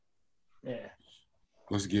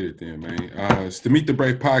Let's get it then, man. It's the Meet the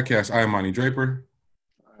Brave podcast. I am Monty Draper,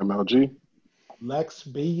 MLG. Lex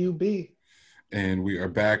BUB. and we are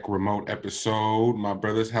back remote episode. My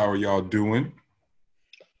brothers, how are y'all doing?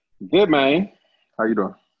 Good, man. How you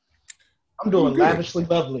doing? I'm doing Good. lavishly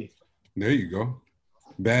lovely. There you go.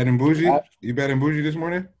 Bad and bougie? You bad and bougie this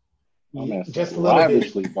morning? Yeah, just a little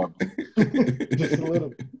bit. Bumping. Just a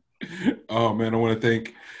little. Oh, man, I want to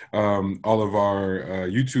thank all of our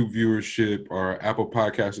YouTube viewership, our Apple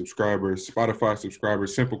Podcast subscribers, Spotify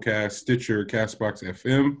subscribers, Simplecast, Stitcher, Castbox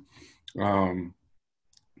FM.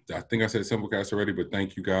 I think I said Simplecast already, but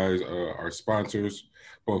thank you guys. Our sponsors,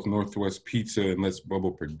 both Northwest Pizza and Let's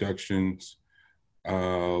Bubble Productions. I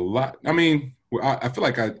feel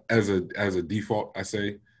like as a default, I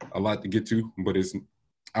say a lot to get to, but I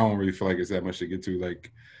don't really feel like it's that much to get to.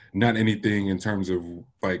 Like, not anything in terms of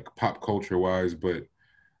like pop culture wise, but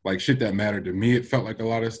like shit that mattered to me. It felt like a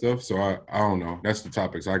lot of stuff. So I don't know. That's the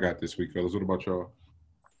topics I got this week, fellas. What about y'all?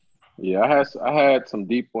 Yeah, I had some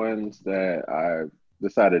deep ones that I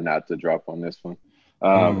decided not to drop on this one,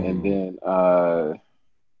 and then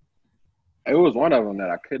it was one of them that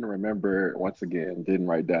I couldn't remember. Once again, didn't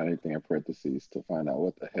write down anything in parentheses to find out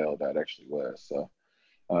what the hell that actually was. So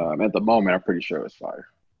at the moment, I'm pretty sure it's fire.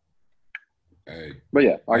 Hey, But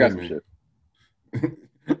yeah, I got some man. shit.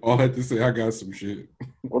 All I had to say, I got some shit.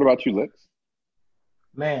 What about you, Lex?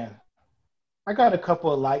 Man, I got a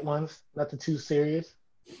couple of light ones, nothing too serious.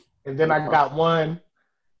 And then I got one,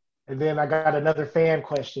 and then I got another fan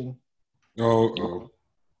question. Oh.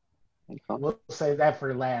 We'll save that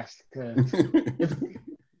for last because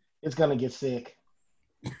it's going to get sick.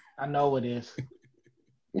 I know it is.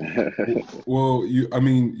 Well,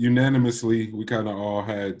 unanimously, we kind of all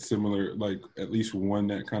had similar, like at least one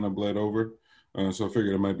that kind of bled over. So I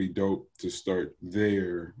figured it might be dope to start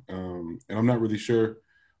there. And I'm not really sure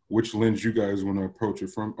which lens you guys want to approach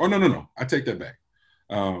it from. Oh, no. I take that back.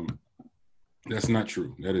 That's not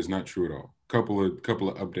true. That is not true at all. Couple of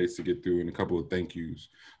updates to get through and a couple of thank yous.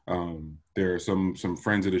 There are some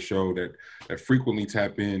friends of the show that frequently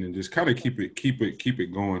tap in and just kind of keep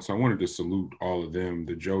it going. So I wanted to salute all of them: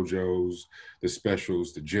 the JoJos, the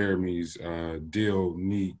Specials, the Jeremys, Dill,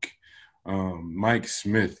 Neek, Mike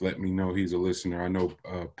Smith. Let me know he's a listener. I know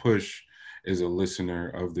Push is a listener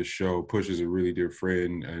of the show. Push is a really dear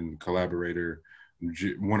friend and collaborator.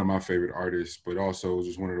 One of my favorite artists, but also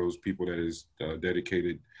just one of those people that is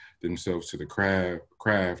dedicated themselves to the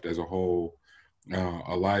craft as a whole.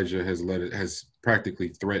 Elijah has practically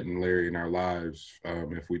threatened Larry in our lives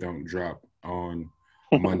if we don't drop on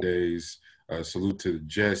Mondays. Salute to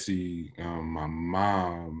Jesse, my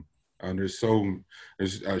mom. There's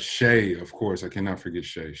Shay, of course. I cannot forget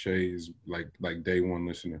Shay. Shay is like day one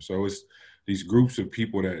listener. So it's these groups of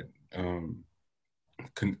people that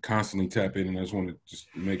constantly tap in, and I just want to just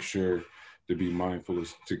make sure to be mindful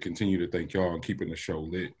to continue to thank y'all and keeping the show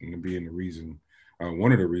lit and to being the reason,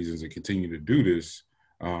 one of the reasons to continue to do this,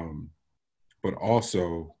 but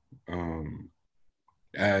also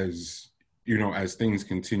as you know, as things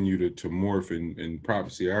continue to morph and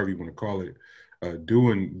prophecy, however you want to call it,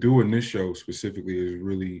 doing this show specifically is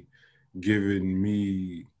really giving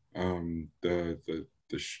me the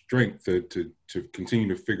strength to continue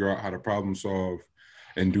to figure out how to problem solve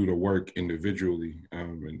and do the work individually.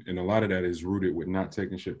 And a lot of that is rooted with not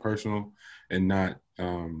taking shit personal and not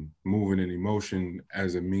moving in emotion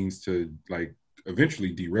as a means to like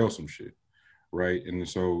eventually derail some shit, right? And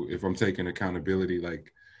so if I'm taking accountability,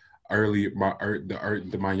 like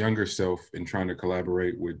my younger self and trying to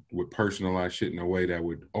collaborate would personalize shit in a way that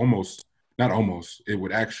would it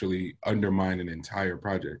would actually undermine an entire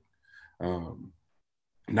project. 9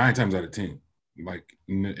 times out of 10. Like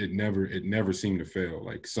it never seemed to fail.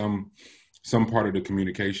 Like some part of the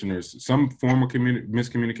communication or some form of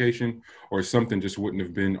miscommunication or something just wouldn't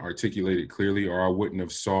have been articulated clearly, or I wouldn't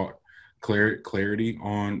have sought clarity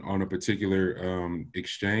on a particular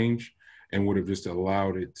exchange and would have just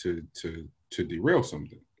allowed it to derail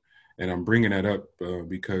something. And I'm bringing that up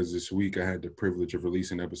because this week I had the privilege of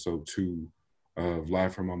releasing episode 2 of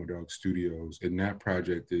Live from Mama Dog Studios, and that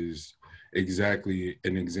project is exactly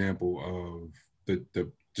an example of the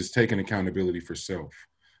just taking accountability for self.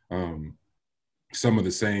 Some of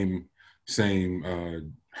the same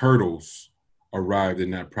hurdles arrived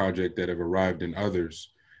in that project that have arrived in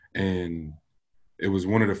others, and it was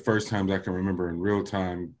one of the first times I can remember in real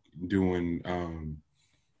time doing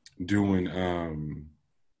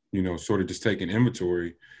sort of just taking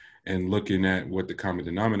inventory and looking at what the common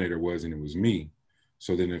denominator was, and it was me.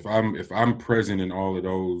 So then if I'm present in all of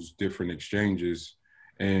those different exchanges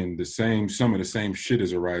and some of the same shit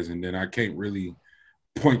is arising, then I can't really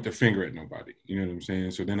point the finger at nobody. You know what I'm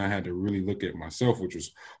saying? So then I had to really look at myself, which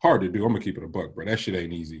was hard to do. I'm gonna keep it a buck, bro. That shit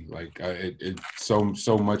ain't easy. Like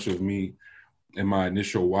so much of me and my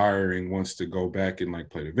initial wiring wants to go back and like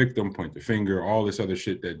play the victim, point the finger, all this other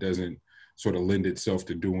shit that doesn't sort of lend itself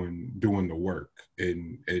to doing the work.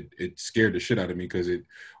 And it scared the shit out of me because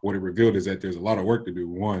what it revealed is that there's a lot of work to do,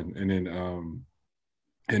 one, and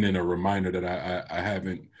then a reminder that I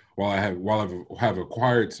haven't, while I have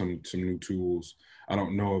acquired some new tools, I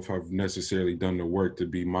don't know if I've necessarily done the work to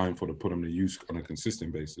be mindful to put them to use on a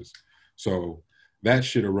consistent basis. So that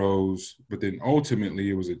shit arose, but then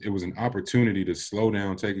ultimately it was an opportunity to slow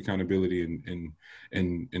down, take accountability,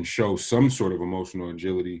 and show some sort of emotional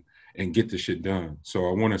agility and get the shit done. So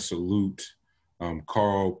I want to salute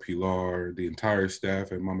Carl, Pilar, the entire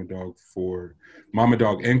staff at Mama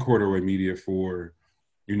Dog and Corduroy Media for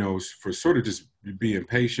sort of just being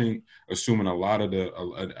patient, assuming a lot of the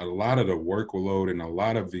workload and a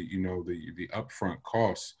lot of the upfront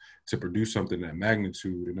costs to produce something that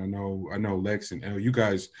magnitude. And I know Lex and El, you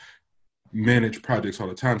guys manage projects all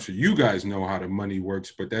the time, so you guys know how the money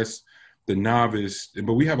works. But that's the novice.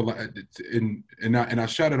 But we have a lot, and I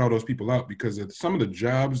shouted all those people out because of some of the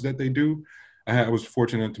jobs that they do. I was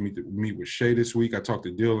fortunate to meet with Shay this week. I talked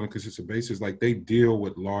to Dylan because it's a basis. Like, they deal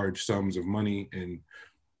with large sums of money and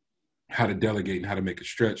how to delegate and how to make it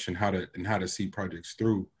stretch and how to see projects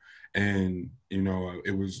through. And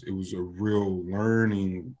it was a real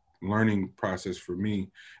learning process for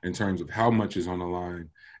me in terms of how much is on the line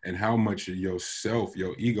and how much of yourself,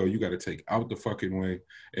 your ego, you got to take out the fucking way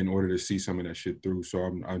in order to see some of that shit through. So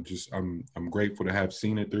I'm grateful to have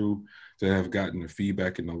seen it through, to have gotten the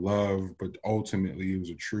feedback and the love, but ultimately it was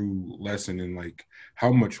a true lesson in like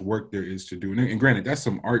how much work there is to do. And granted, that's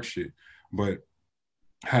some art shit, but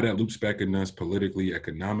how that loops back in us politically,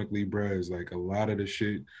 economically, bruh, is like a lot of the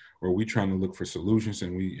shit where we trying to look for solutions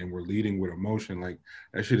and we're leading with emotion. Like,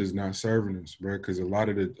 that shit is not serving us, bruh. Because a lot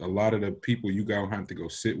of the people you gotta have to go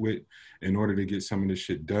sit with in order to get some of this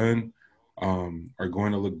shit done are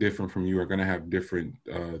going to look different from you, are going to have different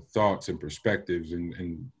thoughts and perspectives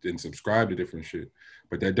and subscribe to different shit.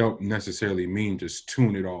 But that don't necessarily mean just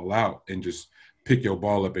tune it all out and just pick your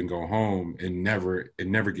ball up and go home and never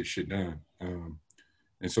get shit done.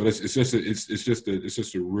 And so it's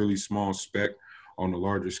just a really small speck on a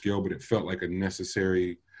larger scale, but it felt like a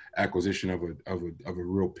necessary acquisition of a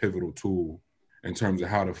real pivotal tool in terms of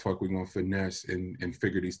how the fuck we gonna finesse and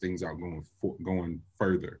figure these things out going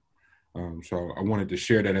further. So I wanted to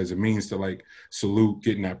share that as a means to like salute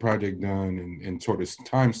getting that project done and sort of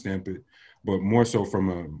timestamp it, but more so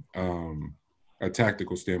from a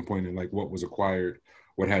tactical standpoint and like what was acquired,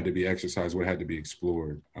 what had to be exercised, what had to be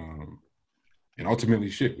explored. And ultimately,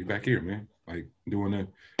 shit, we back here, man. Like doing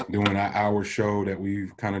an hour show that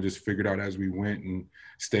we've kind of just figured out as we went and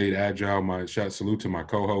stayed agile. My salute to my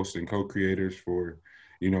co-hosts and co-creators for,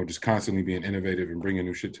 just constantly being innovative and bringing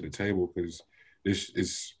new shit to the table, because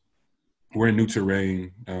we're in new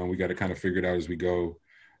terrain. We got to kind of figure it out as we go.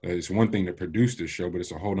 It's one thing to produce this show, but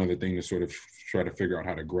it's a whole other thing to sort of try to figure out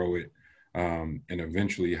how to grow it, and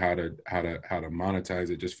eventually how to monetize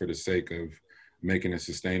it, just for the sake of making it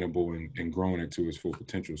sustainable and growing it to its full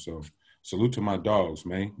potential. So salute to my dogs,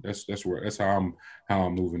 man. That's how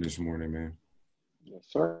I'm moving this morning, man. Yes,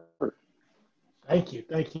 sir. Thank you.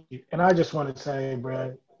 And I just want to say,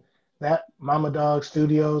 Brad, that Mama Dog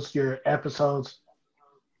Studios, your episodes,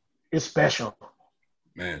 is special.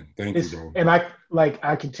 Man, thank you, bro. And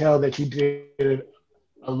I can tell that you did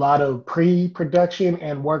a lot of pre-production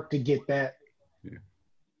and work to get that. Yeah.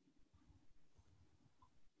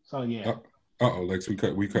 So yeah. Lex, you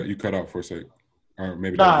cut out for a sec. Or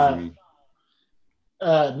maybe that was me.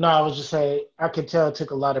 No, I was just saying I could tell it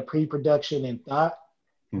took a lot of pre-production and thought,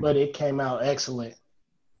 but it came out excellent.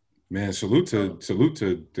 Man, salute to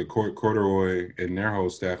the Corduroy and their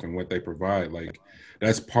whole staff and what they provide. Like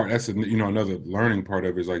another learning part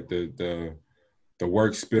of it is like the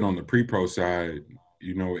work spent on the pre-pro side.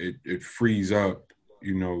 It frees up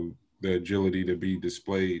the agility to be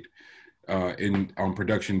displayed on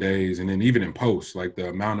production days, and then even in post, like the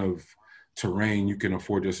amount of terrain you can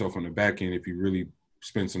afford yourself on the back end if you really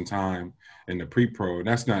spend some time in the pre-pro. And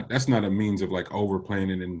that's not a means of like over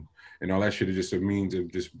planning and all that shit. Is just a means of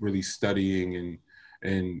just really studying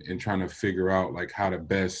and trying to figure out like how to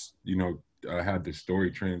best have the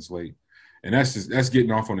story translate. And that's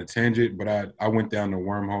getting off on a tangent, but I went down the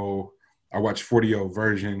wormhole. I watched 40-year-old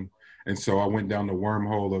version, and so I went down the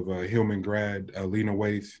wormhole of Hillman grad Lena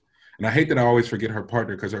Waithe. And I hate that I always forget her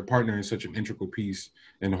partner, because her partner is such an integral piece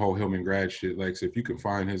in the whole Hillman grad shit. Like, so if you can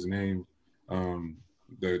find his name,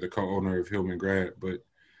 the co-owner of Hillman grad. But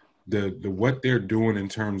the what they're doing in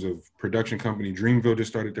terms of production company. Dreamville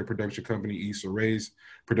just started their production company. Issa Rae's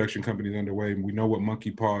production company is underway. We know what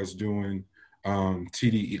Monkey Paw is doing.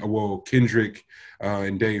 Kendrick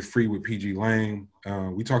and Dave Free with PG Lang.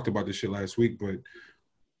 We talked about this shit last week, but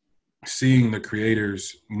seeing the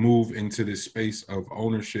creators move into this space of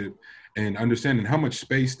ownership and understanding how much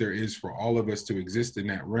space there is for all of us to exist in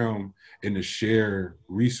that realm and to share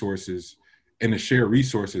resources. And to share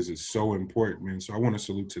resources is so important, man. So I want to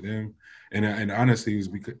salute to them. And honestly, is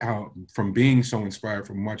because how from being so inspired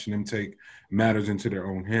from watching them take matters into their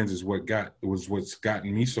own hands is what's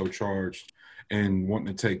gotten me so charged and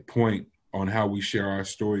wanting to take point on how we share our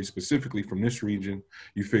stories specifically from this region.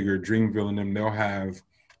 You figure Dreamville and them, they'll have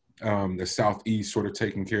the Southeast sort of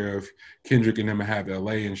taken care of. Kendrick and them have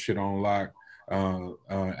LA and shit on lock.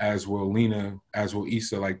 As will Lena, as will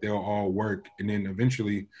Issa, like they'll all work, and then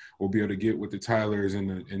eventually we'll be able to get with the Tylers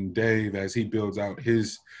and Dave as he builds out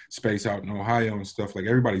his space out in Ohio and stuff. Like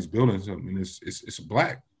everybody's building something, and it's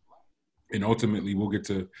black, and ultimately we'll get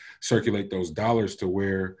to circulate those dollars to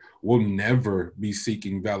where we'll never be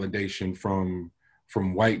seeking validation from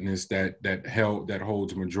whiteness that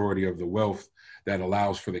holds a majority of the wealth that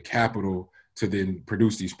allows for the capital to then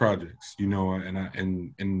produce these projects, you know.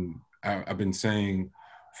 And I've been saying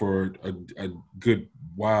for a good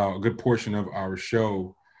while, a good portion of our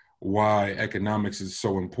show, why economics is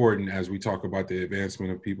so important as we talk about the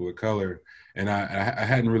advancement of people of color. And I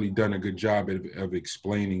hadn't really done a good job of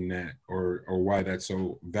explaining that or why that's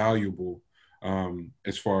so valuable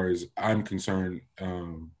as far as I'm concerned,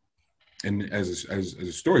 and as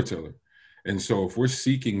a storyteller. And so if we're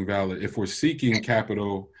seeking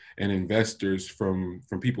capital and investors from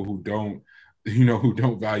people who don't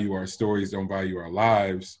value our stories, don't value our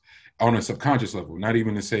lives on a subconscious level, not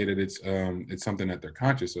even to say that it's something that they're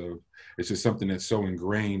conscious of. It's just something that's so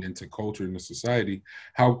ingrained into culture and the society.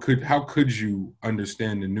 How could you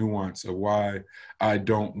understand the nuance of why I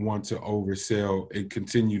don't want to oversell and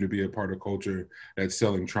continue to be a part of culture that's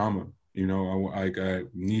selling trauma? You know, I got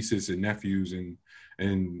nieces and nephews and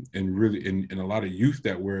really and a lot of youth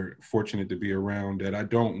that we're fortunate to be around, that I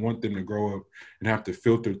don't want them to grow up and have to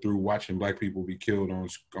filter through watching Black people be killed on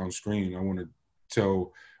screen. I want to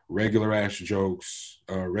tell regular ass jokes,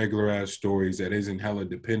 regular ass stories that isn't hella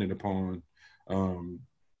dependent upon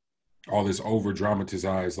all this over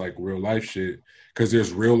dramatized like real life shit, because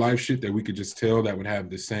there's real life shit that we could just tell that would have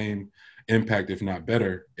the same impact, if not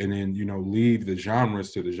better, and then, you know, leave the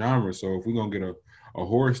genres to the genre. So if we're gonna get a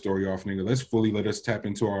horror story off, nigga, let's fully let us tap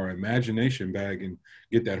into our imagination bag and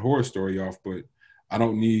get that horror story off. But I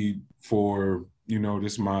don't need for, you know,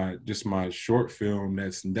 just my short film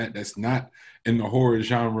that's not in the horror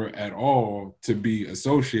genre at all to be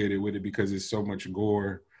associated with it, because it's so much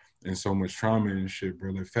gore and so much trauma and shit,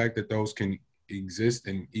 bro. The fact that those can exist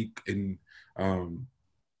in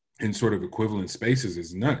sort of equivalent spaces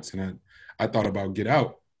is nuts. And I thought about Get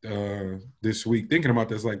Out this week, thinking about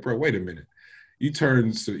this, like, bro, wait a minute. You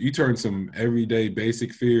turn some everyday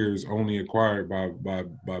basic fears only acquired by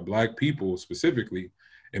Black people specifically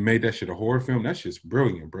and made that shit a horror film. That's just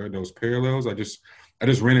brilliant, bro. Those parallels. I just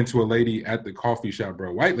ran into a lady at the coffee shop,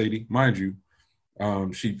 bro. White lady, mind you.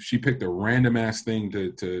 She picked a random ass thing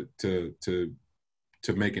to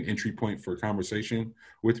make an entry point for conversation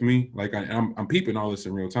with me. Like I'm peeping all this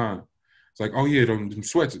in real time. It's like, oh yeah, them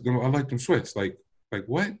sweats. I like them sweats. Like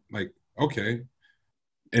what? Like, okay.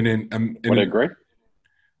 And then were they great?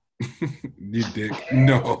 You dick.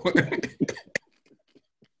 No.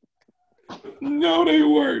 No, they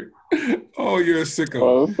weren't. Oh, you're a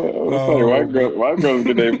sicko. White girls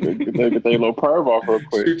get their little perv off real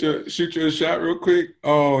quick. Shoot you a shot real quick.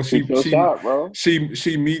 Oh, she shot, bro.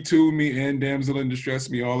 She me too, me and damsel in distress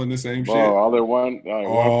me all in the same shit. All in one.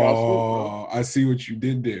 Oh, I see what you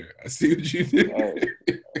did there.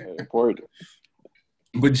 Important.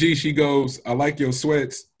 But G, she goes, I like your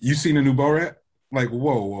sweats. You seen the new Borat? Like,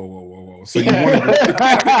 whoa. So you wanted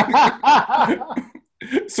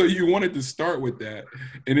so you wanted to start with that,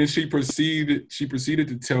 and then she proceeded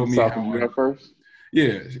to tell me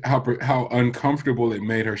how uncomfortable it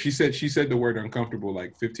made her. She said the word uncomfortable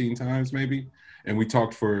like 15 times maybe, and we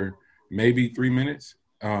talked for maybe 3 minutes.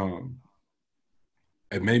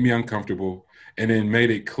 It made me uncomfortable, and then made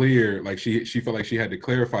it clear, like she felt like she had to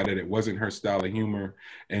clarify that it wasn't her style of humor,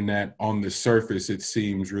 and that on the surface it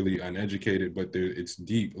seems really uneducated, but it's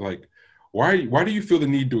deep. Like, why do you feel the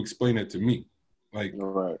need to explain that to me? Like,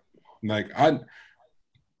 right. Like I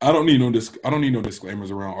don't need no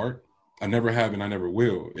disclaimers around art. I never have, and I never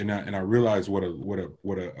will. And I realize what a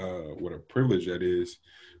privilege that is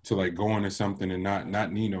to like go into something and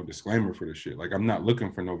not need no disclaimer for this shit. Like, I'm not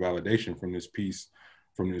looking for no validation from this piece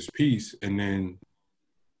from this piece, and then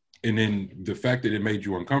the fact that it made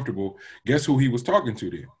you uncomfortable, guess who he was talking to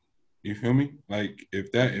then? You feel me? Like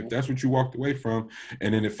if that's what you walked away from,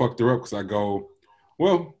 and then it fucked her up because I go,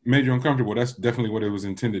 well, made you uncomfortable. That's definitely what it was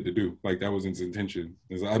intended to do. Like that was its intention.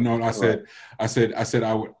 I know. I said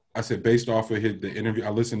based off of the interview. I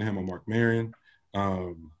listened to him on Mark Maron.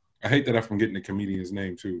 I hate that I'm forgetting the comedian's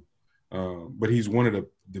name too, but he's one of the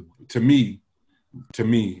to me,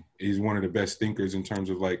 he's one of the best thinkers in terms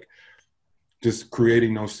of like just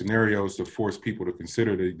creating those scenarios to force people to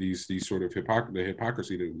consider these sort of the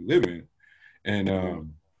hypocrisy that we live in. And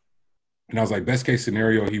I was like, best case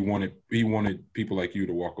scenario, he wanted people like you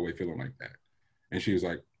to walk away feeling like that. And she was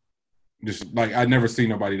like, just like, I'd never seen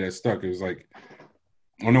nobody that stuck. It was like,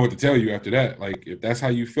 I don't know what to tell you after that. Like, if that's how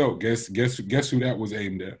you felt, guess who that was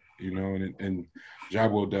aimed at, you know, and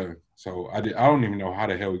job well done. So I don't even know how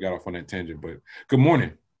the hell we got off on that tangent, but good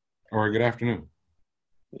morning or good afternoon.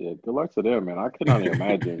 Yeah, good luck to them, man. I could only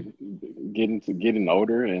imagine getting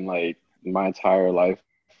older, and like my entire life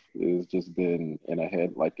has just been in a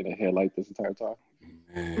headlight this entire time.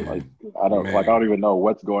 Like I don't even know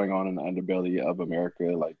what's going on in the underbelly of America.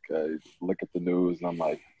 Like look at the news and I'm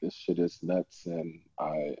like, this shit is nuts, and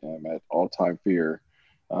I am at all-time fear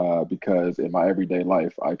because in my everyday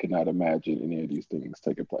life I cannot imagine any of these things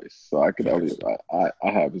taking place. So I could only I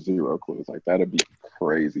have zero clues. Like that'd be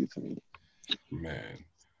crazy to me. Man.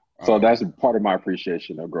 So that's part of my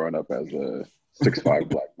appreciation of growing up as a 6'5"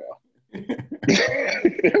 black male.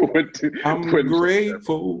 I'm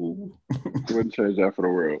grateful. Wouldn't change that for the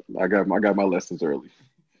world. I got my lessons early.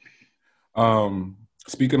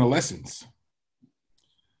 Speaking of lessons,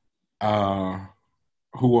 who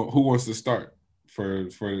wants to start for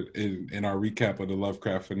in our recap of the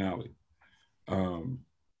Lovecraft finale?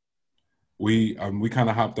 We kind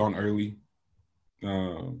of hopped on early.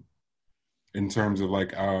 In terms of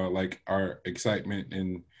like our excitement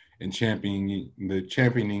and championing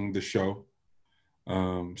the show,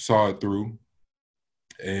 saw it through,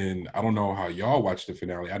 and I don't know how y'all watched the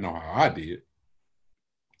finale. I know how I did.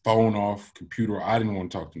 Phone off, computer. I didn't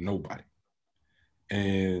want to talk to nobody,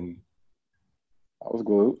 and I was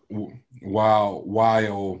glued. While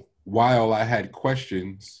I had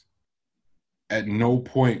questions, at no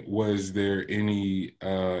point was there any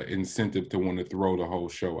incentive to want to throw the whole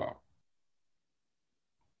show out.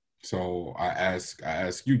 So I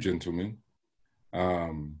ask you, gentlemen,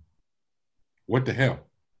 what the hell?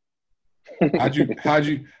 How'd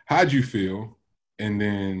you feel? And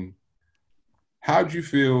then how'd you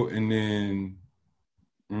feel? And then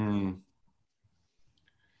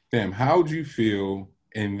how'd you feel?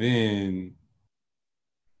 And then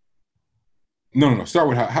no. Start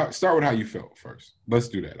with how you felt first. Let's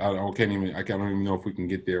do that. I don't even know if we can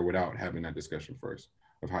get there without having that discussion first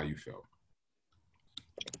of how you felt.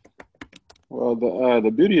 Well,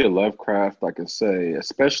 the beauty of Lovecraft, I can say,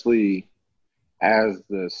 especially as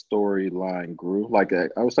the storyline grew, like I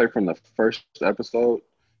would say from the first episode,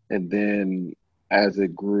 and then as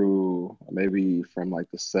it grew, maybe from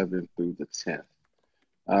like the 7th through the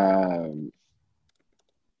 10th,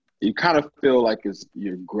 you kind of feel like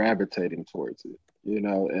you're gravitating towards it, you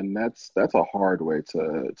know, and that's a hard way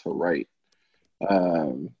to write,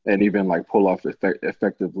 and even like pull off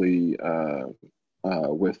effectively.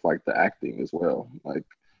 With like the acting as well. Like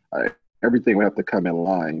everything would have to come in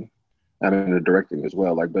line. I mean, the directing as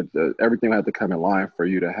well. Like, but everything would have to come in line for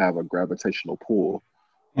you to have a gravitational pull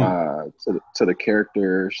to the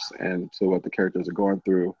characters and to what the characters are going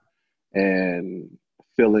through, and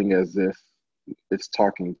feeling as if it's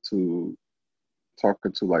talking to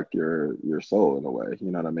like your soul in a way.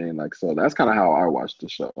 You know what I mean? Like, so that's kind of how I watched the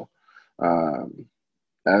show.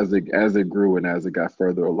 As it grew and as it got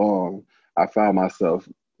further along, I found myself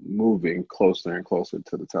moving closer and closer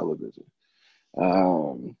to the television.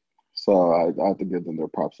 So I have to give them their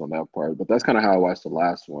props on that part. But that's kind of how I watched the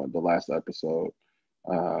last episode,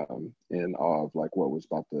 in awe of like what was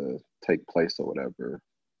about to take place or whatever.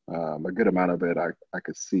 A good amount of it I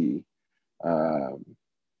could see, but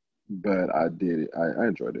I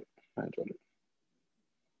enjoyed it. I enjoyed it.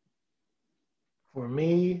 For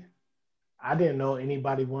me, I didn't know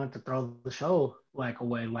anybody wanted to throw the show like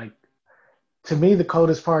away. Like, to me, the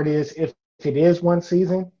coldest part is if it is one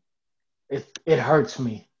season, it hurts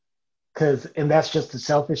me, and that's just the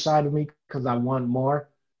selfish side of me because I want more.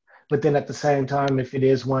 But then at the same time, if it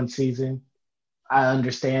is one season, I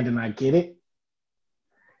understand and I get it.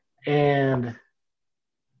 And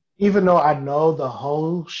even though I know the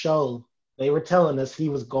whole show, they were telling us he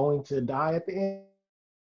was going to die at the end.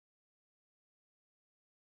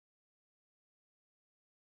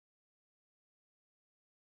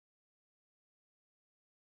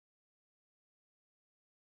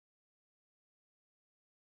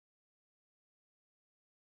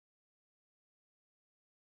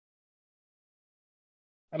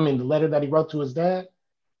 I mean, the letter that he wrote to his dad,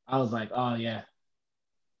 I was like, oh yeah,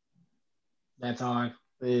 that's hard.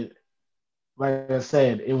 Like I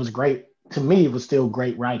said, it was great. To me, it was still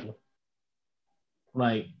great writing.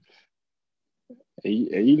 Like,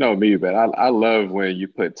 You know me, but I love when you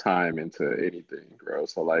put time into anything, bro.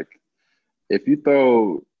 So like, if you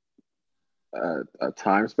throw a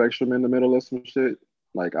time spectrum in the middle of some shit,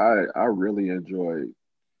 like I really enjoy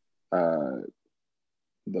uh,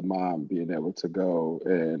 the mom being able to go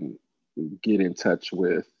and get in touch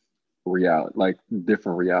with reality, like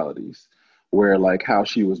different realities, where like how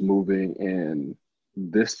she was moving in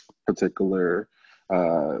this particular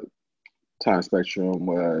uh, time spectrum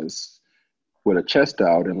was with a chest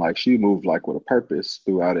out, and like she moved like with a purpose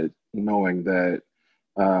throughout it, knowing that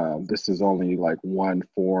this is only like one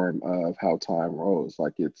form of how time rolls.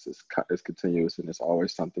 Like it's continuous, and it's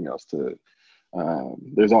always something else to.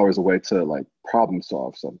 There's always a way to like problem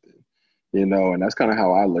solve something, you know, and that's kind of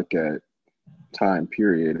how I look at time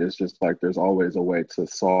period. It's just like there's always a way to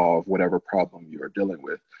solve whatever problem you are dealing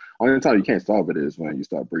with. Only time you can't solve it is when you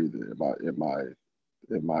stop breathing.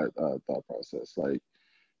 In my thought process, like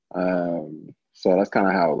so that's kind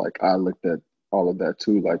of how like I looked at all of that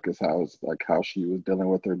too. Like is how it's like how she was dealing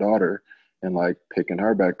with her daughter and like picking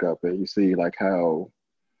her back up, and you see like how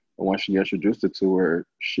once she introduced it to her,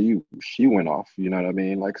 she went off. You know what I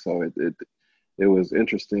mean? Like so it was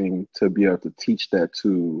interesting to be able to teach that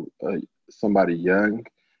to somebody young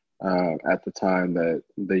at the time that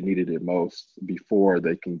they needed it most before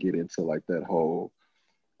they can get into like that whole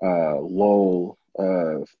lull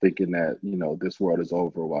of thinking that you know this world is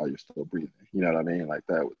over while you're still breathing. You know what I mean? Like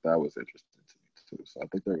that was interesting to me too. So I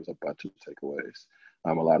think there was a bunch of takeaways.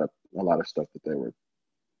 A lot of stuff that they were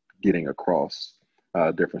getting across.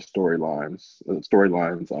 Different storylines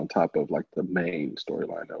on top of like the main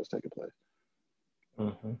storyline that was taking place.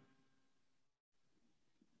 mhm.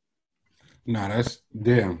 Nah, that's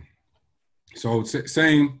damn. So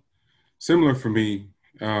same, similar for me.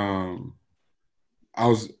 Um, I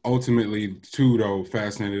was ultimately too though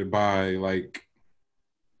fascinated by like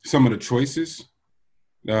some of the choices.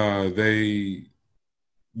 They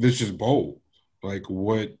This just bold. Like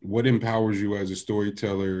what empowers you as a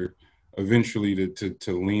storyteller eventually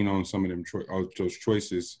to lean on some of those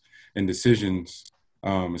choices and decisions,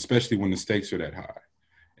 especially when the stakes are that high.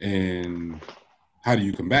 And how do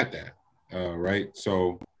you combat that? Right.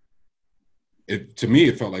 So to me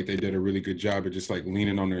it felt like they did a really good job of just like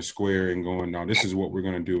leaning on their square and going, no, this is what we're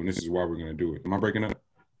gonna do and this is why we're gonna do it. Am I breaking up?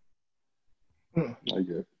 I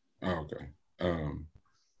get. Oh, okay. Um,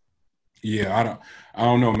 yeah, I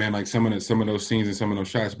don't know, man. Like some of those scenes and some of those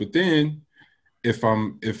shots. But then if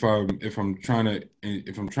I'm trying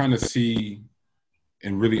to see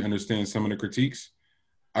and really understand some of the critiques,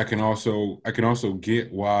 I can also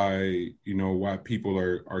get why people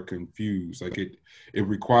are confused. Like it's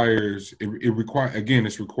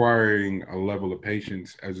requiring a level of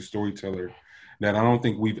patience as a storyteller that I don't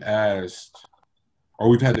think we've asked or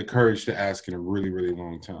we've had the courage to ask in a really, really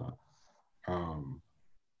long time. Um,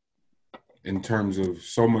 in terms of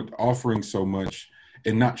so much offering so much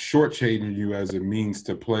and not shortchanging you as a means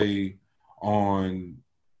to play on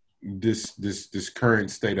this current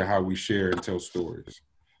state of how we share and tell stories.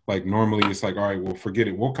 Like normally it's like, all right, well, forget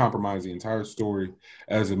it. We'll compromise the entire story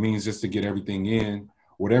as a means just to get everything in,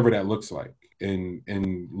 whatever that looks like, and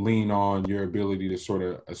lean on your ability to sort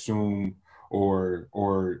of assume or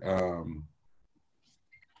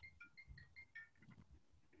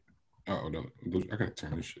oh no, I gotta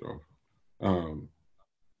turn this shit off. Um,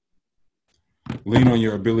 lean on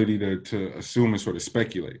your ability to assume and sort of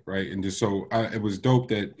speculate, right? And just it was dope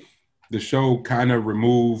that the show kind of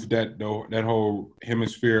removed that whole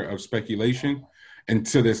hemisphere of speculation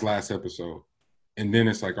into this last episode, and then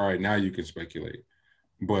it's like, all right, now you can speculate,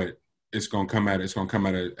 but it's gonna come at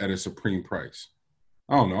a supreme price.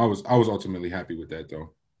 I don't know. I was ultimately happy with that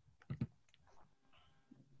though.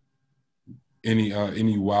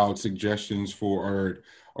 Any wild suggestions for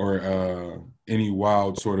or any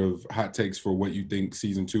wild sort of hot takes for what you think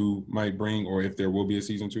season two might bring, or if there will be a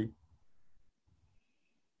season two?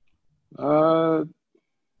 Uh,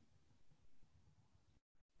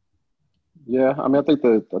 yeah. I mean,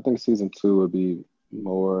 I think season two would be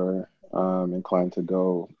more inclined to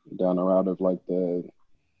go down the route of like the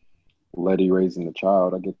Letty raising the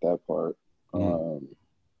child. I get that part. Mm. Um,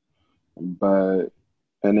 but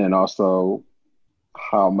and then also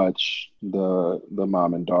how much the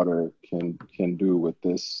mom and daughter can do with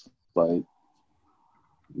this, like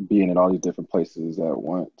being in all these different places at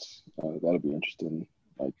once. That'll be interesting.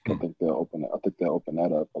 Like Mm. I think they'll open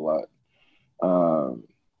that up a lot.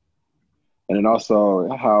 And then also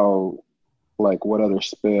how like what other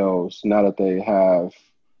spells now that they have.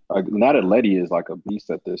 Now that Letty is like a beast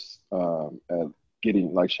at this, at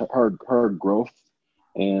getting like her growth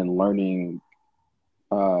and learning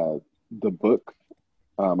uh, the book,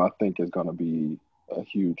 I think is going to be a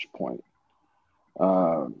huge point.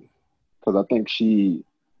 Because I think she,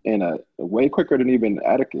 in a way quicker than even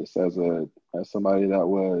Atticus, as somebody that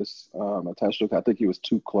was attached to. I think he was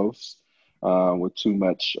too close, with too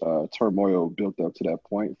much turmoil built up to that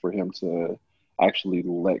point for him to actually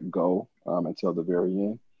let go until the very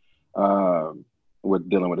end. With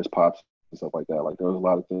dealing with his pops and stuff like that, like there was a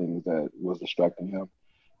lot of things that was distracting him.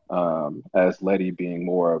 As Letty being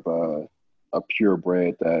more of a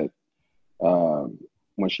purebred that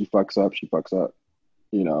when she fucks up,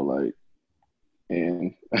 like,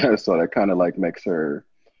 and so that kind of like makes her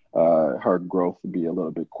growth be a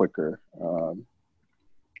little bit quicker,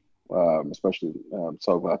 especially.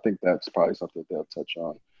 So I think that's probably something they'll touch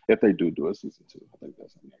on if they do a season 2. I think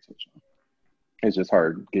that's something they'll touch on. It's just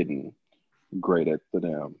hard getting great at the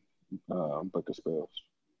damn book of spells.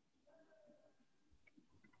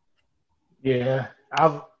 Yeah,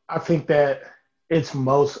 I think that it's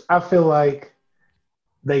most. I feel like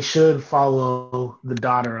they should follow the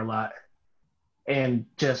daughter a lot and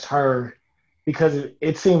just her because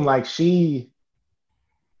it seemed like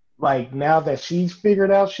now that she's figured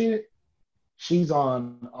out shit, she's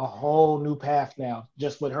on a whole new path now,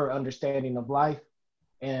 just with her understanding of life.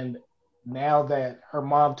 And now that her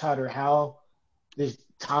mom taught her how this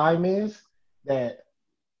time is, that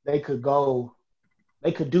they could go,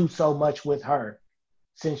 they could do so much with her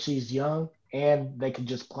since she's young, and they could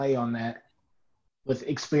just play on that with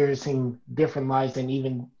experiencing different lives. And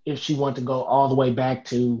even if she wanted to go all the way back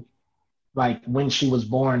to like when she was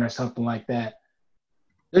born or something like that,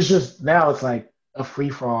 it's just now it's like a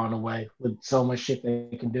free for all in a way with so much shit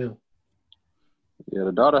they can do. Yeah,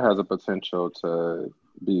 the daughter has a potential to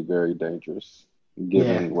be very dangerous, Yeah,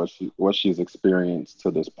 given what she's experienced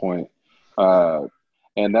to this point. Uh,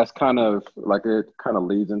 and that's kind of like it kind of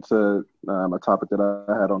leads into a topic that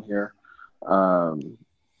I had on here.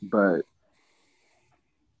 But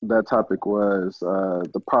that topic was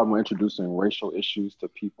the problem with introducing racial issues to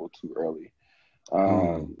people too early.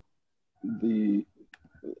 Mm. The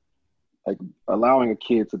like allowing a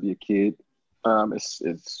kid to be a kid is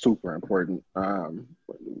super important.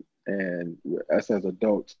 And us as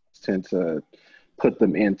adults tend to put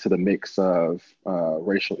them into the mix of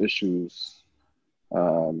racial issues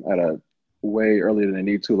at a way earlier than they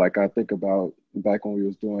need to. Like I think about back when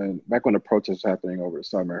the protests were happening over the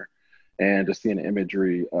summer, and just seeing the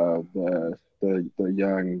imagery of the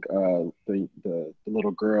young the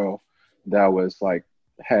little girl that was like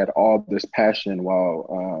had all this passion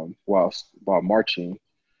while marching,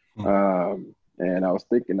 Mm. and I was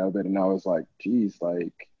thinking of it, and I was like, geez,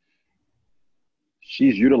 like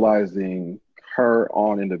she's utilizing her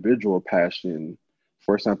own individual passion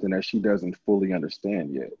for something that she doesn't fully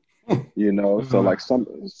understand yet. So mm-hmm. like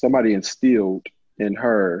somebody instilled in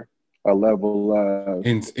her a level of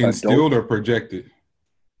adult Instilled or projected?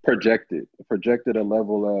 projected a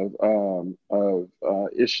level of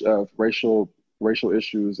racial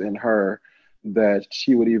issues in her that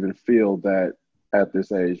she would even feel that at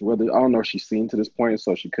this age. Whether I don't know if she's seen to this point,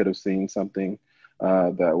 so she could have seen something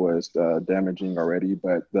that was damaging already,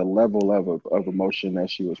 but the level of emotion that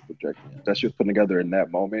she was projecting, that she was putting together in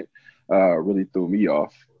that moment, really threw me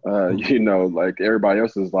off. Mm. Like everybody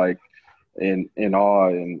else is like in awe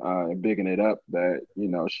and bigging it up that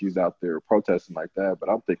she's out there protesting like that, but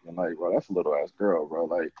I'm thinking like, bro, that's a little ass girl, bro.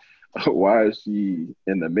 Like, why is she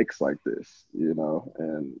in the mix like this?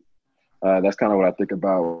 And that's kind of what I think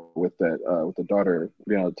about with that with the daughter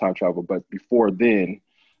being able to time travel. But before then,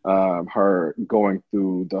 her going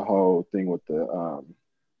through the whole thing with the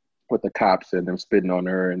cops and them spitting on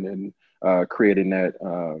her, and then creating that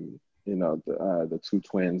the two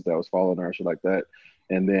twins that was following her and shit like that,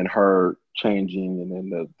 and then her changing, and then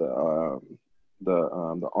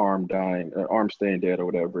the arm dying, arm staying dead or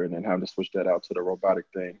whatever, and then having to switch that out to the robotic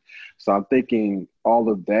thing. So I'm thinking all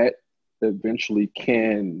of that eventually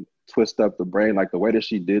can twist up the brain, like the way that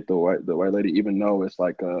she did the white lady, even though it's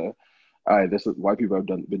like this is white people have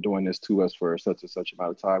been doing this to us for such and such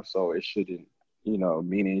amount of time, so it shouldn't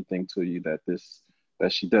mean anything to you that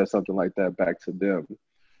she does something like that back to them.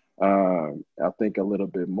 I think a little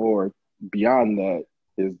bit more beyond that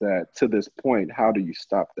is that to this point, how do you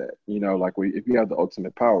stop that? Like if you have the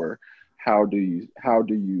ultimate power, how do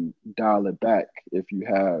you dial it back if you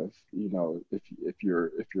have if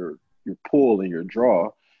your pull and your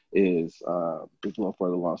draw is a little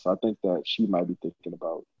further along. So I think that she might be thinking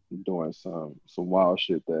about doing some wild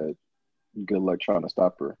shit that good luck trying to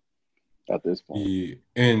stop her. at this point. Yeah,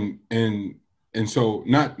 and so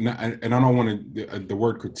not, and I don't want to. The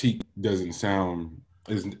word critique doesn't sound,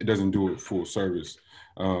 it doesn't do it full service.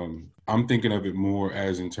 I'm thinking of it more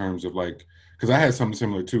as in terms of like, because I had something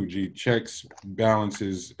similar too. Checks,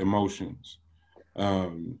 balances, emotions.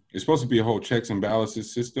 It's supposed to be a whole checks and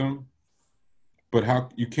balances system, but how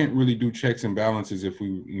you can't really do checks and balances if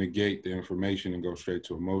we negate the information and go straight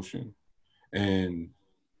to emotion. And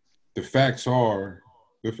the facts are,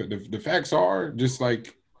 the facts are just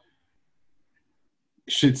like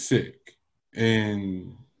shit's sick,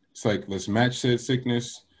 and it's like let's match said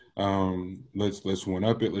sickness. Let's one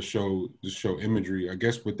up it. Let's show imagery. I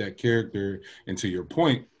guess with that character, and to your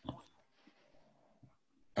point,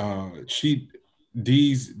 she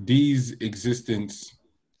Dee's existence,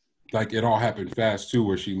 like it all happened fast too,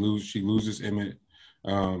 where she loses Emmett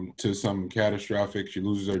to something catastrophic. She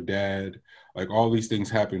loses her dad. Like all these things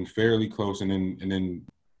happen fairly close, and then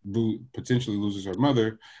potentially loses her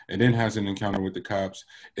mother, and then has an encounter with the cops,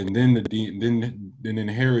 and then then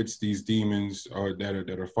inherits these demons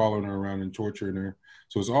that are following her around and torturing her.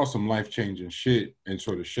 So it's all some life changing shit, and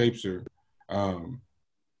sort of shapes her.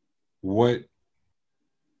 What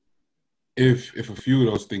if a few of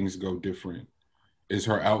those things go different? Is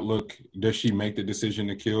her outlook? Does she make the decision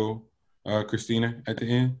to kill Christina at the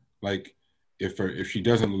end? Like, if she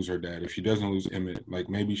doesn't lose her dad, if she doesn't lose Emmett, like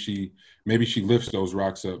maybe she lifts those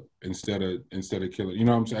rocks up instead of killing. You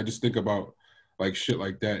know what I'm saying? I just think about like shit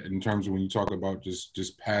like that in terms of when you talk about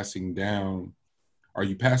just passing down. Are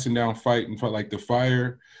you passing down fight and fight like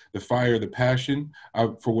the passion?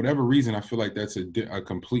 For whatever reason, I feel like that's a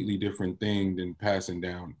completely different thing than passing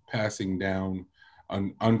down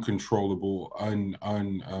uncontrollable,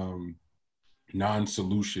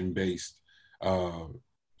 non-solution based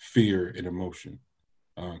fear and emotion.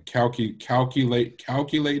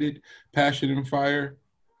 Calculated passion and fire.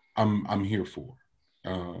 I'm here for.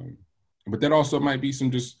 But that also might be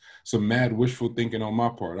some mad wishful thinking on my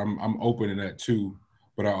part. I'm open to that too.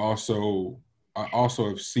 But I also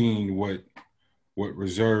have seen what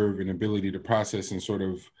reserve and ability to process and sort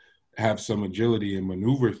of have some agility and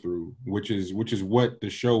maneuver through, which is what the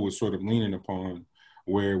show was sort of leaning upon,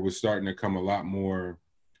 where it was starting to come a lot more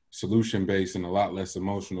solution based and a lot less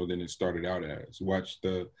emotional than it started out as. Watch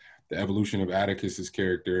the evolution of Atticus's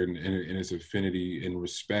character and his affinity and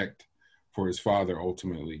respect for his father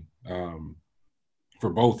ultimately, for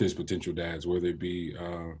both his potential dads, whether it be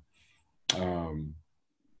um,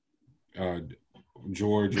 uh,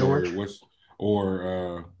 George George. what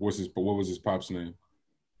was his pop's name?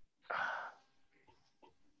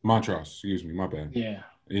 Montrose, excuse me, my bad. Yeah.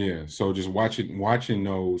 Yeah, so just watching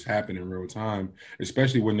those happen in real time,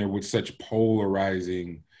 especially when they're with such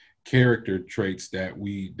polarizing character traits that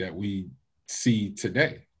we see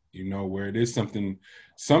today. You know, where it is something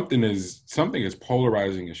as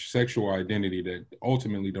polarizing as sexual identity that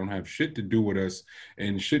ultimately don't have shit to do with us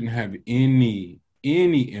and shouldn't have any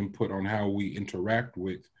input on how we interact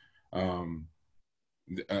with um,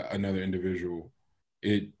 another individual.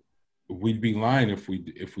 It We'd be lying if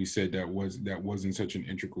we said that wasn't such an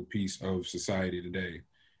integral piece of society today,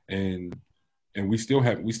 and we still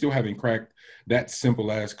haven't cracked that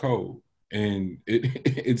simple ass code, and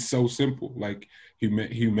it's so simple. Like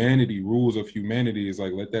humanity, rules of humanity is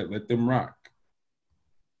like let them rock,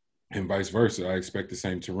 and vice versa. I expect the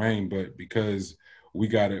same terrain, but because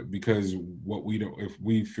what we don't, if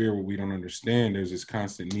we fear what we don't understand, there's this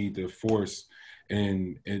constant need to force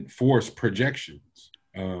and force projections,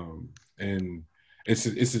 and it's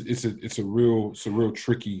a real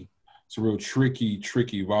tricky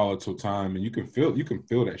volatile time, and you can feel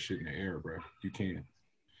that shit in the air, bro. You can.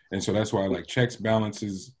 And so that's why I like checks and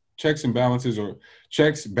balances, or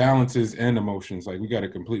checks, balances, and emotions. Like we got to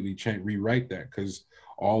completely rewrite that, because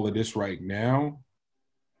all of this right now,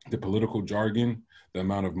 the political jargon, the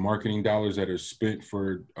amount of marketing dollars that are spent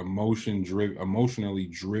for um,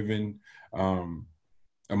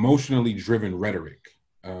 emotionally driven rhetoric.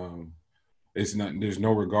 It's not. There's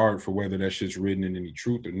no regard for whether that shit's written in any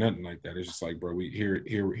truth or nothing like that. It's just like, bro, we here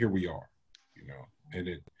we are, you know, and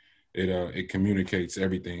it communicates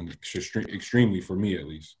everything extremely, for me at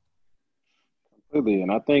least. Completely.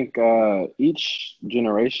 And I think each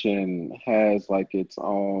generation has like its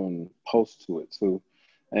own post to it too.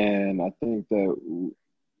 And I think that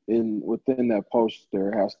in within that post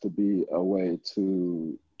there has to be a way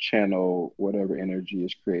to channel whatever energy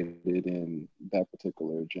is created in that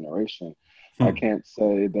particular generation. I Hmm. can't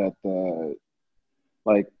say that the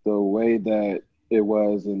way that it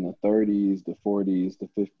was in the 30s, the 40s, the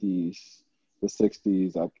 50s, the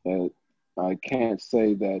 60s. I can't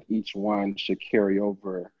say that each one should carry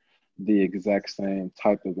over the exact same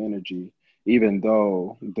type of energy, even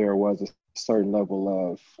though there was a certain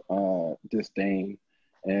level of disdain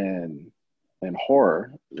and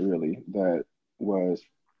horror, really, that was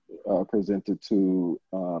presented to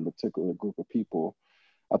a particular group of people.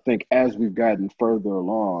 I think as we've gotten further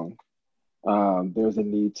along, there's a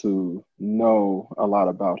need to know a lot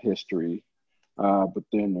about history, but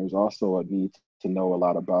then there's also a need to know a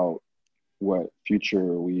lot about what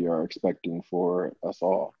future we are expecting for us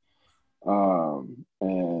all.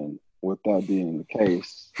 And with that being the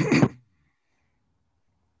case,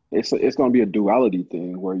 it's going to be a duality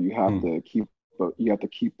thing where you have to keep you have to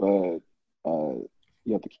keep you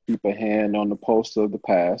have to keep a hand on the pulse of the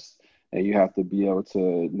past, and you have to be able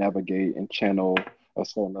to navigate and channel a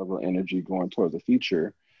certain level of energy going towards the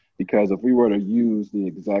future. Because if we were to use the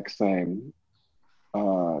exact same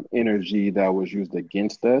energy that was used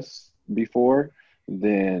against us before,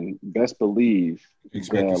 then best believe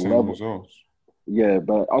Expect the same results. Yeah,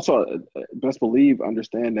 but also best believe,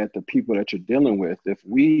 understand that the people that you're dealing with, if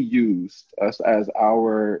we used us as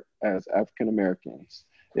African Americans,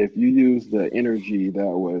 if you use the energy that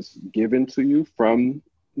was given to you from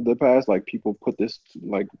the past, like people put this,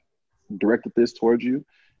 like directed this towards you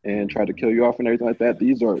and tried to kill you off and everything like that,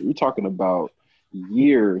 you're talking about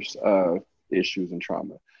years of issues and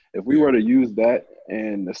trauma. If we were to use that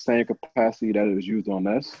in the same capacity that it was used on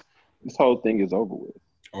us, this whole thing is over with.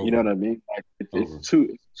 You know what I mean? Like it's too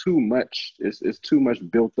much. It's too much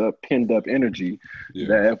built up, pinned up energy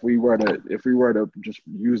that if we were to just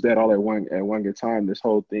use that all at one good time, this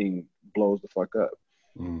whole thing blows the fuck up.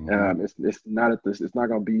 It's not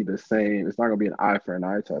gonna be the same. It's not gonna be an eye for an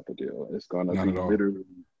eye type of deal. It's gonna be literally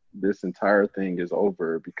this entire thing is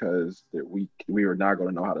over because we are not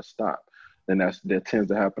gonna know how to stop. And that tends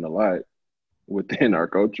to happen a lot within our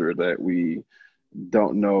culture, that we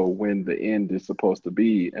don't know when the end is supposed to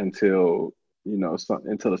be until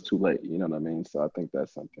until it's too late. You know what I mean? So I think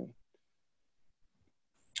that's something.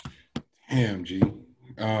 Damn, G.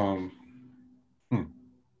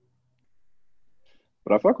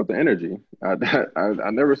 But I fuck with the energy. I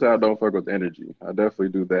never say I don't fuck with the energy. I definitely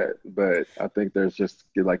do that. But I think there's just,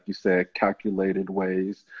 like you said, calculated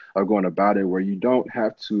ways of going about it where you don't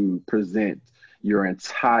have to present your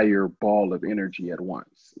entire ball of energy at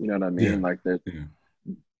once. You know what I mean? Yeah. Like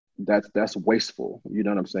that's wasteful. You know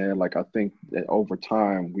what I'm saying? Like I think that over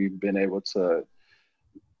time we've been able to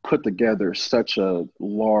put together such a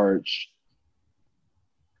large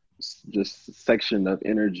just section of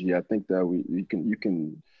energy. I think that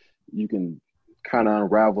you can kind of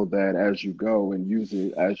unravel that as you go and use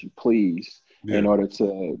it as you please in order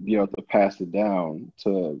to be able to pass it down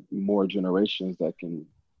to more generations that can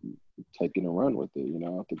take it and run with it. You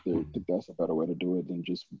know, I think that's a better way to do it than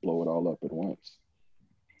just blow it all up at once.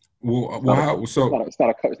 It's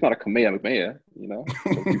not a Kamehameha, you know.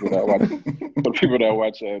 For people that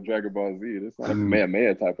watch Dragon Ball Z, it's not a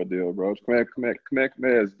Kamehameha type of deal, bro.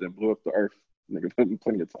 Kamehameha's that blew up the earth, nigga,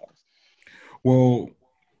 plenty of times. Well,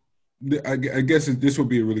 I guess this would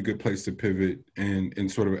be a really good place to pivot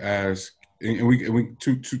and sort of ask, and we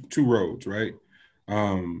two roads, right?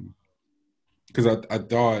 Because I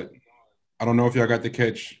thought, I don't know if y'all got to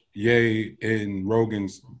catch Ye and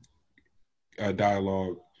Rogan's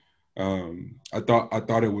dialogue. I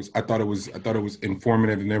thought it was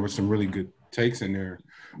informative, and there were some really good takes in there.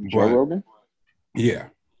 Joe Rogan? Yeah.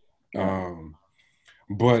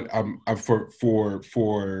 But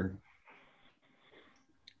for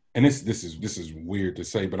and this is weird to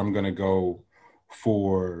say, but I'm gonna go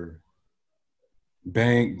for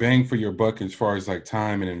bang for your buck as far as like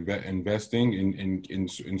time and investing in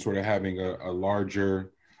sort of having a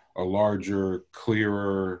larger,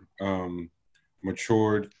 clearer,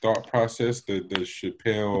 matured thought process. The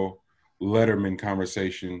Chappelle Letterman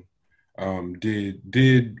conversation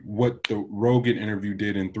did what the Rogan interview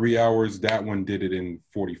did in 3 hours. That one did it in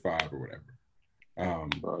 45 or whatever.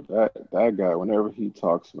 Bro, that guy, whenever he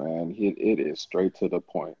talks, man, it is straight to the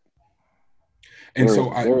point. And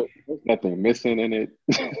there's nothing missing in it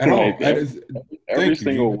at like all. Every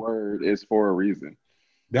single word is for a reason.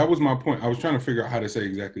 That was my point. I was trying to figure out how to say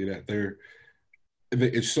exactly that.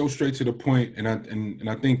 It's so straight to the point, and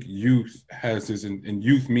I think youth has this, and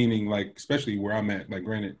youth meaning like, especially where I'm at. Like,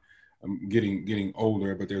 granted, I'm getting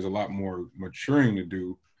older, but there's a lot more maturing to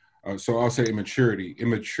do. So I'll say immaturity.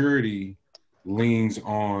 Immaturity leans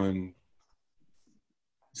on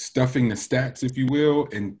stuffing the stats, if you will,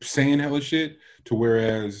 and saying hella shit, to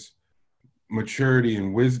whereas maturity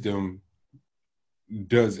and wisdom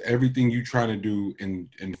does everything you trying to do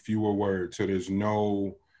in fewer words. So there's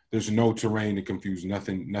no terrain to confuse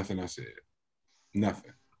nothing I said.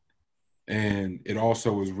 Nothing. And it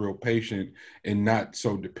also was real patient and not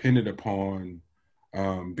so dependent upon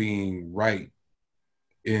being right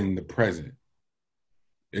in the present.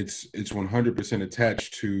 It's 100%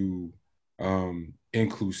 attached to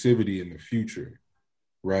inclusivity in the future,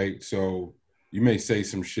 right? So you may say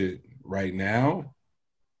some shit right now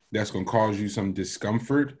that's going to cause you some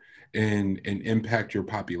discomfort and impact your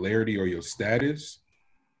popularity or your status.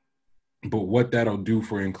 But what that'll do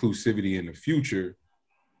for inclusivity in the future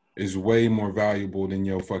is way more valuable than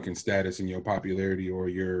your fucking status and your popularity or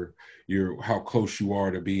your how close you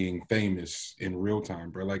are to being famous in real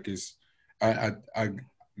time, bro. Like I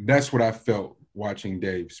that's what I felt watching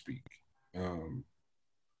Dave speak.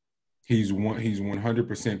 He's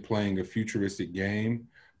 100% playing a futuristic game,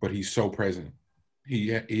 but he's so present. He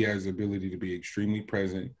has the ability to be extremely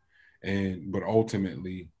present, but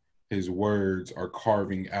ultimately his words are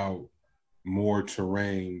carving out more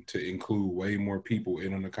terrain to include way more people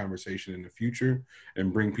in on the conversation in the future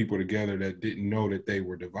and bring people together that didn't know that they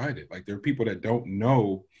were divided. Like there are people that don't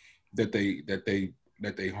know that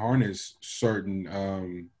they harness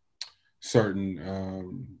certain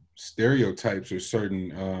stereotypes or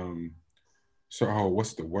certain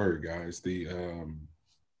what's the word, guys?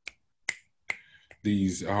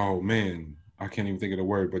 These oh man, I can't even think of the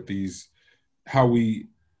word, but these how we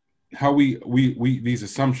these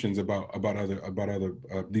assumptions about other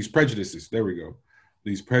these prejudices, there we go,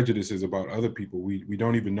 these prejudices about other people, we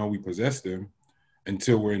don't even know we possess them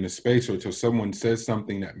until we're in a space or until someone says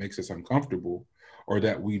something that makes us uncomfortable or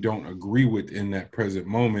that we don't agree with in that present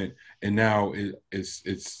moment, and now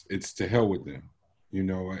it's to hell with them, you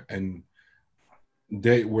know. And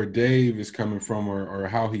where Dave is coming from, or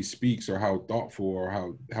how he speaks, or how thoughtful,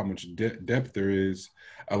 or how much depth there is,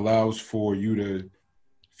 allows for you to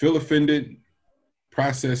feel offended,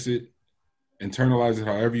 process it, internalize it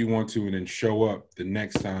however you want to, and then show up the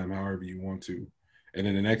next time however you want to. And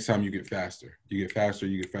then the next time you get faster. You get faster,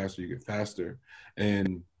 you get faster, you get faster.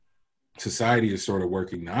 And society is sort of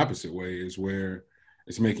working the opposite way, is where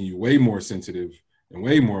it's making you way more sensitive and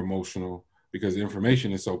way more emotional because the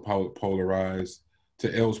information is so polarized.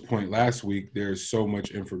 To L's point last week, there's so much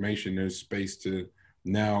information, there's space to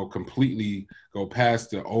now completely go past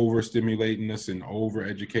the overstimulating us and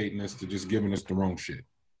over-educating us to just giving us the wrong shit.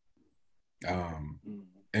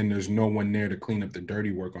 And there's no one there to clean up the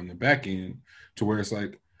dirty work on the back end to where it's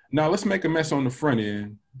like, now let's make a mess on the front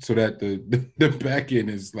end so that the back end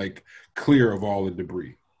is like clear of all the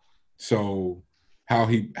debris. So how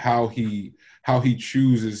he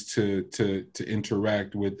chooses to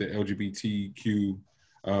interact with the LGBTQ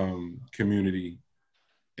community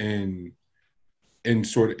and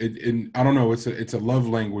sort of I don't know, it's a love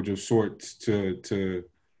language of sorts to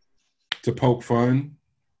poke fun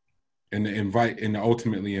and to invite and to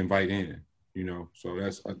ultimately invite in, you know. So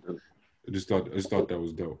that's I just thought that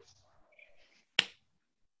was dope.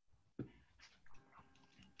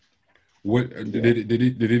 What did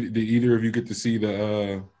either of you get to see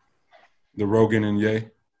the Rogan and Ye?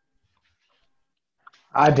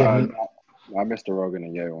 I didn't. I missed the Rogan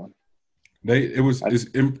and Ye one.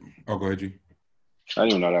 Oh, go ahead, G. I didn't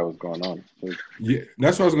even know that was going on. Yeah,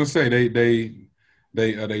 that's what I was gonna say.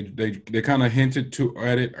 They kind of hinted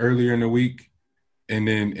at it earlier in the week, and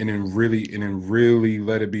then really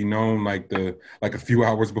let it be known like a few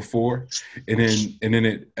hours before, and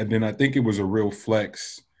then I think it was a real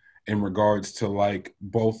flex in regards to like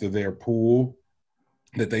both of their pool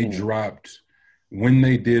that they dropped when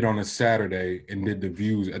they did on a Saturday and did the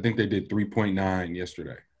views. I think they did 3.9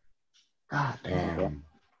 yesterday.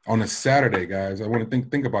 On a Saturday, guys. I want to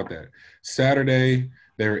think about that. Saturday,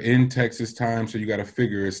 they're in Texas time, so you got to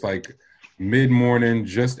figure it's like mid-morning,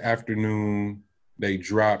 just afternoon. They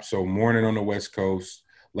drop, so morning on the West Coast,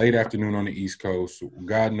 late afternoon on the East Coast,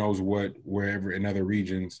 God knows what, wherever in other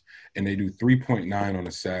regions, and they do 3.9 on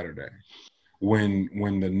a Saturday. When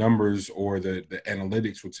the numbers or the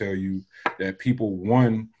analytics will tell you that people,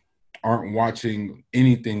 one, aren't watching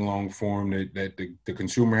anything long form, that the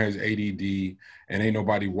consumer has ADD and ain't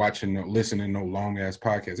nobody watching, listening no long ass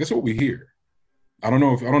podcasts. That's what we hear. I don't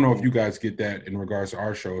know if you guys get that in regards to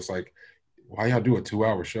our show. It's like, why y'all do a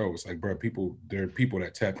 2-hour show? It's like, bro, there are people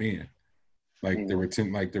that tap in. Like the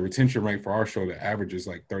retention rate for our show, the average is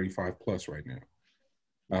like 35 plus right now.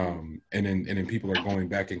 And then people are going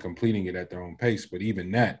back and completing it at their own pace. But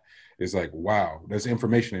even that is like, wow, that's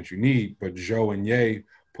information that you need. But Joe and Ye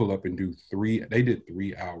pull up and do they did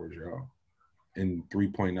 3 hours, y'all, and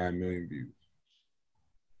 3.9 million views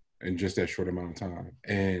in just that short amount of time.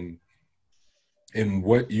 And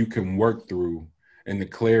what you can work through and the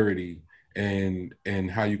clarity and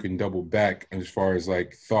how you can double back as far as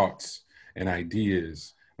like thoughts and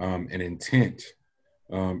ideas and intent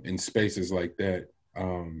in spaces like that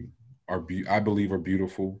I believe are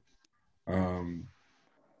beautiful.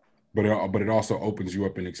 But it also opens you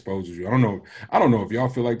up and exposes you. I don't know if y'all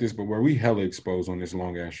feel like this, but were we hella exposed on this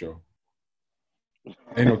long ass show?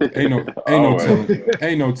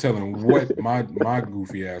 Ain't no telling what my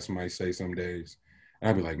goofy ass might say some days. And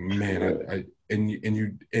I'd be like, man,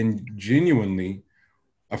 and genuinely,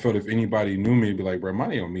 I felt if anybody knew me, it'd be like, bro,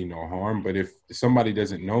 money don't mean no harm. But if somebody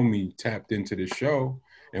doesn't know me, tapped into this show,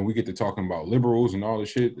 and we get to talking about liberals and all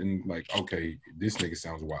this shit, and like, okay, this nigga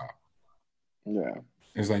sounds wild. Yeah.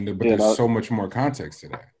 It's like, but there's so much more context to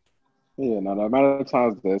that. Yeah, no, the amount of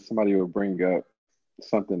times that somebody will bring up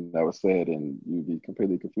something that was said and you'd be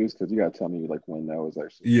completely confused because you gotta tell me like when that was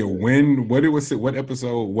actually said. What it was, what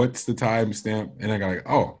episode, what's the timestamp, and I got like,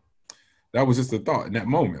 oh, that was just a thought in that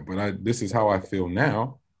moment, but this is how I feel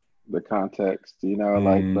now. The context, but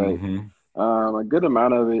a good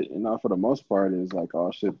amount of it, for the most part, is like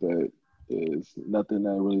all shit that is nothing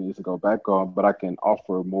that really needs to go back on, but I can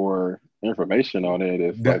offer more information on it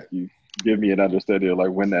if like you give me an understanding of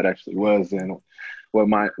like when that actually was and what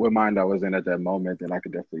mind I was in at that moment, then I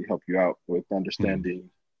could definitely help you out with understanding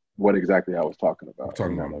what exactly I was talking about.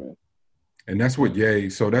 And that's what Ye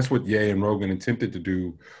and Rogan attempted to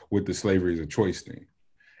do with the slavery as a choice thing.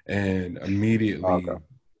 And immediately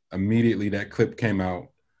that clip came out,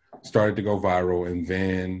 started to go viral, and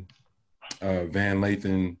Van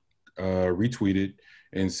Lathan retweeted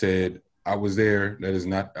and said, I was there. That is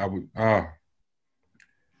not,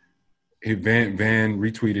 Van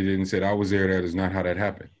retweeted it and said, I was there. That is not how that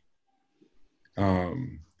happened.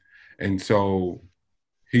 And so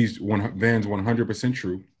Van's 100%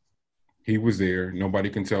 true. He was there.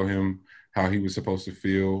 Nobody can tell him how he was supposed to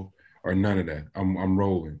feel or none of that. I'm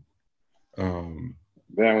rolling.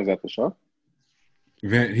 Van was at the show?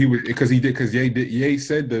 Van, he was, because Ye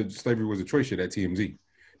said the slavery was a choice shit at TMZ.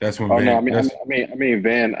 That's when Van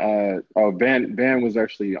was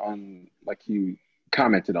actually on, like, he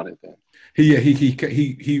commented on it then.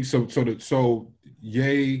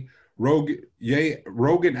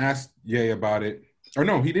 Rogan asked Ye about it. Or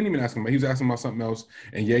no, he didn't even ask him. He was asking about something else,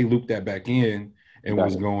 and Ye looped that back in and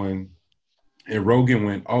was going. And Rogan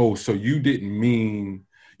went, "Oh, so you didn't mean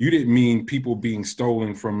people being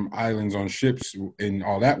stolen from islands on ships and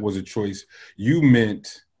all that was a choice. You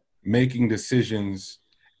meant making decisions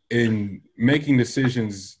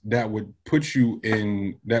that would put you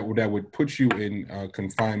in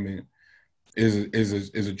confinement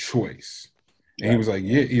is a choice." And he was like,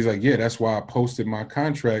 yeah, that's why I posted my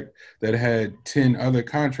contract that had 10 other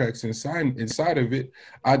contracts inside of it.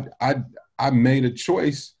 I made a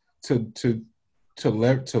choice to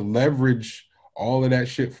leverage all of that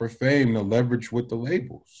shit for fame, to leverage with the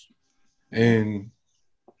labels. And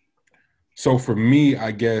so for me, I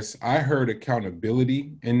guess I heard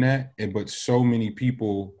accountability in that, but so many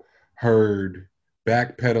people heard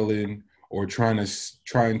backpedaling or trying to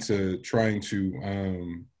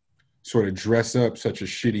sort of dress up such a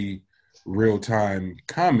shitty real-time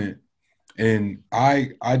comment. And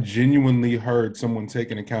I genuinely heard someone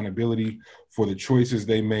taking accountability for the choices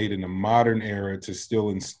they made in the modern era to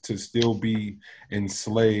still be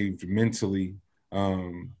enslaved mentally,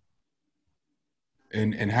 and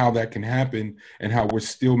how that can happen, and how we're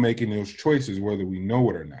still making those choices whether we know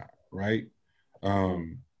it or not, right? I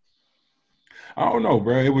don't know,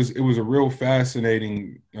 bro. It was a real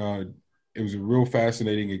fascinating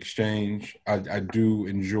exchange. I do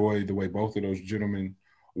enjoy the way both of those gentlemen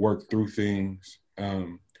work through things. I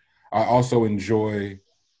also enjoy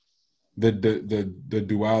the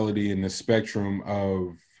duality and the spectrum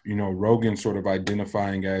of, Rogan sort of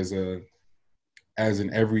identifying as an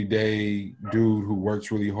everyday dude who works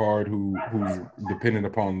really hard, who's dependent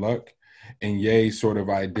upon luck, and Ye sort of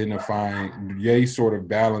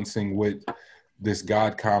balancing with this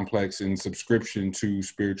God complex and subscription to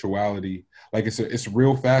spirituality. Like it's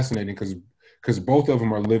real fascinating because both of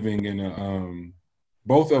them are living in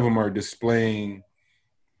both of them are displaying,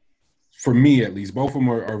 for me at least, both of them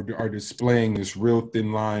are displaying this real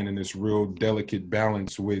thin line and this real delicate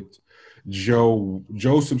balance, with Joe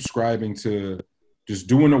subscribing to just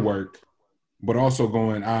doing the work, but also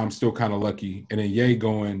going, I'm still kind of lucky. And then Ye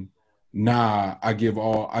going, nah, I give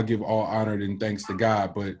all honor and thanks to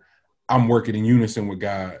God, but I'm working in unison with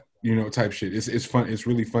God, type shit. It's fun. It's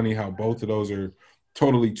really funny how both of those are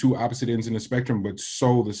totally two opposite ends in the spectrum, but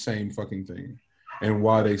so the same fucking thing, and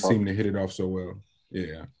why they seem to hit it off so well.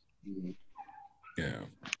 Yeah.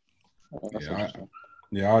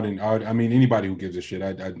 I mean, anybody who gives a shit.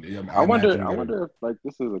 I wonder if, like,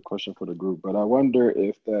 this is a question for the group, but I wonder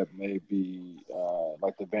if that may be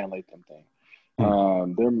like the Van Lathan thing.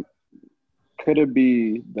 There could it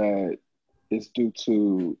be that it's due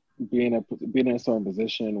to being in a certain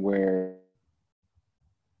position where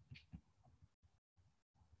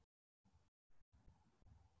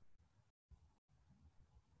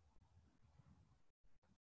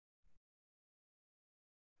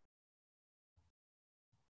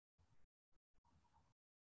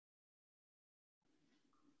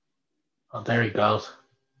Oh, there he goes.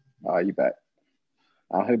 you back.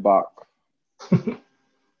 I'll hit Bach.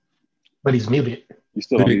 But he's muted. You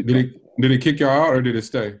still on mute. Did it kick y'all out or did it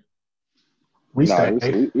stay? We No,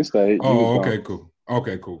 stayed. we stayed. Oh, okay, cool.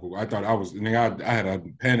 Okay, cool. I thought I had a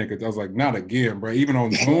panic. I was like, not again, bro. Even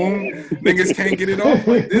on Zoom, niggas can't get it off.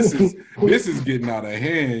 Like this is getting out of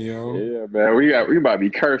hand, yo. Yeah, man. We about to be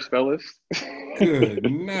cursed, fellas. Good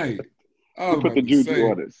night. Who put the juju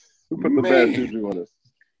on us? Who put the bad juju on us?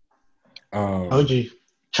 OG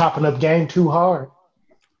chopping up game too hard.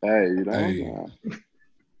 Hey, you know.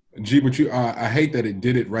 G, but I hate that it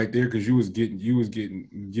did it right there because you was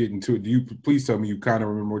getting to it. Do you please tell me you kind of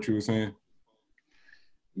remember what you were saying?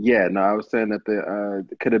 Yeah, no, I was saying that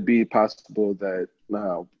could it be possible that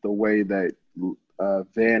the way that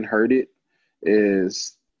Van heard it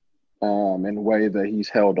is in a way that he's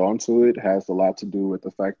held on to it has a lot to do with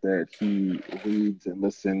the fact that he reads and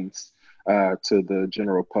listens to the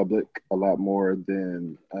general public a lot more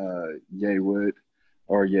than Ye would,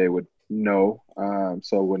 or Ye would know.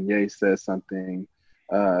 So when Ye says something,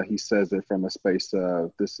 he says it from a space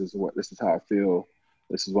of this is how I feel,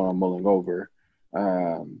 this is what I'm mulling over,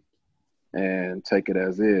 and take it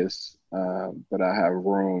as is. But I have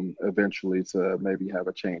room eventually to maybe have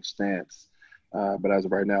a change stance. But as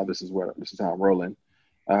of right now, this is how I'm rolling.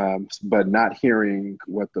 But not hearing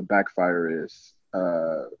what the backfire is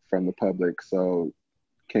from the public, so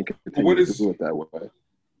can't continue to do it that way.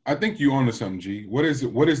 I think you onto something, G. What is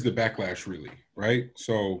it? What is the backlash really, right?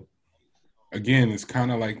 So again, it's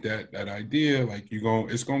kind of like that idea, like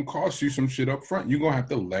it's gonna cost you some shit up front. You're gonna have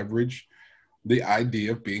to leverage the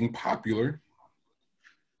idea of being popular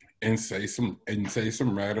and say some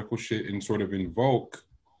radical shit and sort of invoke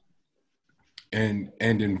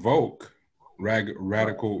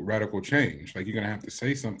radical change. Like you're gonna have to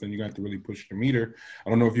say something. You're gonna have to really push the meter. I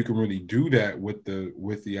don't know if you can really do that with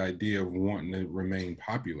the idea of wanting to remain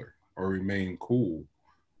popular or remain cool.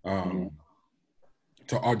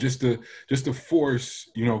 To just to force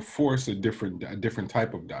a different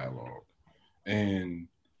type of dialogue, and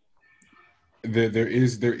there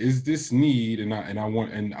is this need, and I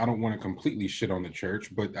don't want to completely shit on the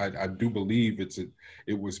church, but I do believe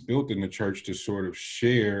it was built in the church to sort of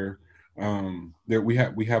share that we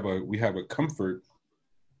have a comfort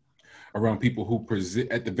around people who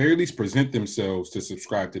at the very least present themselves to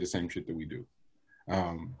subscribe to the same shit that we do.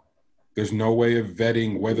 There's no way of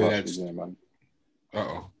vetting whether that's you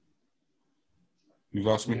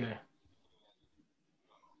lost me? Yeah.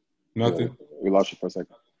 Nothing? Yeah, we lost you for a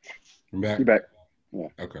second. I'm back? You back. Yeah.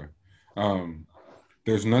 Okay.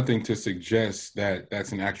 There's nothing to suggest that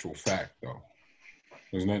that's an actual fact, though.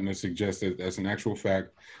 There's nothing to suggest that that's an actual fact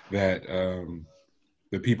that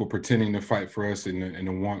the people pretending to fight for us and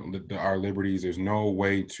to want our liberties, there's no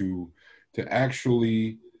way to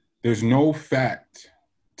actually, there's no fact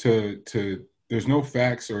there's no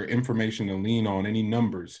facts or information to lean on, any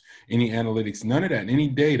numbers, any analytics, none of that, any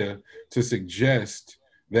data to suggest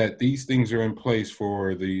that these things are in place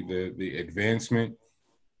for the advancement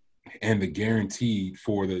and the guarantee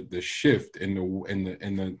for the shift in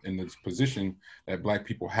the position that Black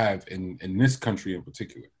people have in this country in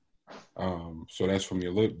particular. So that's from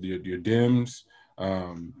your Dems.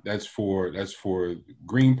 That's for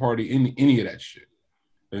Green Party, any of that shit.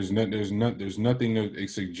 There's nothing to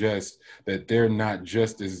suggest that they're not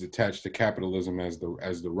just as attached to capitalism as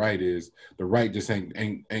the right is. The right just ain't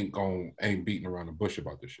beating around the bush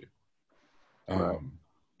about this shit. Right.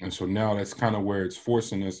 And so now that's kind of where it's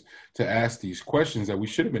forcing us to ask these questions that we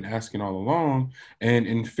should have been asking all along. And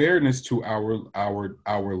in fairness to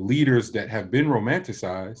our leaders that have been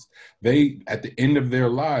romanticized, they at the end of their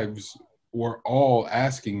lives were all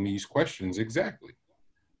asking these questions exactly.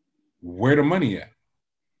 Where the money at?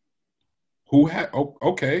 Who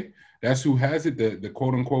okay, that's who has it, the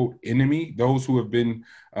quote unquote enemy, those who have been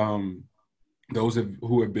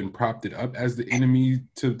who have been propped up as the enemy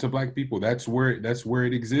to Black people. That's where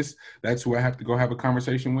it exists. That's who I have to go have a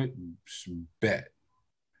conversation with. Bet.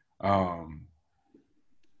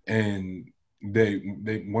 And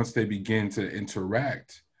they once they begin to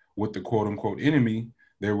interact with the quote unquote enemy,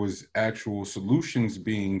 there was actual solutions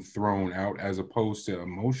being thrown out as opposed to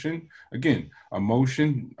emotion. Again,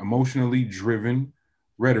 emotionally driven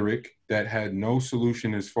rhetoric that had no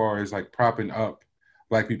solution as far as like propping up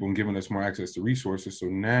Black people and giving us more access to resources. So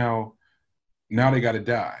now they got to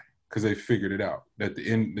die because they figured it out that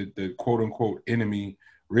the quote unquote enemy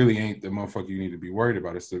really ain't the motherfucker you need to be worried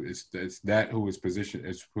about. It's that who is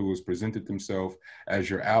presented themselves as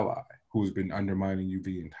your ally, who has been undermining you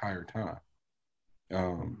the entire time.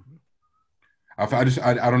 I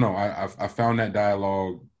don't know. I found that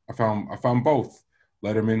dialogue. I found both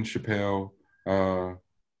Letterman, Chappelle,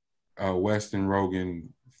 West, and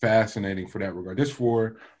Rogan fascinating for that regard. Just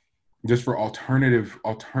for alternative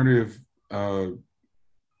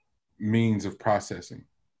means of processing.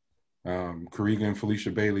 Kariga and Felicia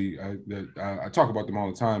Bailey, I talk about them all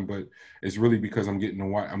the time, but it's really because I'm getting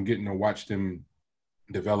to watch them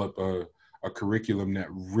develop a curriculum that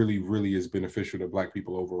really, really is beneficial to Black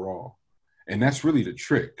people overall. And that's really the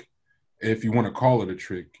trick, if you want to call it a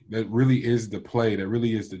trick. That really is the play, that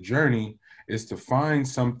really is the journey, is to find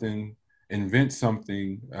something, invent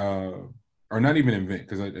something, or not even invent,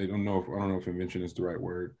 because I don't know if invention is the right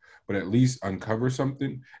word, but at least uncover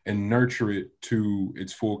something and nurture it to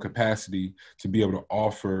its full capacity to be able to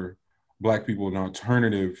offer Black people an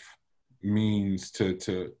alternative means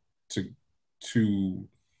to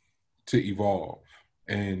evolve.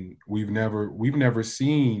 And we've never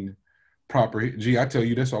seen proper. I tell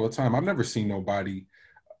you this all the time. I've never seen nobody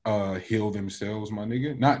heal themselves, my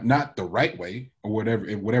nigga. Not the right way, or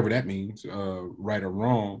whatever that means, right or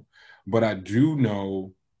wrong. But I do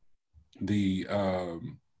know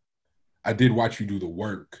I did watch you do the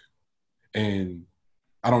work, and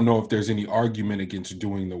I don't know if there's any argument against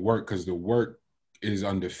doing the work, because the work is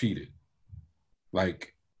undefeated.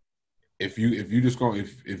 Like, if you just gonna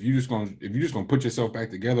put yourself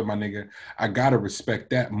back together, my nigga, I gotta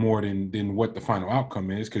respect that more than what the final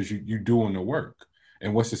outcome is, because you doing the work.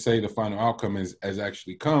 And what's to say the final outcome has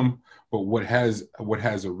actually come, but what has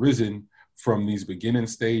arisen from these beginning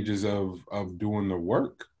stages of doing the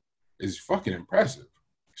work is fucking impressive.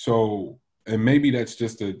 So, and maybe that's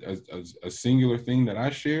just a singular thing that I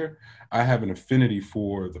share. I have an affinity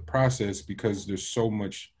for the process because there's so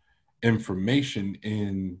much information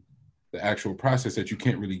in the actual process that you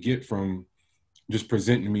can't really get from just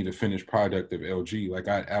presenting me the finished product of LG. Like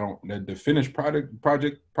I don't, the finished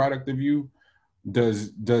product of you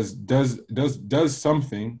does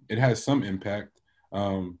something. It has some impact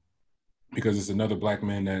because it's another Black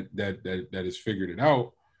man that has figured it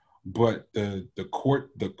out. But the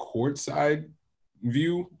court side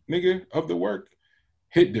view, nigga, of the work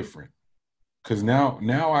hit different. Cause now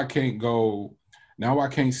I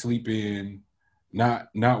can't sleep in,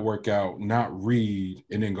 not work out, not read,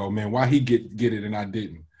 and then go, man, why he get it and I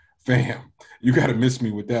didn't? Fam, you gotta miss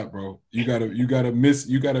me with that, bro. You gotta miss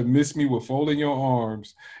me with folding your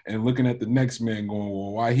arms and looking at the next man going,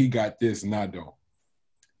 well, why he got this and I don't?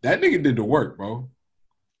 That nigga did the work, bro.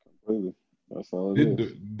 That's all it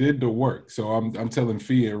is. Did the work. So I'm telling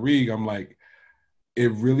Fee and Reeg, I'm like,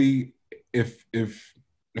 it really, if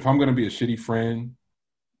I'm gonna be a shitty friend,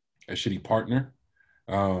 a shitty partner,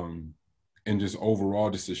 and just overall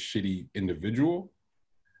just a shitty individual,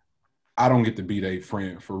 I don't get to be their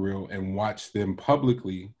friend for real and watch them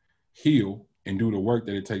publicly heal and do the work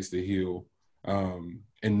that it takes to heal,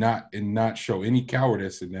 and not show any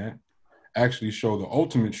cowardice in that. Actually show the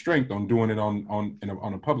ultimate strength on doing it on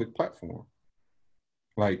a public platform.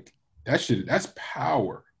 Like that shit, that's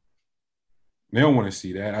power. They don't want to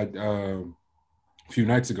see that. A few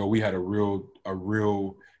nights ago, we had a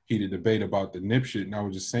real heated debate about the nip shit, and I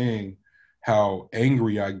was just saying how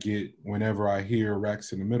angry I get whenever I hear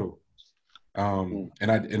racks in the middle. And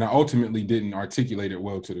I ultimately didn't articulate it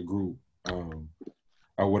well to the group.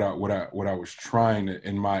 What I was trying to,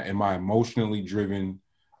 in my emotionally driven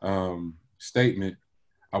statement,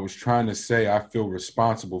 I was trying to say I feel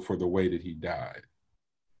responsible for the way that he died.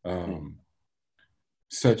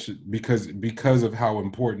 Because of how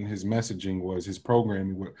important his messaging was, his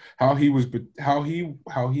programming, how he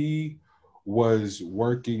was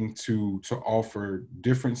working to offer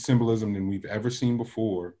different symbolism than we've ever seen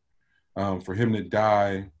before. For him to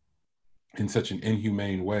die in such an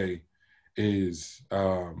inhumane way is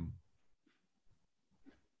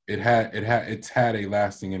it's had a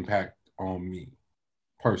lasting impact on me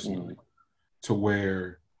personally, to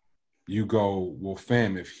where you go, well,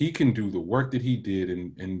 fam, if he can do the work that he did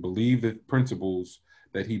and believe the principles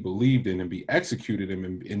that he believed in and be executed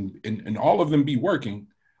and all of them be working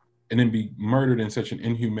and then be murdered in such an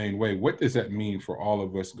inhumane way, what does that mean for all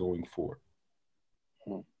of us going forward?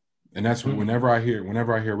 And that's whenever I hear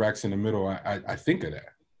racks in the middle, I think of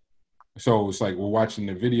that. So it's like we're watching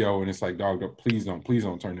the video and it's like, dog, please don't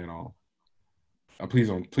turn it on. please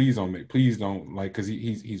don't like, because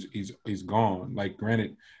he's gone. Like,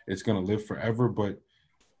 granted, it's gonna live forever, but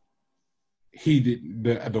he did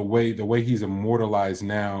the way he's immortalized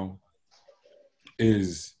now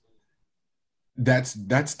is that's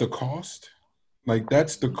the cost. Like,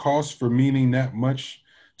 that's the cost for meaning that much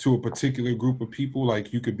to a particular group of people.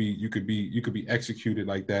 Like, you could be executed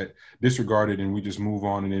like that, disregarded, and we just move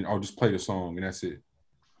on, and then I'll just play the song and that's it.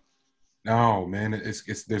 No, man,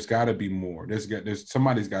 it's there's got to be more. There's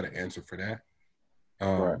somebody's got to answer for that.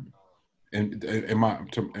 Right. And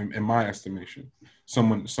in my estimation,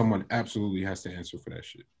 someone absolutely has to answer for that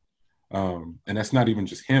shit. And that's not even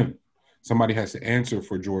just him. Somebody has to answer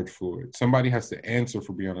for George Floyd. Somebody has to answer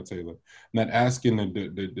for Breonna Taylor. I'm not asking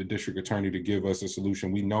the district attorney to give us a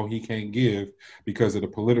solution we know he can't give because of the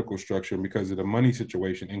political structure and because of the money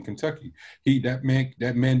situation in Kentucky. That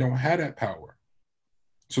man don't have that power.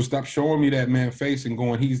 So stop showing me that man face and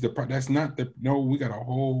going, that's not no, we got a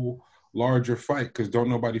whole larger fight, because don't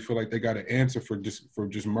nobody feel like they got to answer for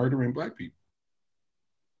just murdering black people.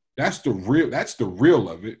 That's the real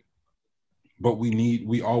of it. But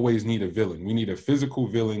we always need a villain. We need a physical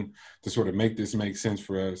villain to sort of make this make sense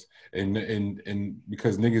for us. And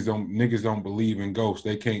because niggas don't believe in ghosts,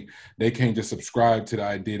 they can't just subscribe to the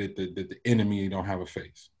idea that the enemy don't have a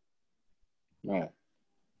face. Right.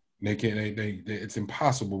 They can't. It's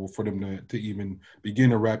impossible for them to even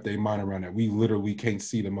begin to wrap their mind around that. We literally can't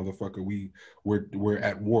see the motherfucker we're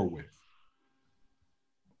at war with,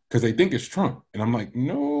 because they think it's Trump, and I'm like,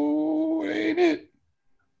 no, it ain't it.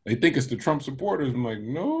 They think it's the Trump supporters. I'm like,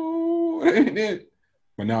 no, it ain't it.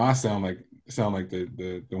 But now I sound like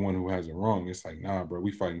the one who has it wrong. It's like, nah, bro,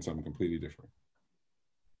 we fighting something completely different.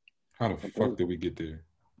 How the fuck did we get there?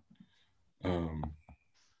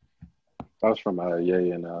 That was from Ye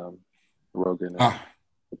and Rogan.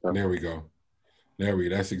 There we go.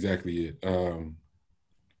 That's exactly it.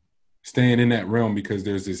 Staying in that realm, because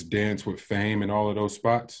there's this dance with fame and all of those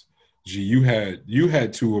spots. Gee, you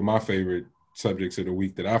had two of my favorite subjects of the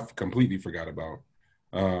week that I completely forgot about.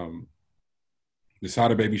 The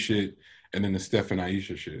Sada Baby shit, and then the Steph and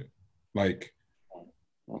Aisha shit. Like,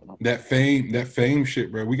 that fame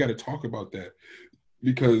shit, bro. We got to talk about that,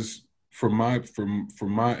 because from my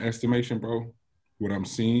estimation, bro, what I'm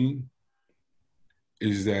seeing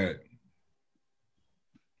is that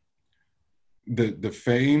the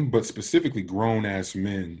fame, but specifically grown ass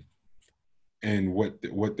men, and what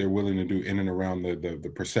they're willing to do in and around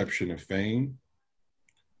the perception of fame.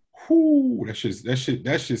 Whoo, that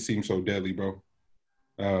shit seems so deadly, bro.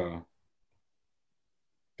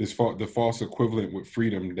 The false equivalent with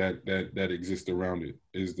freedom that exists around it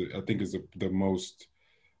is I think is the most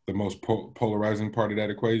polarizing part of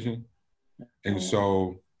that equation. And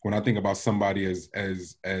so when I think about somebody as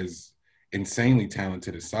insanely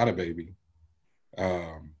talented as Sada Baby,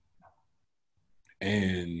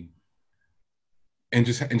 and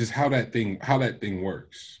just how that thing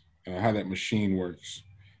works, how that machine works,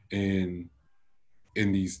 in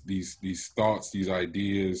these thoughts, these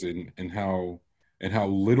ideas, and how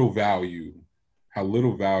little value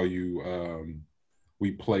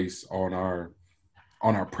we place on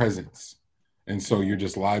our presence. And so you're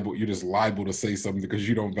just liable to say something because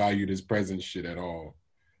you don't value this presence shit at all.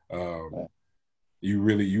 You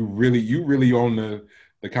really own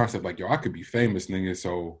the concept, like, yo, I could be famous, nigga,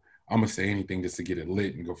 so I'm gonna say anything just to get it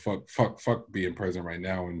lit and go fuck being present right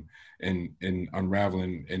now and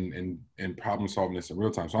unraveling and problem solving this in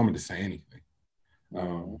real time. So I'm gonna just say anything.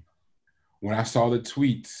 When I saw the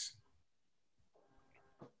tweets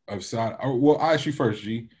of Sada, well, I'll ask you first,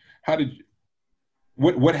 G.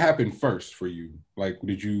 What happened first for you? Like,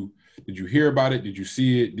 did you hear about it? Did you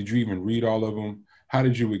see it? Did you even read all of them? How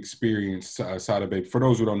did you experience Sada Baby? For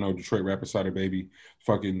those who don't know, Detroit rapper Sada Baby,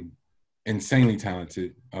 fucking insanely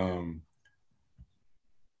talented.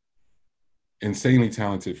 Insanely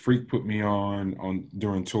talented. Freak put me on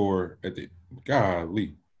during tour at the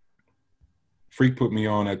golly. Freak put me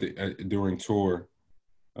on during tour.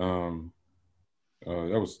 That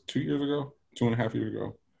was 2 years ago, 2.5 years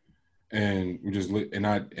ago. And we just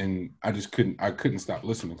I just couldn't stop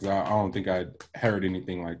listening, because I don't think I'd heard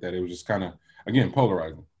anything like that. It was just kind of, again,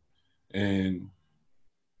 polarizing. And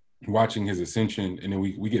watching his ascension, and then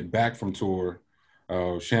we get back from tour,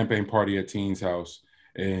 champagne party at Teen's house,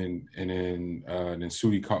 and then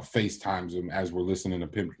Sudi FaceTimes him as we're listening to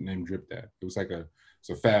Pimp Named Drip That. It was like it's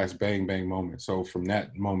a fast bang bang moment. So from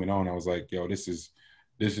that moment on, I was like, yo, this is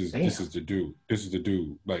the dude. This is the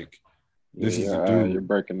dude. Like, this is the dude. You're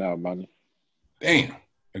breaking out, money. Damn.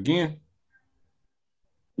 Again.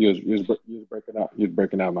 You was breaking out. You was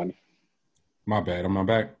breaking out, money. My bad. Am I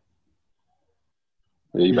back?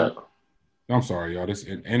 Yeah, you back. I'm sorry, y'all. This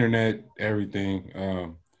internet,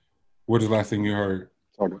 everything. What is the last thing you heard?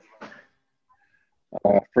 Okay.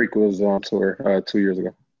 Freak was on tour 2 years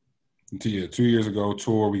ago. Yeah, 2 years ago,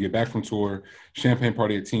 tour. We get back from tour, champagne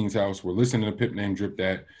party at Teen's house. We're listening to Pip Name Drip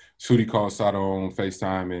That. Sudi called Sato on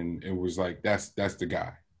FaceTime and it was like, that's the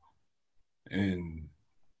guy. And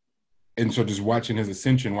so just watching his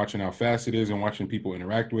ascension, watching how fast it is and watching people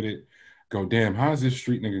interact with it, go, damn, how is this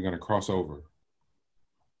street nigga gonna cross over?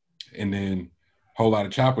 And then Whole Lot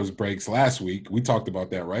of Choppers breaks last week. We talked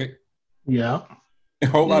about that, right? Yeah.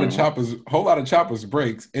 Whole lot of choppers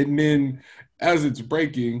breaks. And then as it's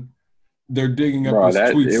breaking, they're digging up Bro, his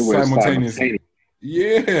tweets it was simultaneously.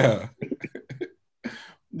 Yeah.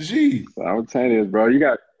 Gee. Simultaneous, bro. You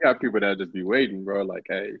got people that just be waiting, bro. Like,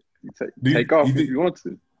 hey, take off if you want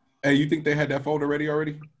to. Hey, you think they had that folder ready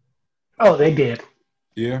already? Oh, they did.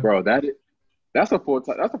 Yeah. Bro, that's a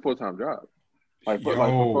full-time job. Like for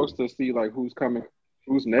folks to see like who's coming,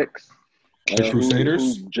 who's next. The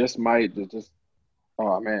Crusaders? Who just might just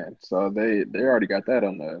oh man. So they already got that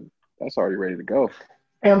that's already ready to go.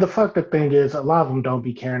 And the fucked up thing is, a lot of them don't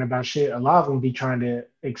be caring about shit. A lot of them be trying to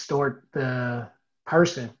extort the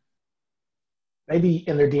person. They be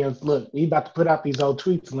in their DMs, look, we about to put out these old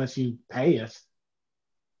tweets unless you pay us.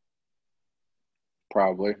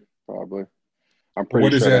 Probably. I'm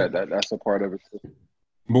pretty sure that's a part of it.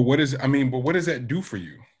 But what does that do for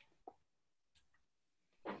you?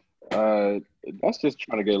 That's just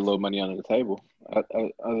trying to get a little money under the table.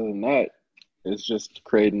 Other than that, it's just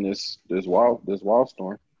creating this wild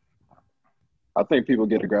storm. I think people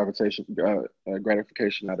get a gratification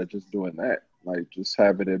out of just doing that, like just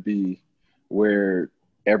having it be where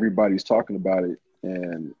everybody's talking about it,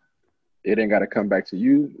 and it ain't got to come back to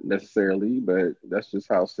you necessarily, but that's just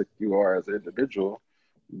how sick you are as an individual.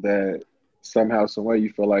 That somehow, some way,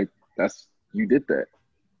 you feel like you did that.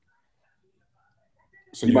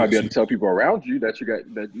 So you might be able to tell people around you that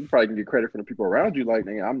you probably can get credit from the people around you. Like,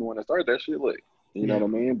 I'm the one that started that shit. Like, you know what I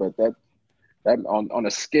mean? But that on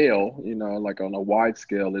a scale, like on a wide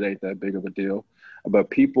scale, it ain't that big of a deal. But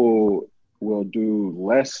people will do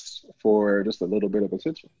less for just a little bit of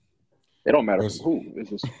attention. It don't matter from who. It's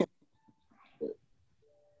just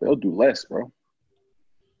they'll do less, bro.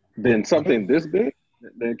 Then something this big,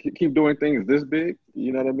 then keep doing things this big.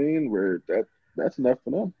 You know what I mean? Where that's enough for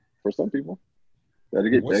them. For some people. That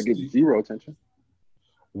get zero attention.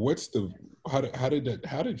 How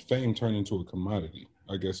did fame turn into a commodity?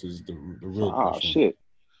 I guess is the real question.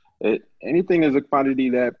 Shit. Anything is a commodity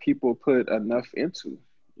that people put enough into.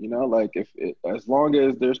 Like as long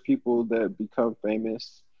as there's people that become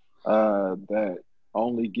famous, that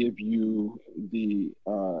only give you the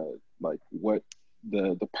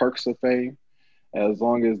the perks of fame. As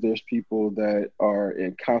long as there's people that are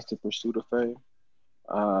in constant pursuit of fame,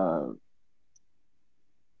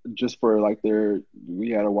 just for like we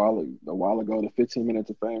had a while ago, the 15 minutes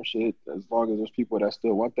of fame shit. As long as there's people that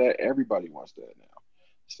still want that, everybody wants that now.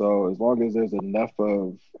 So as long as there's enough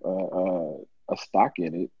of a stock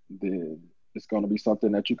in it, then it's going to be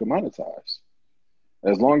something that you can monetize.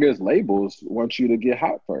 As long as labels want you to get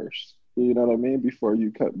hot first, you know what I mean, before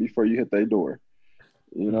you hit their door,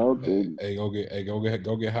 Hey, go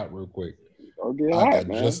get hot real quick. Go get hot,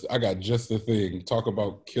 man. I got just the thing. Talk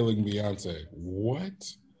about killing Beyonce.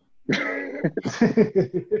 What?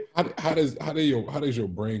 how does your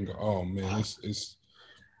brain go? Oh man, it's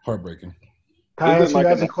heartbreaking. Can I ask you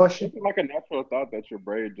guys a question? It's like a natural thought that your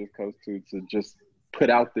brain just goes to just put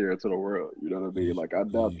out there to the world. You know what I mean? Like I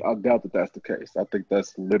doubt that that's the case. I think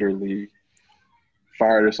that's literally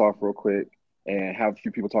fire this off real quick and have a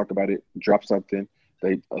few people talk about it, drop something,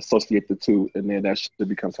 they associate the two, and then that shit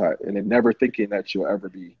becomes hot. And then never thinking that you'll ever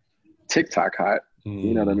be TikTok hot.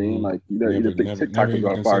 You know what I mean? Like you don't think TikTok is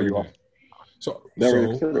gonna fire you off. Never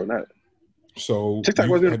consider that. So TikTok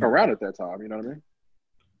wasn't even around at that time. You know what I mean?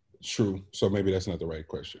 True. So maybe that's not the right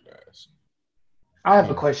question to ask. I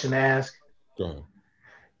have a question to ask. Go ahead.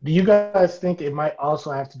 Do you guys think it might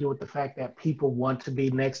also have to do with the fact that people want to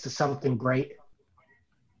be next to something great?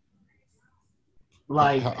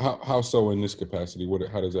 Like how so in this capacity?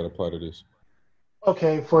 How does that apply to this?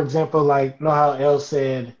 Okay, for example, like know how Elle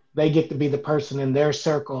said they get to be the person in their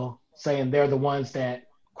circle saying they're the ones that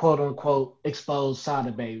quote unquote expose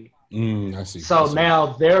Sada Baby. I see. So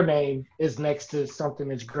now their name is next to something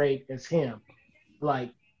as great as him.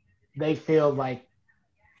 Like they feel like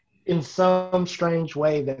in some strange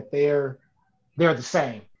way that they're the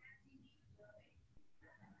same.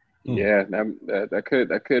 Yeah,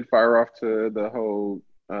 that could fire off to the whole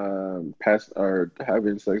past or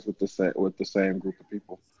having sex with the same group of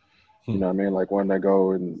people. You know what I mean? Like when they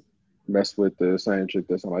go and mess with the same chick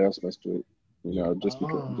that somebody else messed with. Yeah. Just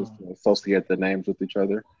because, just Oh, to associate the names with each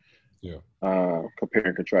other. Yeah. Compare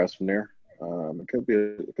and contrast from there. It could be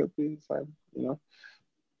the same.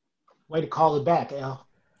 way to call it back, L.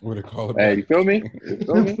 What to call it Hey, you back? feel me? You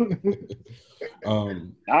feel me?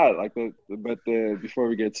 um. I like before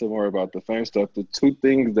we get to more about the fame stuff, the two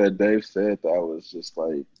things that Dave said that was just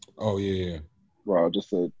like, Oh yeah. bro, just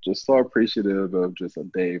so appreciative of just a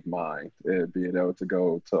Dave mind and being able to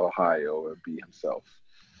go to Ohio and be himself.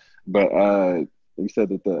 But he said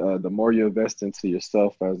that the more you invest into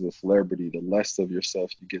yourself as a celebrity, the less of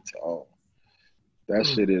yourself you get to own. That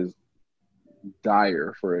Mm, shit is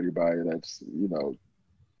dire for anybody that's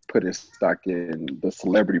putting stock in the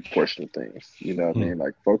celebrity portion of things. You know what I Hmm. mean?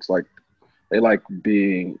 Like folks they like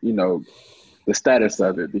being the status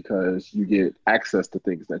of it because you get access to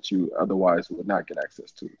things that you otherwise would not get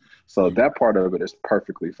access to. So You. that part of it is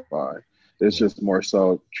perfectly fine. It's Yeah. just more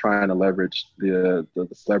so trying to leverage the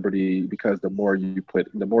celebrity because the more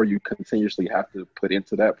you continuously have to put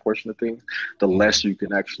into that portion of things, the Hmm. less you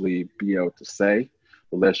can actually be able to say,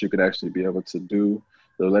 the less you can actually be able to do,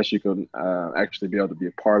 the less you can actually be able to be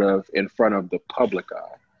a part of in front of the public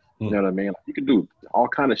eye. You Hmm. know what I mean? Like, you can do all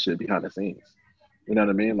kind of shit behind the scenes. You know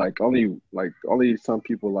what I mean? Only some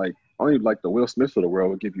people only like the Will Smiths of the world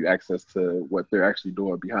will give you access to what they're actually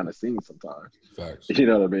doing behind the scenes sometimes. Facts. You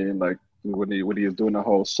know what I mean? Like when he was doing the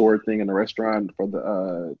whole sword thing in the restaurant for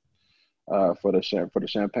the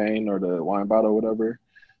champagne or the wine bottle or whatever.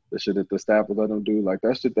 The shit that the staff was letting them do, like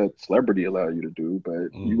that shit that celebrity allow you to do,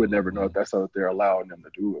 but you would never know Hmm. if that's what they're allowing them to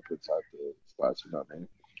do up inside the spots, you know what I mean?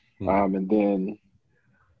 Hmm. And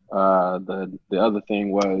then the other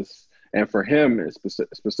thing was, and for him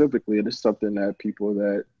specifically, it is something that people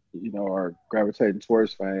that are gravitating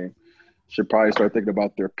towards fame should probably start thinking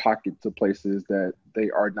about their pockets of places that they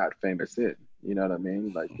are not famous in. You know what I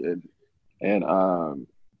mean? And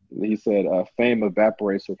he said, "Fame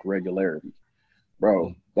evaporates with regularity."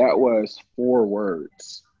 Bro, that was 4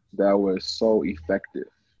 words that was so effective.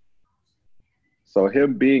 So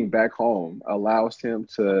him being back home allows him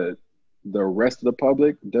to the rest of the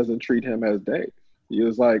public doesn't treat him as Dave. He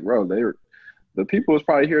was like, bro, the people is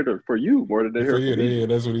probably here for you more than they're For here for you, me. yeah,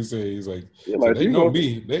 that's what he said. He's like, You're so like they you know go to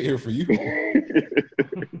me. They here for you, man.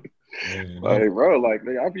 like, bro, like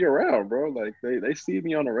I'll be around, bro. Like they see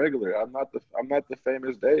me on a regular. I'm not the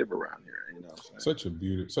famous Dave around here. You know what I'm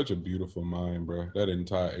saying? Such a beautiful mind, bro. That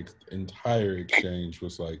entire exchange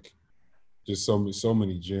was like just so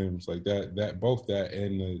many gems, like that both that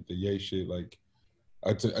and the Ye shit. Like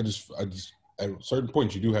I just at certain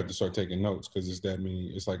points you do have to start taking notes because it's that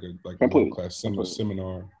many. It's like a world Completely, class completely.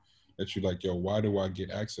 seminar that you like. Yo, why do I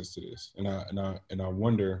get access to this? And I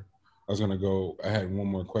wonder. I was gonna go. I had one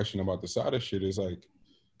more question about the Sada shit. Is like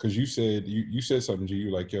because you said something to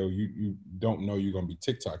you like yo you don't know you're gonna be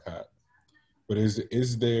TikTok hot. But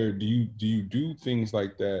is there do you do things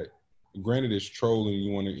like that? Granted, it's trolling.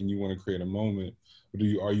 You want to create a moment. But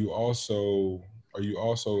are you also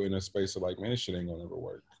in a space of like, man, this shit ain't gonna ever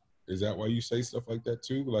work? Is that why you say stuff like that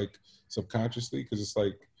too, like subconsciously? Because it's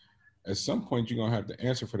like at some point you're gonna have to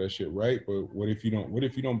answer for that shit, right? But what if you don't? What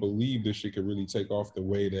if you don't believe this shit could really take off the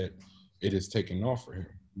way that it is taking off for him?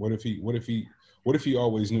 What if he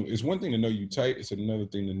always knew? It's one thing to know you tight. It's another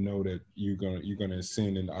thing to know that you're gonna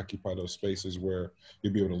ascend and occupy those spaces where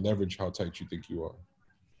you'll be able to leverage how tight you think you are.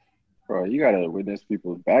 Bro, you gotta witness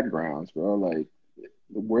people's backgrounds, bro. Like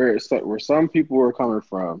where some people are coming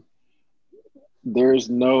from, there's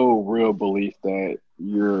no real belief that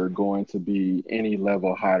you're going to be any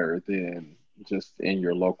level hotter than just in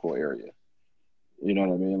your local area. You know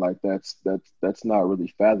what I mean? Like that's not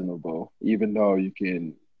really fathomable, even though you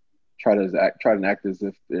can try to act as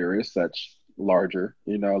if there is such larger.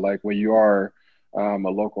 Like when you are a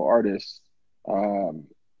local artist, um,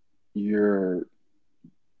 you're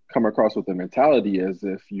come across with the mentality as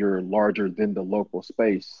if you're larger than the local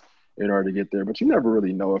space in order to get there. But you never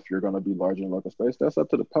really know if you're going to be larger in local space. That's up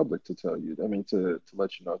to the public to tell you. I mean, to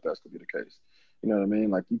let you know if that's going to be the case. You know what I mean?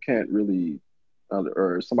 Like you can't really,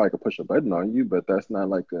 or somebody could push a button on you, but that's not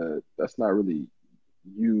really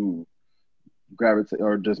you gravitate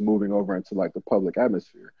or just moving over into like the public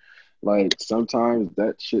atmosphere. Like sometimes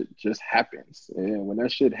that shit just happens, and when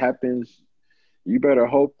that shit happens, you better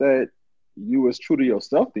hope that you was true to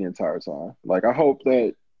yourself the entire time. Like I hope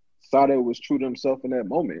that Sada was true to himself in that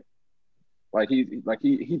moment.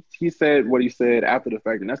 He said what he said after the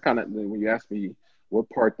fact, and that's kind of when you asked me what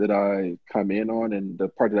part did I come in on, and the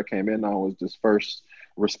part that I came in on was this first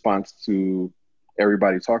response to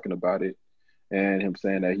everybody talking about it, and him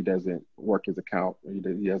saying that he doesn't work his account,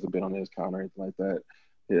 he hasn't been on his account or anything like that.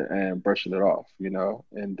 yeah, and brushing it off, you know.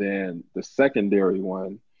 And then the secondary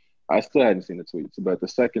one, I still hadn't seen the tweets, but the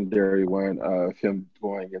secondary one of him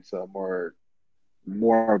going into a more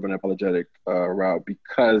of an apologetic route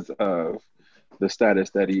because of the status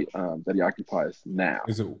that he occupies now.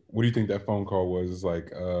 What do you think that phone call was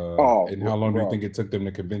like? Oh, And how long do you bro, think it took them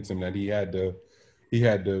to convince him that he had to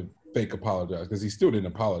fake apologize, because he still didn't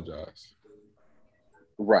apologize?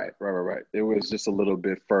 right. It was just a little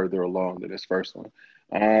bit further along than this first one.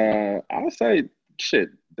 I would say, shit.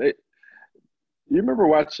 You remember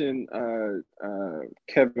watching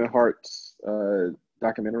Kevin Hart's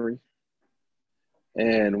documentary,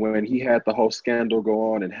 and when he had the whole scandal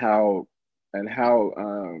go on, and how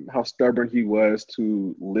stubborn he was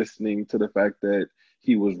to listening to the fact that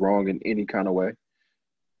he was wrong in any kind of way,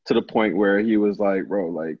 to the point where he was like, bro,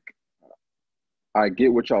 like, I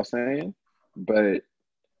get what y'all saying, but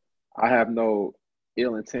I have no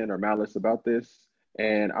ill intent or malice about this,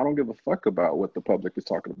 and I don't give a fuck about what the public is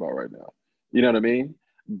talking about right now. You know what I mean?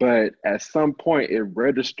 But at some point, it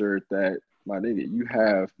registered that, my nigga, you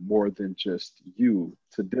have more than just you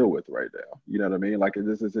to deal with right now. You know what I mean? Like,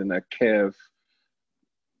 this isn't a Kev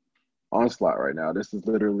onslaught right now. This is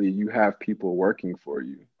literally, you have people working for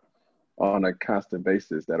you on a constant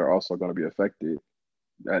basis that are also going to be affected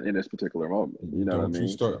in this particular moment. You know what I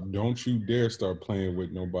mean? Don't you dare start playing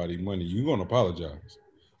with nobody money. You're gonna apologize.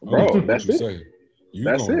 I don't Bro, care what that's you it. say.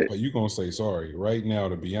 That's it. You gonna say sorry right now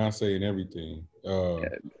to Beyonce and everything.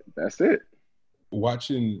 That's it.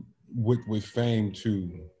 Watching with Fame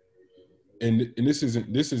too, and this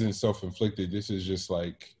isn't self-inflicted. This is just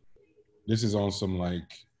like, this is on some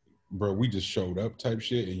like, bro, we just showed up type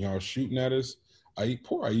shit, and y'all shooting at us.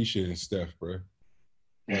 Poor Aisha and Steph, bro.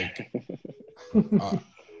 Like,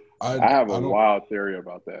 I have a I don't wild theory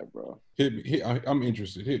about that, bro. hit me. I'm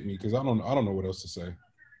interested. Hit me, because I don't know what else to say.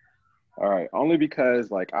 All right, only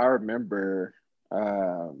because like I remember,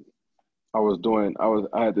 I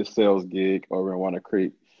had this sales gig over in Wanna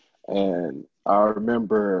Creek, and I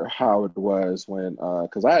remember how it was when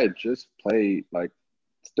because I had just played like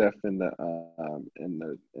Steph in the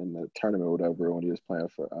tournament or whatever when he was playing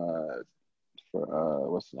for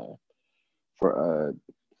what's the name for what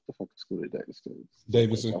the fuck school did that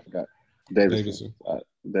Davidson. I forgot.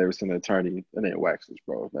 Davidson attorney, and then Waxes,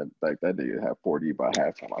 bro. That nigga had 40 by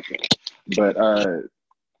halftime, I think. But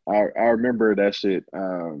I remember that shit.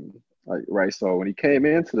 Like, right. So when he came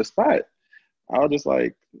into the spot, I was just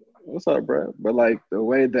like, "What's up, bro?" But like the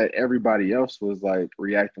way that everybody else was like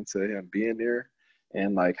reacting to him being there,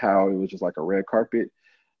 and like how it was just like a red carpet,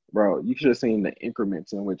 bro. You should have seen the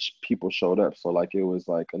increments in which people showed up. So like it was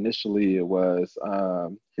like initially it was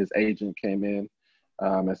his agent came in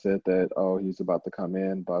and said that, oh, he's about to come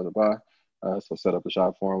in, blah blah blah. So set up a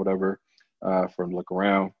shot for him, whatever, for him to look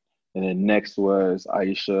around. And then next was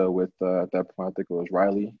Aisha with at that point I think it was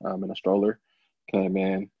Riley in a stroller came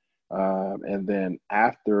in. And then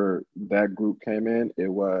after that group came in, it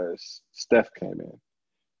was Steph came in.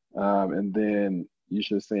 And then you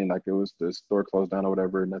should have seen like it was the store closed down or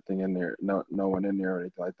whatever, nothing in there, no one in there or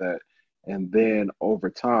anything like that. And then over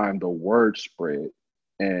time, the word spread,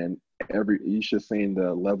 and you should have seen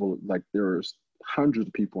the level, like there was hundreds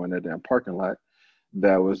of people in that damn parking lot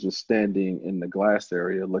that was just standing in the glass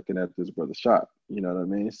area looking at this brother shop. You know what I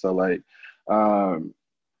mean? So like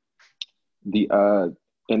the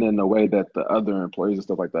and then the way that the other employees and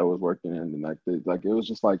stuff like that was working, and like it was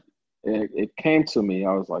just like it came to me.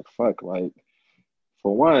 I was like, fuck, like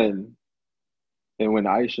for one, and when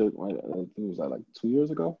Aisha, I think it was like 2 years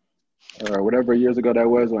ago or whatever years ago that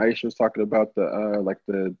was, when Aisha was talking about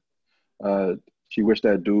uh, she wished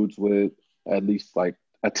that dudes would at least like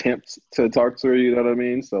attempt to talk to her. You know what I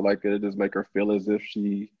mean? So like it just make her feel as if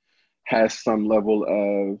she has some level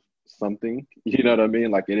of something. You know what I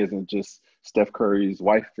mean? Like it isn't just Steph Curry's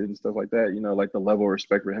wife and stuff like that. You know, like the level of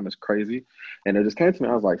respect for him is crazy. And it just came to me.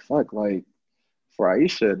 I was like, fuck, like for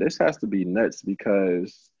Aisha, this has to be nuts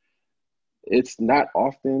because it's not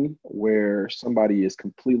often where somebody is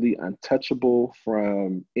completely untouchable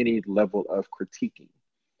from any level of critiquing.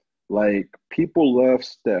 Like people love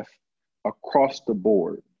Steph across the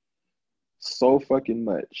board so fucking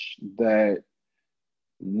much that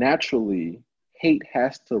naturally hate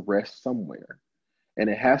has to rest somewhere, and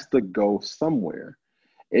it has to go somewhere.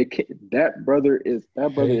 That brother Hate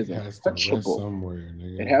is has to rest untouchable. somewhere, It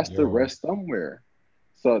nigga. has to Yo, rest somewhere.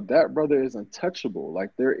 So that brother is untouchable.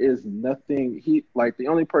 Like there is nothing he like the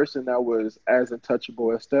only person that was as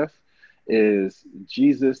untouchable as Steph is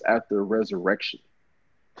Jesus at the resurrection.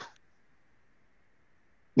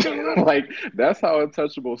 Like that's how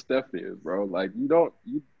untouchable Steph is, bro. Like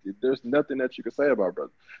there's nothing that you can say about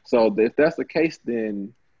brother. So if that's the case,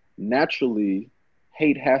 then naturally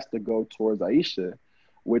hate has to go towards Aisha,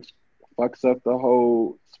 which fucks up the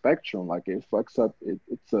whole spectrum. Like it fucks up.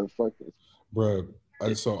 It's a fuck. Bruh.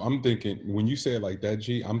 So I'm thinking when you say it like that,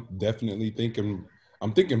 G, I'm definitely thinking.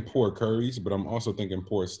 I'm thinking poor Curry's, but I'm also thinking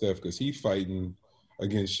poor Steph because he fighting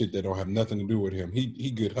against shit that don't have nothing to do with him. He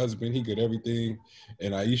good husband, he good everything,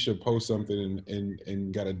 and Aisha post something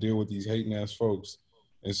and got to deal with these hating ass folks,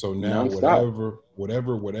 and so now Nonstop.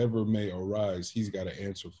 whatever may arise, he's got to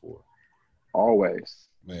answer for. Always.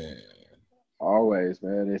 Man, Always,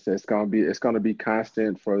 man. It's gonna be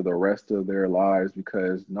constant for the rest of their lives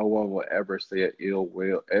because no one will ever say an ill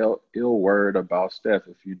word about Steph.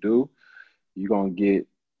 If you do, you're gonna get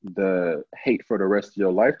the hate for the rest of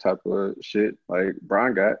your life type of shit like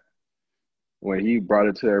Brian got when he brought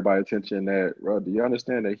it to everybody's attention that, bro, do you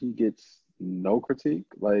understand that he gets no critique?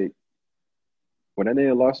 Like when that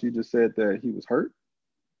nigga lost, you just said that he was hurt.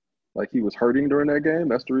 Like he was hurting during that game.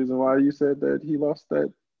 That's the reason why you said that he lost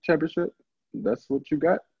that championship. That's what you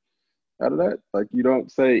got out of that. Like you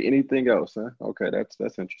don't say anything else, huh? Okay, that's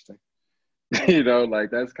interesting. Like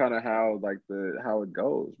that's kind of how like the how it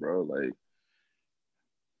goes, bro. Like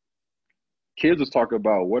kids was talking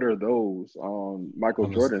about what are those on Michael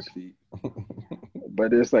honestly, Jordan's feet,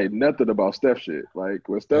 but it's like nothing about Steph shit. Like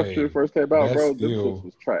when Steph shit hey, first came out, that's bro, them shits still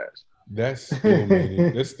was trash. that's still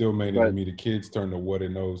mainly to But me. The kids turn to what are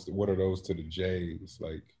those to the J's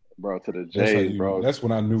like. bro, to the That's how Jays, you. bro, That's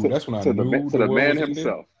when I knew. to That's when I to the knew to the the world man was ending.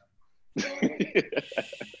 himself.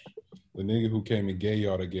 The nigga who came and gave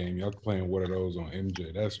y'all the game, y'all playing what are those on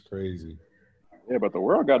MJ? That's crazy. Yeah, but the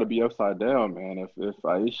world got to be upside down, man. If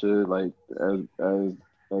Aisha like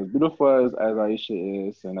as beautiful as Aisha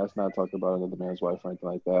is, and that's not talking about another man's wife or anything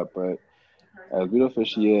like that, but as beautiful as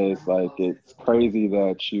she is, like it's crazy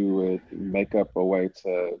that you would make up a way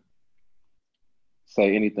to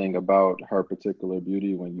say anything about her particular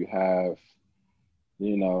beauty when you have,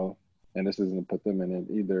 you know, and this isn't to put them in it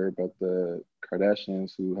either, but the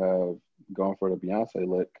Kardashians who have gone for the Beyonce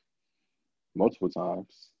look multiple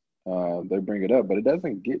times. They bring it up, but it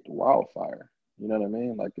doesn't get wildfire. You know what I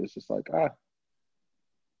mean? Like it's just like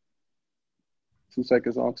 2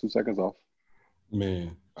 seconds on, 2 seconds off.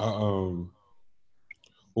 Man, well,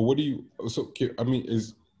 what do you? So, I mean,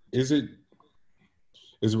 is it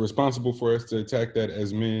is it responsible for us to attack that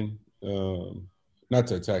as men? Not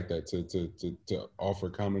to attack that, to offer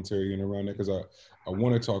commentary and around that because I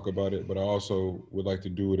want to talk about it, but I also would like to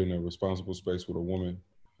do it in a responsible space with a woman.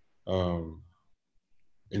 Um,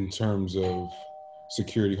 in terms of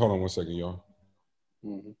security. Hold on one second, y'all.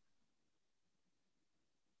 Mm-hmm.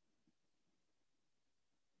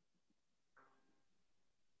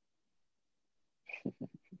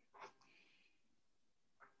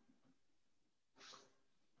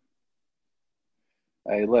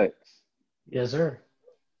 Hey Lex. Yes, sir.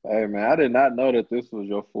 Hey man, I did not know that this was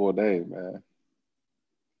your full name, man.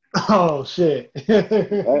 Oh shit.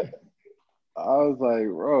 That, I was like,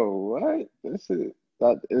 bro, what?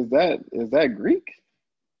 Is that Greek?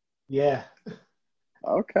 Yeah.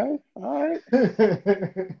 Okay, all right.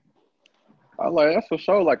 I like that's for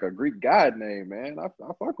sure like a Greek god name, man. I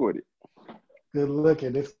fuck with it. Good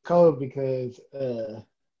looking. It's cold because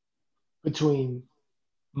between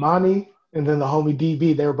Monty and then the homie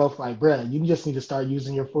DB, they were both like, bruh, you just need to start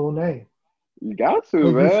using your full name. You got to, Like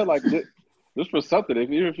you man. Like just for something.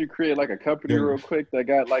 Even if you create like a company Young real quick that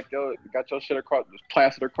got like got your shit across, just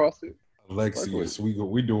plastered across it. Fuck with Alexius,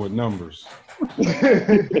 we doing numbers.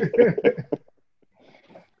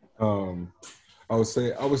 Um, I was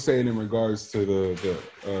saying in regards to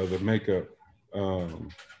the makeup, um,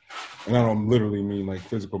 and I don't literally mean like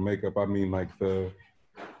physical makeup. I mean like the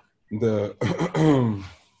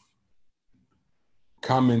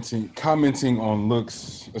commenting on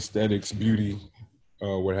looks, aesthetics, beauty,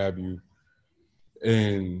 what have you.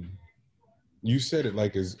 And you said it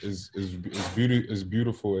like as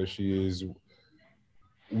beautiful as she is.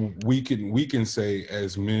 We can say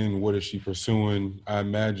as men, what is she pursuing? I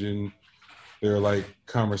imagine there are like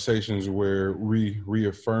conversations where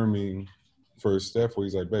reaffirming for Steph, where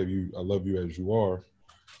he's like, "Babe, I love you as you are."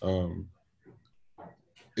 Um,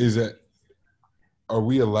 is that are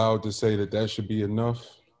we allowed to say that that should be enough?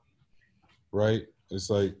 Right?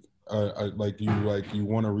 It's like you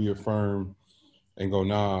want to reaffirm and go,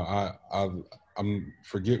 nah, I'm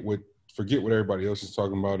forget what everybody else is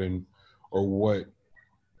talking about and or what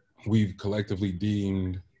we've collectively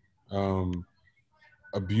deemed um,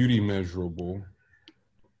 a beauty measurable,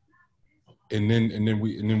 and then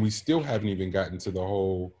we still haven't even gotten to the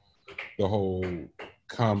whole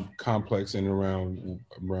complex and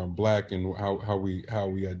around black and how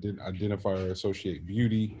we identify or associate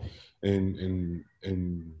beauty and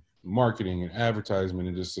marketing and advertisement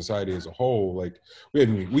and just society as a whole, like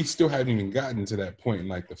we still haven't even gotten to that point in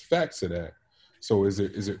like the facts of that. So is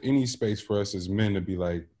there any space for us as men to be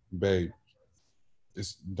like, babe,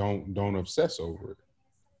 don't obsess over it?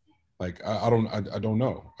 Like I don't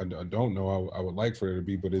know. I don't know. I would like for it to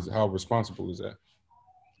be, but how responsible is that?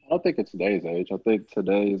 I don't think it's today's age. I think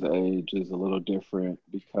today's age is a little different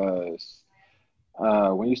because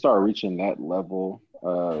when you start reaching that level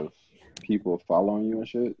of people following you and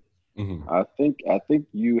shit, Mm-hmm. I think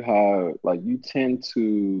you have like you tend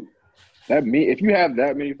to if you have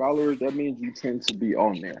that many followers, that means you tend to be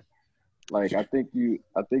on there. Like I think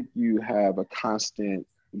you have a constant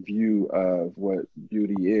view of what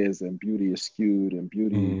beauty is, and beauty is skewed, and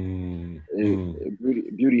Mm-hmm.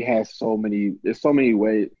 beauty has so many. There's so many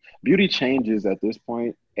ways. Beauty changes at this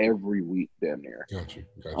point every week, damn near. Got you.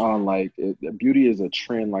 Like beauty is a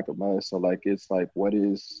trend like a mother. So like it's like what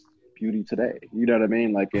is beauty today? You know what I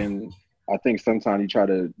mean? Like, and I think sometimes you try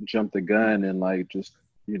to jump the gun and like just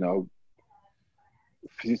you know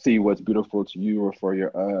see what's beautiful to you or for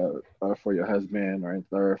your husband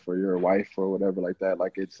or for your wife or whatever like that.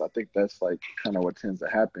 Like it's I think that's like kind of what tends to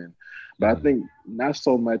happen. But I Mm-hmm. think not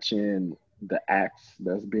so much in the acts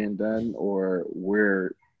that's being done or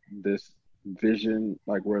where this vision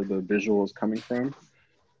like where the visual is coming from.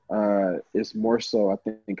 It's more so I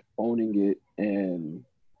think owning it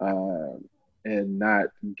uh, and not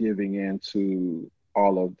giving in to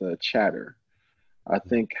all of the chatter. I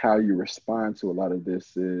think how you respond to a lot of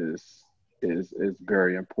this is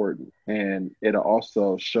very important, and it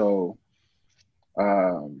also show a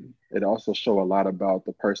lot about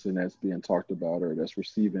the person that's being talked about or that's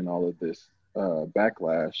receiving all of this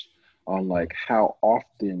backlash on like how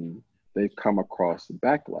often they've come across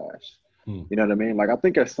backlash. Mm-hmm. You know what I mean? Like I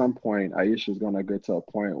think at some point Aisha is gonna get to a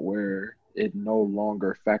point where it no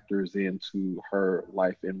longer factors into her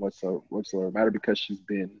life in whatsoever matter because she's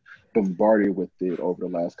been bombarded with it over the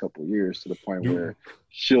last couple of years to the point Do where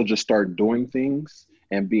she'll just start doing things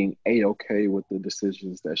and being a-okay with the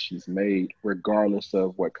decisions that she's made, regardless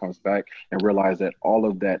of what comes back, and realize that all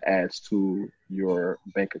of that adds to your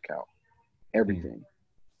bank account, mm. everything.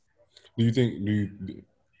 Do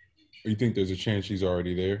you think there's a chance she's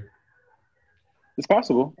already there? It's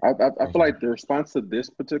possible. I feel Possible. like the response to this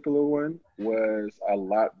particular one was a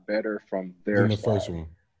lot better from Then their the first side one.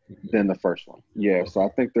 than the first one. Yeah, so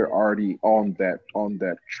Okay. I think they're already on that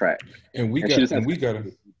track, and And we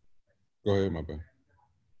gotta go ahead, my bad.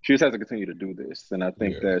 she just has to continue to do this, and I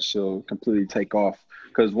think Yeah. that she'll completely take off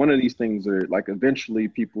because one of these things are like eventually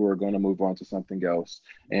people are going to move on to something else,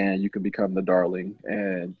 and you can become the darling,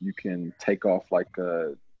 and you can take off like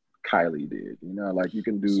Kylie did. You know, like you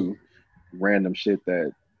can So do random shit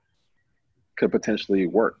that could potentially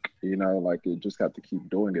work. You know, like you just have to keep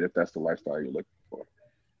doing it if that's the lifestyle you're looking for.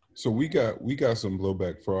 we got some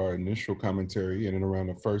blowback for our initial commentary in and around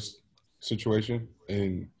the first situation,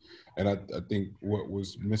 and I think what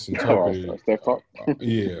was Oh, misinterpreted, step up.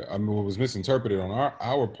 yeah, I mean what was misinterpreted on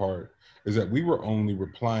our part is that we were only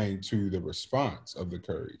replying to the response of the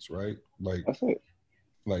Currys, right? That's it.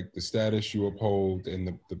 Like the status you uphold and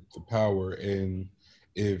the power, and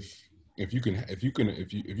if if you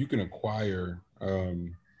can acquire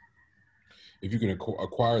if you can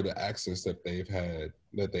acquire the access that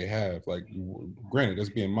they have, like granted that's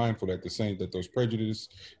being mindful that the same that those prejudice,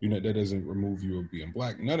 you know, that doesn't remove you of being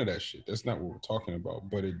black, none of that shit, that's not what we're talking about,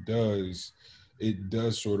 but it does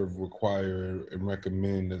sort of require and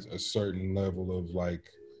recommend a certain level of like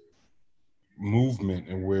movement,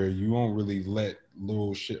 and where you won't really let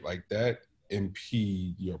little shit like that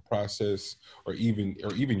impede your process or even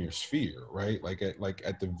your sphere, right? Like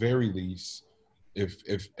at the very least, if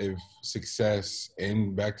success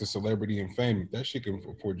and back to celebrity and fame, if that shit can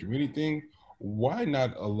afford you anything, why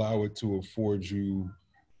not allow it to afford you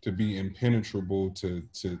to be impenetrable to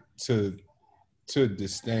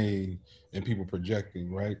disdain and people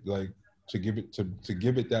projecting, right? Like to give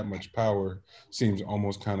it that much power seems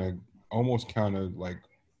almost kind of like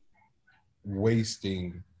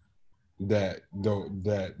wasting that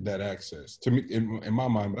access to me in my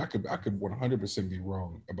mind. But I could 100% be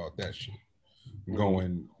wrong about that shit. Mm-hmm.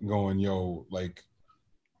 Going yo, like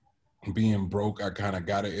being broke, I kind of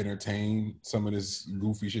gotta entertain some of this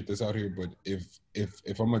goofy shit that's out here. But if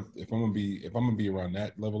I'm gonna be around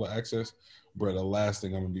that level of access, bro, the last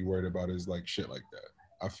thing I'm gonna be worried about is like shit like that.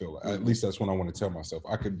 I feel like at Mm-hmm. least that's what I want to tell myself.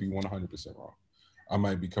 I could be 100% wrong. I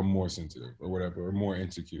might become more sensitive or whatever, or more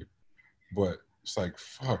insecure. But it's like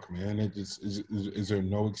fuck, man. It just is there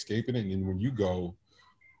no escaping it? And then when you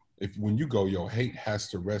go, your hate has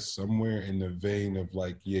to rest somewhere in the vein of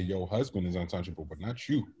like, yeah, your husband is untouchable, but not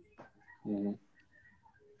you. Mm-hmm.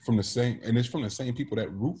 from the same, and it's from the same people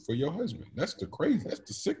that root for your husband. That's the crazy. That's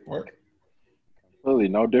the sick part. Really,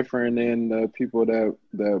 no different than the people that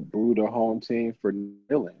boo the home team for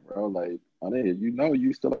kneeling, bro. Like, I mean,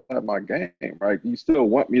 you still have my game, right? You still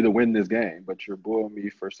want me to win this game, but you're booing me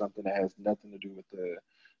for something that has nothing to do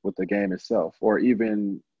with the game itself, or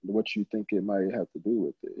even what you think it might have to do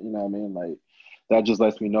with it. You know what I mean? Like, that just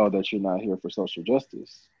lets me know that you're not here for social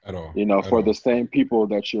justice At all. For the same people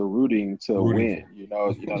that you're rooting to win. For. You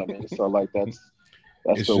know what I mean? So like that's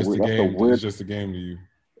it's the just weird. a That's the game. weird. It's just a game to you.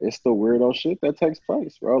 It's the weirdo shit that takes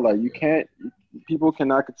place, bro. Like people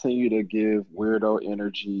cannot continue to give weirdo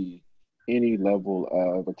energy any level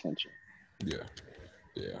of attention. Yeah.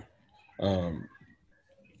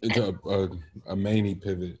 It's a mani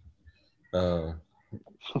pivot. A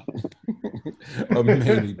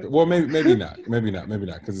mani. Well, maybe not,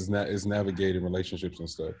 because it's navigating relationships and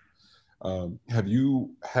stuff. Have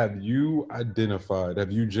you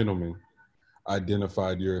gentlemen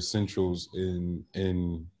identified your essentials in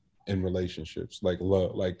relationships, like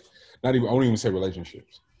love, like not even, I won't even say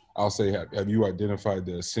relationships. I'll say, have you identified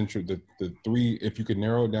the essential, the three, if you could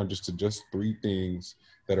narrow it down just to just three things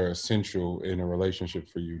that are essential in a relationship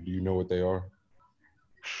for you? Do you know what they are?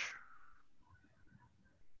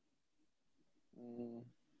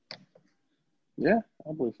 Yeah,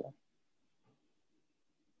 I believe so.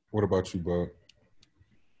 What about you, Bud?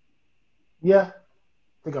 Yeah, I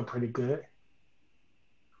think I'm pretty good.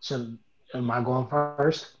 Am I going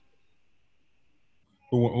first?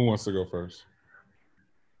 Who wants to go first?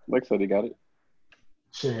 Like said, he got it.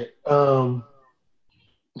 Shit.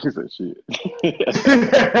 He said shit.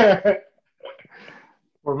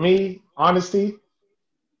 For me, honesty,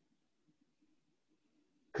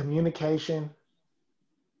 communication,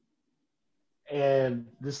 and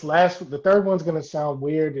the third one's gonna sound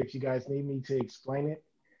weird if you guys need me to explain it,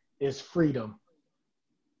 is freedom.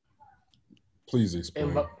 Please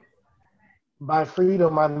explain. And by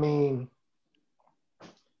freedom, I mean,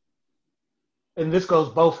 and this goes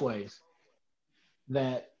both ways,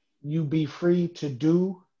 that you be free to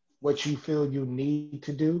do what you feel you need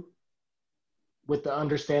to do, with the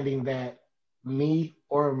understanding that me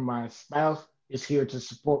or my spouse is here to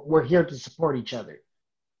support, we're here to support each other.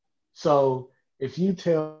 So if you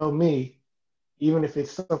tell me, even if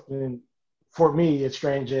it's something for me as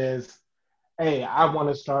strange as, hey, I want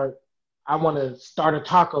to start a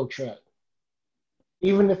taco truck.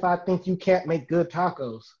 Even if I think you can't make good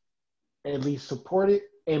tacos, at least support it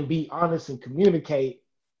and be honest and communicate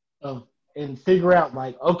and figure out,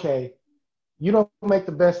 like, okay, you don't make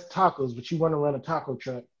the best tacos, but you want to run a taco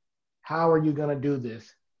truck. How are you going to do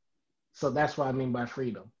this? So that's what I mean by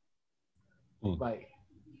freedom. Like,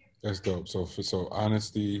 that's dope. So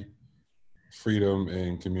honesty, freedom,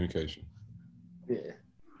 and communication. Yeah.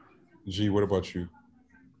 G, what about you?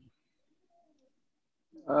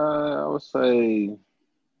 I would say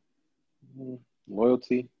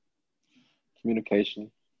loyalty,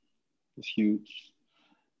 communication is huge.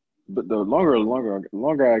 But the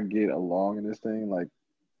longer I get along in this thing, like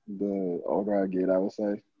the older I get, I would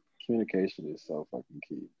say communication is so fucking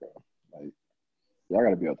key, bro. Like, y'all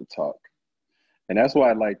gotta be able to talk. And that's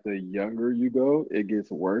why, like, the younger you go, it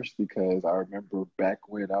gets worse, because I remember back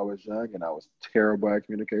when I was young and I was terrible at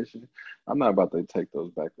communication. I'm not about to take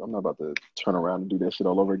those back. I'm not about to turn around and do that shit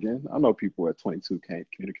all over again. I know people at 22 can't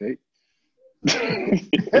communicate.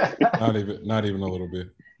 Not even a little bit.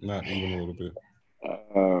 Not even a little bit.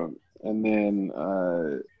 And then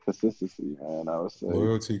consistency, man. I would say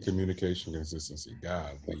loyalty, communication, consistency.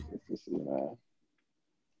 God, consistency, man.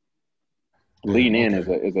 Lean in is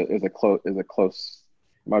a close.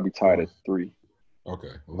 Might be tied at 3.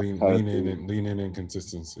 Okay, lean in and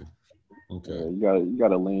consistency. Okay, yeah, you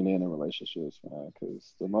gotta lean in relationships, man.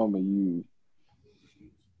 Because the moment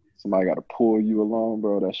somebody got to pull you along,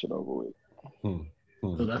 bro, that shit over with. So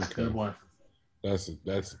that's a good one. That's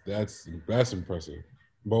impressive.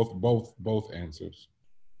 Both answers.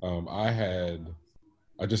 I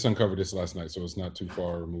just uncovered this last night, so it's not too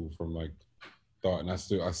far removed from like thought, and I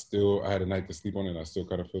had a night to sleep on it, and I still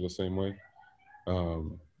kind of feel the same way.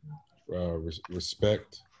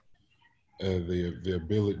 Respect, the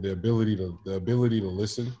ability to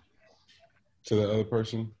listen to the other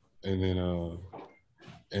person, and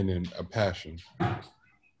then a passion.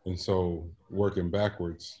 And so working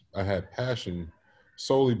backwards, I had passion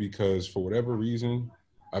solely because for whatever reason,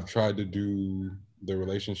 I've tried to do the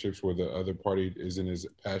relationships where the other party isn't as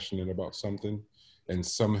passionate about something, and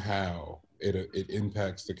somehow it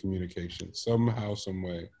impacts the communication somehow, some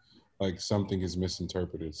way, like something is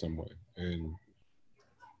misinterpreted some way, and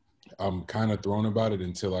I'm kind of thrown about it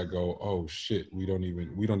until I go, oh shit, we don't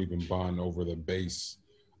even bond over the base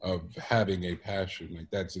of having a passion. Like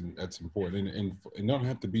that's important, and don't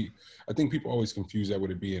have to be. I think people always confuse that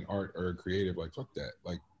with it being art or creative. Like fuck that.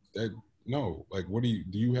 Like that. No. Like what do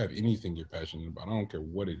you have anything you're passionate about? I don't care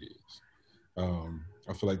what it is.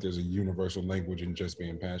 I feel like there's a universal language in just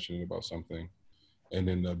being passionate about something, and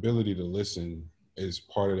then the ability to listen is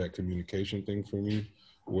part of that communication thing for me,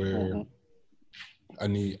 where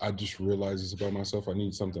Mm-hmm. I just realized this about myself. I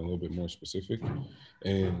need something a little bit more specific,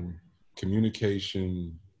 and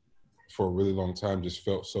communication for a really long time just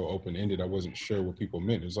felt so open-ended. I wasn't sure what people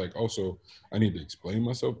meant. It's like, also, I need to explain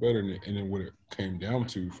myself better. And then what it came down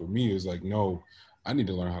to for me is like, no, I need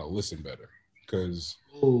to learn how to listen better, because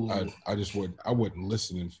Ooh. I wasn't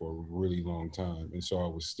listening for a really long time. And so I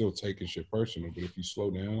was still taking shit personal. But if you slow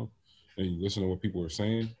down and you listen to what people are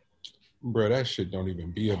saying, bro, that shit don't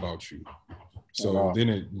even be about you. At So all. then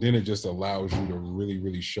it just allows you to really,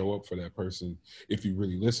 really show up for that person if you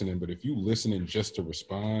really listening. But if you listening just to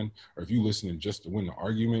respond, or if you listening just to win the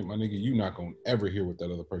argument, my nigga, you not gonna ever hear what that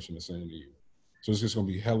other person is saying to you. So it's just gonna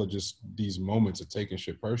be hella just these moments of taking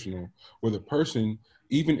shit personal, where the person,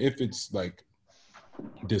 even if it's like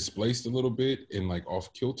displaced a little bit and like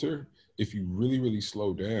off kilter, if you really, really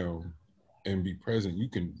slow down and be present, you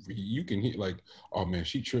can hit like, oh man,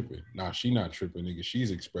 she tripping. Nah, she not tripping, nigga.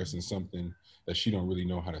 She's expressing something that she don't really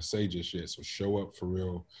know how to say just yet. So show up for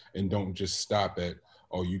real and don't just stop at,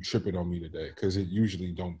 oh, you tripping on me today, because it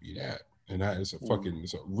usually don't be that. And that is Mm-hmm.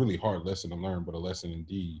 it's a really hard lesson to learn, but a lesson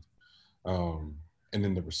indeed. Um, and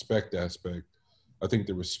then the respect aspect, I think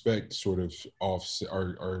the respect sort of offset,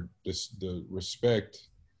 or this the respect,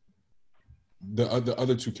 the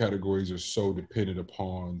other two categories are so dependent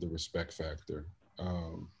upon the respect factor.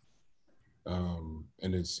 Um,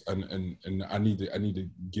 and it's and I need to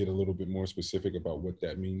get a little bit more specific about what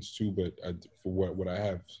that means too. But for what I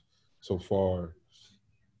have so far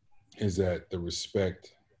is that the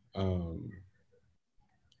um,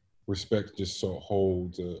 respect just so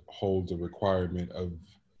holds a requirement of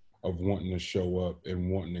wanting to show up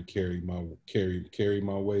and wanting to carry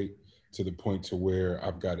my weight to the point to where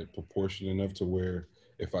I've got it proportioned enough to where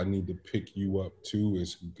if I need to pick you up too,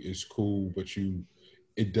 it's cool, but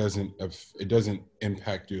it doesn't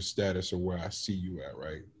impact your status or where I see you at,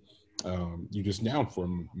 right? You just down for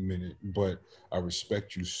a minute, but I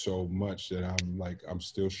respect you so much that I'm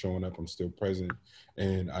still showing up, I'm still present,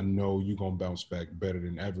 and I know you're gonna bounce back better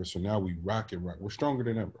than ever. So now we rock and rock. We're stronger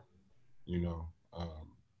than ever, you know.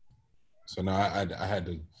 So now I had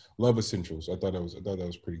to love essentials. I thought that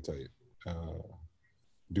was pretty tight. Uh,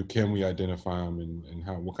 can we identify them, and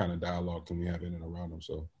how what kind of dialogue can we have in and around them?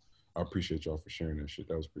 So I appreciate y'all for sharing that shit.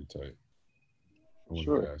 That was pretty tight.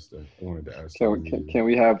 Sure. I wanted to ask that immediately. Can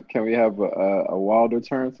we have a wilder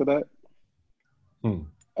turn to that Hmm.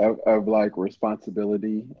 of like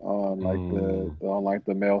responsibility on like Hmm.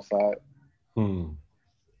 the male side? Hmm.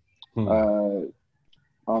 Hmm. Uh,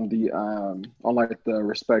 on like the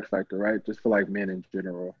respect factor, right? Just for like men in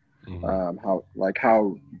general, Hmm.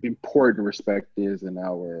 how important respect is in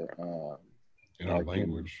our In our like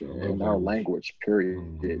language, our love in our language. language.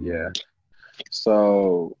 Period. Yeah. Hmm.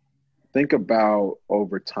 So think about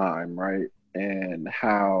over time, right? And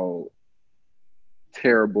how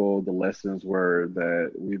terrible the lessons were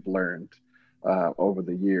that we've learned over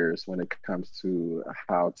the years when it comes to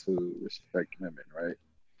how to respect women, right?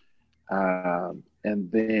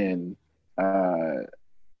 And then uh,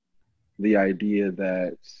 the idea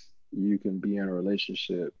that you can be in a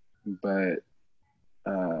relationship, but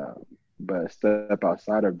uh, step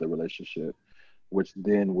outside of the relationship, which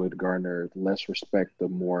then would garner less respect the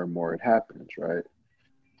more and more it happens, right?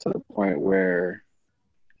 To the point where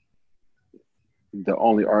the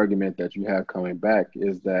only argument that you have coming back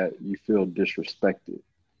is that you feel disrespected.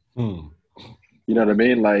 Hmm. You know what I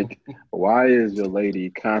mean? Like, why is your lady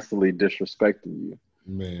constantly disrespecting you?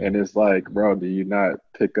 And Man. it's like, bro, do you not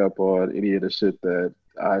pick up on any of the shit that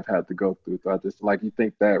I've had to go through throughout this? Like, you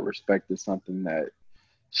think that respect is something that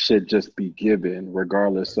should just be given,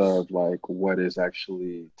 regardless of like what is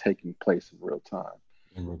actually taking place in real time.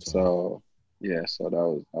 In real time. So, yeah, so that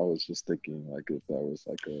was, I was just thinking like if that was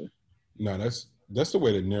like a, No, that's the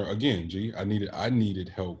way to narrow. Again, G, I needed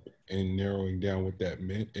help in narrowing down what that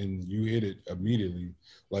meant, and you hit it immediately.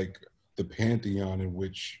 Like the pantheon in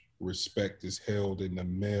which respect is held in the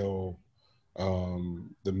male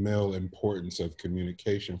importance of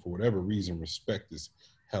communication, for whatever reason, respect is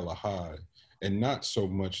hella high, and not so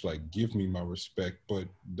much like give me my respect, but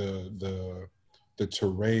the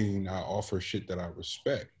terrain I offer shit that I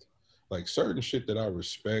respect. Like certain shit that I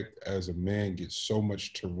respect as a man gets so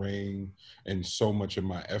much terrain and so much of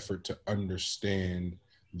my effort to understand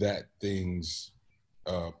that thing's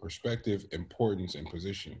perspective, importance, and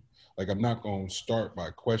position. Like I'm not going to start by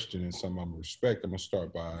questioning something I respect. I'm going to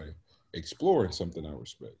start by exploring something I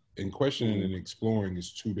respect. And questioning and exploring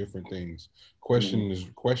is two different things. Questioning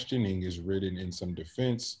is written in some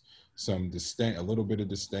defense, some disdain, a little bit of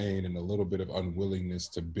disdain, and a little bit of unwillingness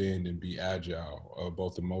to bend and be agile,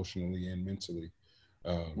 both emotionally and mentally.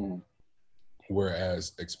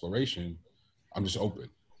 Whereas exploration, I'm just open.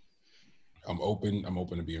 I'm open. I'm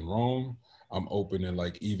open to being wrong. I'm open and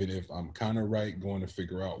like even if I'm kind of right, going to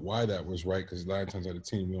figure out why that was right. Because 9 times out of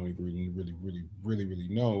 10, we don't even really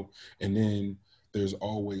know. And then there's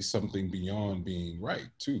always something beyond being right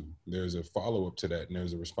too. There's a follow up to that, and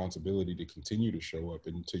there's a responsibility to continue to show up.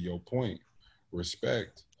 And to your point,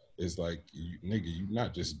 respect is like, nigga, you're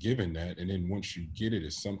not just given that. And then once you get it,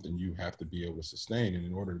 it's something you have to be able to sustain. And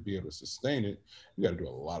in order to be able to sustain it, you got to do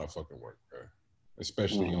a lot of fucking work, bro.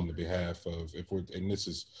 Especially on the behalf of and this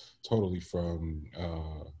is totally from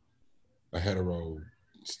a hetero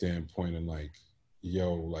standpoint, and like,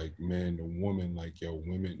 yo, like men and women, like yo,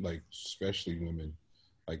 women, like especially women,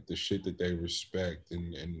 like the shit that they respect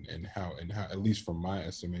and how at least from my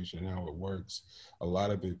estimation and how it works, a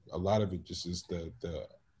lot of it just is the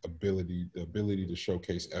ability to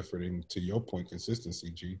showcase effort, and to your point,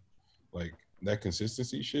 consistency. G, like that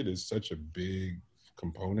consistency shit is such a big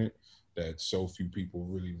component that so few people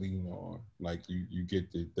really lean on. Like you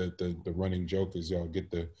get the running joke is y'all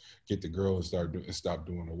get the girl and stop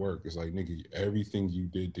doing the work. It's like, nigga, everything you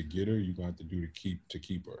did to get her, you gonna have to do to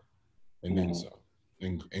keep her, and then some,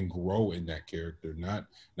 and grow in that character, not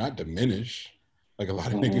diminish. Like a lot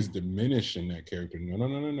of niggas diminish in that character.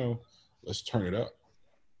 No. Let's turn it up.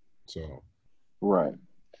 So. Right.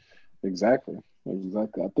 Exactly. I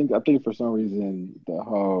think for some reason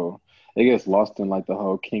it gets lost in like the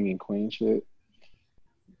whole king and queen shit.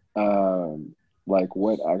 Like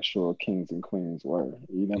what actual kings and queens were.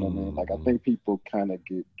 You know what I mean? Like I think people kind of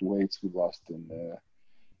get way too lost in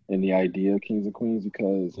the idea of kings and queens,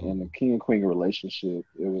 because in the king and queen relationship,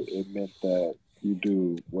 it meant that you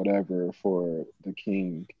do whatever for the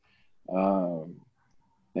king,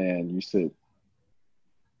 and you sit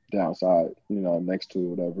downside, next to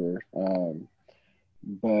whatever.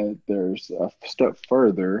 But there's a step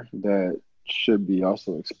further that should be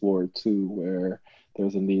also explored too, where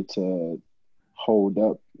there's a need to hold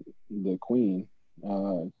up the queen.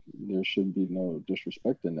 There should be no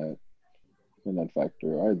disrespect in that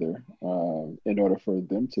factor either. In order for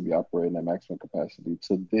them to be operating at maximum capacity,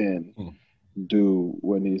 to then do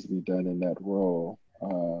what needs to be done in that role,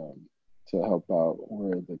 to help out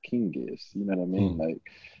where the king is. You know what I mean? Like,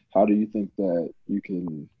 how do you think that you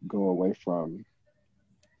can go away from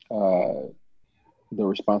the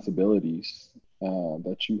responsibilities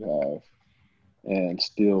that you have and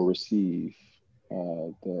still receive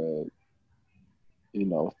the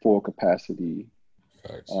full capacity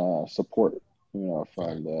support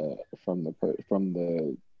from the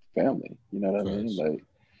family? You know what I mean? Like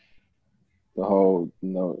the whole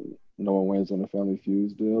no one wins on a family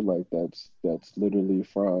feuds deal. Like that's literally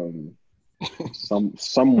from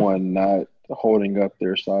someone not holding up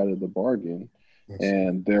their side of the bargain.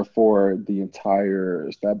 And therefore the entire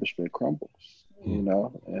establishment crumbles,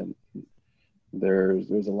 and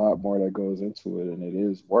there's a lot more that goes into it, and it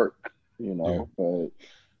is work, but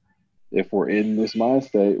if we're in this mind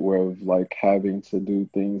state where of like having to do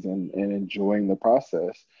things and enjoying the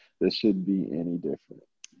process, this shouldn't be any different.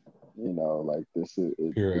 Like this is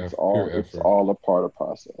it's all a part of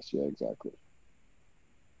process. Yeah, exactly.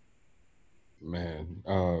 Man,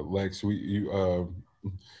 Lex,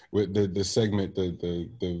 with the segment,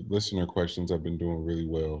 the listener questions have been doing really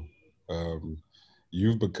well.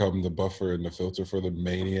 You've become the buffer and the filter for the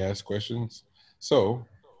many ass questions. So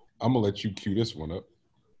I'm gonna let you cue this one up.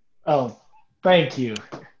 Oh, thank you.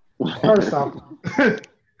 First off,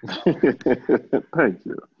 thank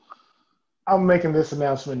you. I'm making this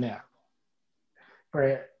announcement now.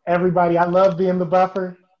 For everybody, I love being the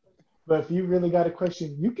buffer, but if you really got a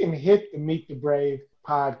question, you can hit the Meet the Brave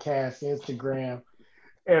podcast Instagram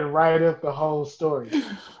and write up the whole story.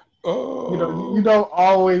 Oh. You don't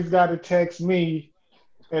always got to text me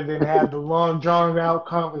and then have the long drawn out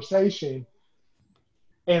conversation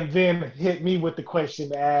and then hit me with the question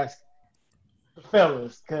to ask the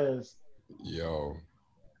fellas, because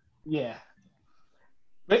yeah.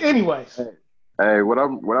 But anyways, hey, what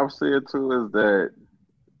I'm saying too is that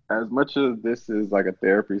as much as this is like a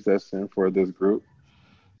therapy session for this group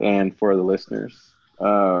and for the listeners,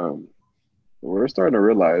 we're starting to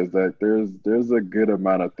realize that there's a good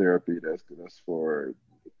amount of therapy that's for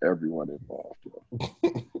everyone involved.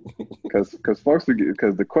 Because folks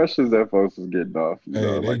because the questions that folks is getting off.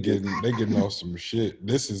 Hey, they getting off some shit.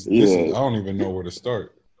 This is Yeah. I don't even know where to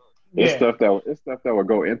start. It's stuff that would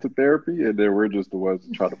go into therapy, and then we're just the ones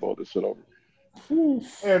that try to bowl this shit over.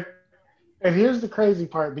 And here's the crazy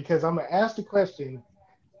part, because I'm gonna ask the question,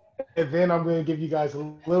 and then I'm gonna give you guys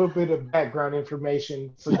a little bit of background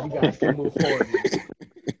information so you guys can move forward.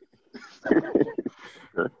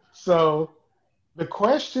 So the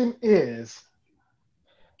question is,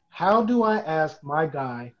 how do I ask my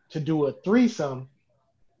guy to do a threesome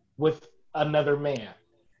with another man?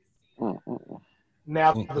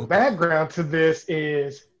 Now, the background to this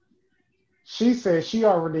is she says she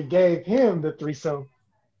already gave him the threesome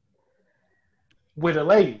with a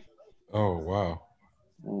lady. Oh, wow.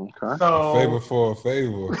 Okay. So, A favor for a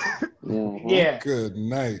favor. Yeah. Good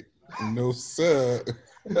night. No, sir.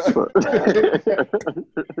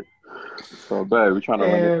 So, babe, we're trying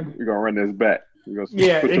to we're gonna run this back. We're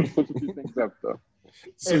gonna put a few things up though.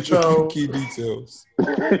 Search a few key details.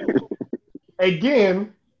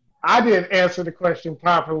 Again, I didn't answer the question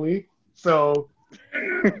properly, so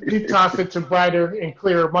he tossed it to brighter and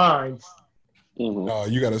clearer minds. Oh,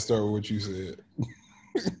 you got to start with what you said.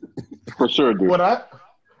 For sure, dude. What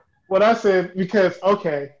I said, because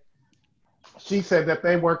she said that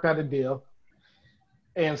they worked out a deal,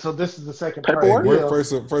 and so this is the second part of the deal.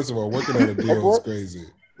 First of all, working out a deal is crazy.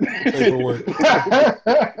 Paperwork.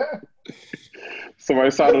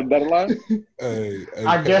 Somebody saw the deadline? Hey,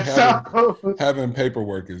 I guess so. Having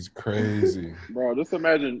paperwork is crazy. Bro, just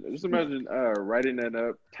imagine writing that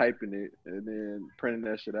up, typing it, and then printing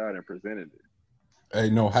that shit out and presenting it. Hey,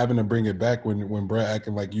 no, having to bring it back when Brett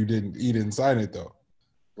acting like you didn't sign it though.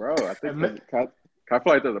 Bro, I think I feel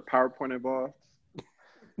like there's a PowerPoint involved.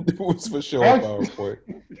 It was for sure a PowerPoint.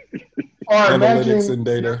 Or analytics and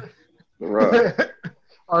data. Right.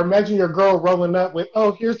 Or imagine your girl rolling up with,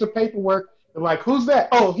 here's the paperwork. They're like, who's that?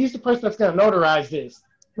 Oh, he's the person that's going to notarize this.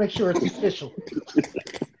 Make sure it's official.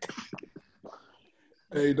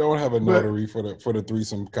 Hey, don't have a notary for the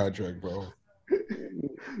threesome contract, bro.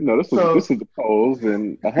 No, this is the polls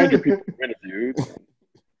and 100 people interviewed.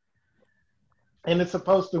 And it's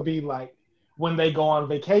supposed to be like when they go on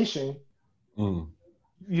vacation,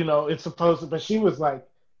 it's supposed to, but she was like,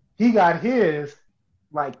 he got his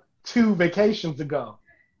like 2 vacations ago,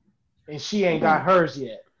 and she ain't got hers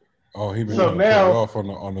yet. Oh, he been put off on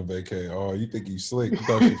the vacay. Oh, you think you slick? You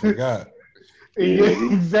thought you forgot.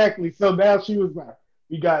 Yeah, exactly. So now she was like,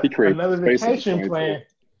 we got another vacation plan.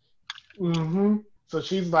 So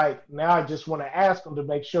she's like, now I just want to ask him to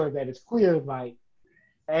make sure that it's clear, like,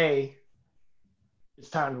 hey, it's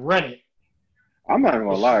time to run it. I'm not even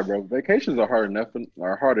gonna lie, bro. Vacations are hard enough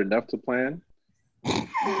to plan.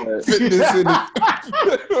 Fitness in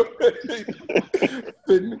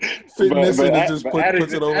it just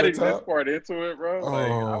puts it over adding the top. That part into it, bro.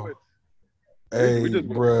 Oh. We just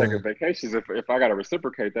take a vacation. If I gotta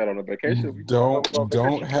reciprocate that on a vacation,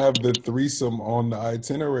 don't have the threesome on the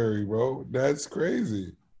itinerary, bro. That's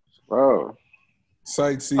crazy, bro.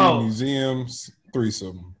 Sightseeing, museums,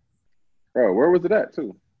 threesome. Bro, where was it at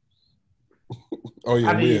too? Oh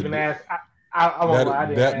yeah, I didn't even ask.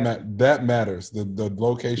 That matters. The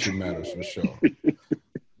location matters for sure.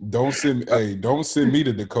 Don't send me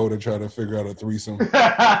to Dakota trying to figure out a threesome.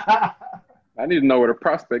 I need to know where the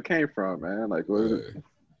prospect came from, man. Like, location.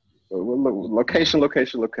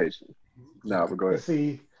 No, but go ahead.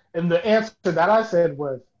 See, and the answer that I said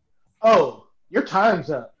was, "Oh, your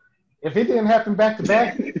time's up. If it didn't happen back to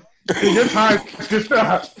back, your time's just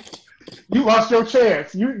up. You lost your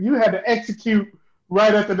chance. You had to execute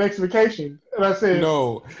right at the next vacation." And I said,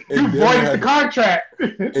 "No, you voided the contract."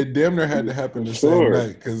 It damn near had to happen the same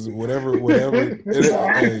night because whatever. It's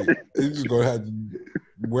just gonna have to.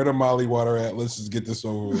 Where the Molly water at? Let's just get this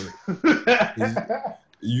over with.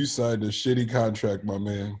 You signed a shitty contract, my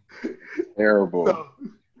man. Terrible.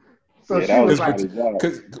 So she was like,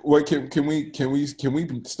 "Because what can we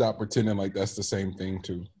stop pretending like that's the same thing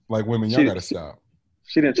too? Like women, y'all gotta stop."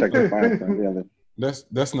 She didn't check her phone.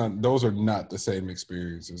 That's not. Those are not the same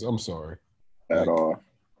experiences. I'm sorry. At all.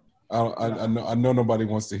 I know nobody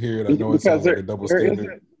wants to hear it. I know it sounds like a double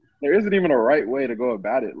standard. There isn't even a right way to go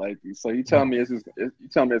about it. Like, so you tell me it's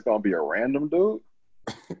gonna be a random dude?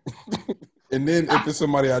 And then if it's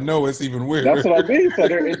somebody I know, it's even weird. That's what I mean. So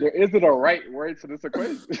there isn't a right way to this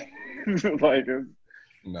equation.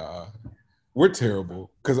 Nah, we're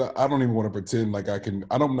terrible because I don't even want to pretend like I can.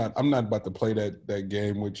 I'm not about to play that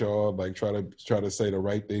game with y'all. Like try to say the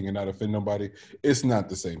right thing and not offend nobody. It's not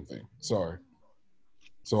the same thing. Sorry.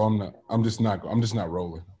 So I'm just not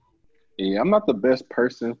rolling. Yeah, I'm not the best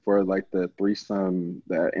person for like the threesome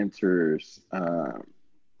that enters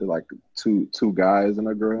like two guys and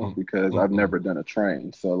a girl because I've never done a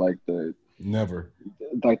train. So like the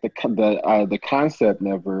concept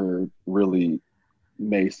never really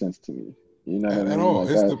made sense to me. You know what I mean? At all.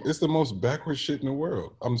 Like It's the most backward shit in the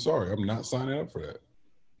world. I'm sorry, I'm not signing up for that.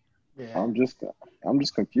 Yeah. I'm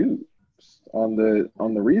just confused on the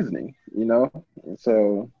reasoning, you know? And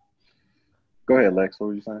so go ahead, Lex, what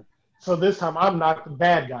were you saying? So this time I'm not the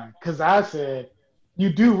bad guy because I said, you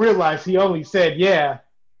do realize he only said yeah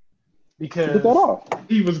because Get that off.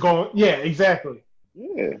 he was going, yeah, exactly.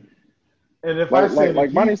 Yeah. And if I said,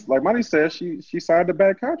 like Money said, she signed a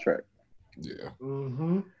bad contract. Yeah.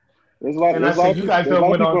 Mm-hmm. There's a lot of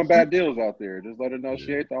people in bad deals out there. Just let her know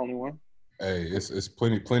she ain't the only one. Hey, it's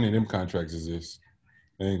plenty of them contracts exist.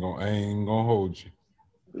 I ain't gonna hold you.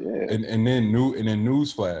 Yeah. And then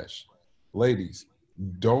newsflash, ladies,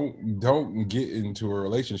 don't get into a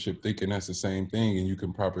relationship thinking that's the same thing and you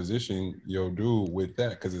can proposition your dude with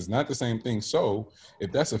that because it's not the same thing. So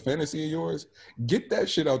if that's a fantasy of yours, get that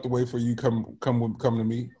shit out the way before you come to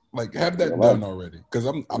me. Like have that done already. Because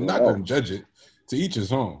I'm not gonna judge it. To each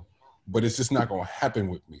his own. But it's just not gonna happen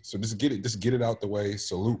with me. So just get it out the way.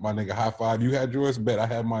 Salute my nigga. High five. You had yours, bet I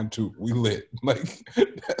had mine too. We lit. Like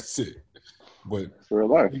that's it. But it's real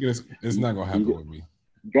life. It's not gonna happen with me.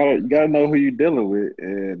 You gotta know who you're dealing with,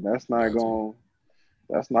 and that's not gonna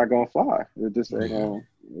fly. It just ain't gonna.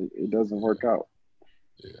 It doesn't work out.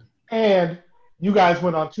 Yeah. And you guys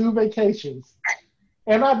went on 2 vacations,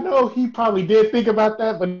 and I know he probably did think about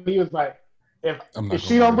that, but he was like, if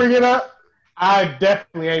she don't bring it up, I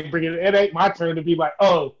definitely ain't bringing it. It ain't my turn to be like,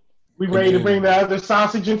 oh, we ready to bring the other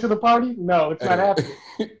sausage into the party? No, it's not happening.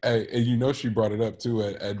 Hey, and you know she brought it up too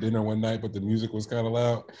at dinner one night, but the music was kind of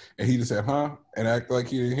loud, and he just said, "Huh," and acted like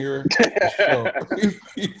he didn't hear her.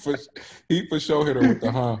 He for sure hit her with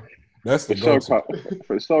the "huh." That's the go-to.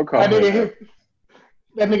 For sure, that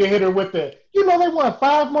nigga hit her with the, you know, they want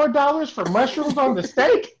 $5 more for mushrooms on the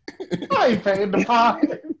steak. I ain't paying the pot.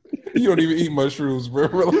 You don't even eat mushrooms, bro.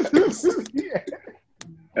 Relax. Yeah.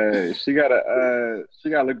 Hey, she gotta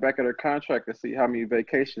look back at her contract and see how many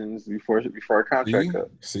vacations before her contract up.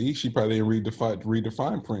 See, she probably didn't read the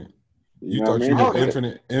fine print. You know thought you had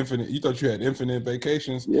infinite. You thought you had infinite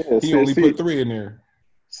vacations. Yeah, he only put 3 in there.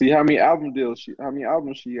 See how many albums she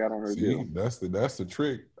got on her deal. That's the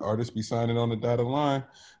trick. Artists be signing on the dotted line.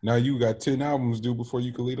 Now you got 10 albums due before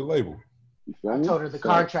you can lead a label. I told her the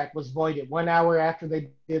contract was voided 1 hour after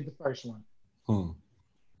they did the first one.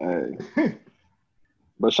 Hey.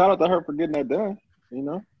 But shout out to her for getting that done, you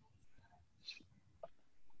know.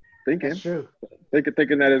 That's true.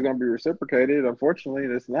 Thinking that it's gonna be reciprocated. Unfortunately,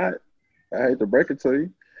 it's not. I hate to break it to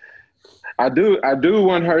you. I do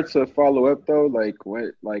want her to follow up though,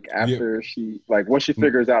 after she once she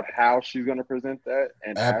figures out how she's gonna present that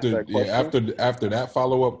and ask that question. After that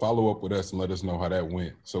follow up with us and let us know how that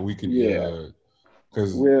went, so we can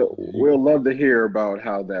because we'll love to hear about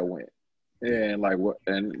how that went and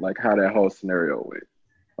how that whole scenario went,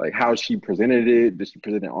 like how she presented it. Did she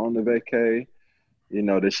present it on the vacay? You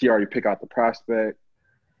know, did she already pick out the prospect?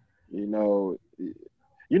 You know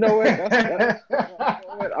what?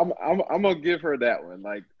 I'm gonna give her that one.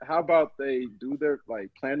 Like, how about they do their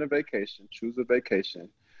plan a vacation, choose a vacation.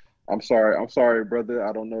 I'm sorry, brother.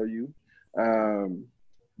 I don't know you,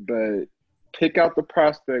 but pick out the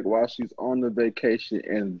prospect while she's on the vacation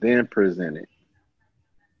and then present it.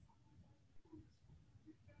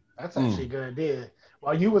 That's actually a good idea.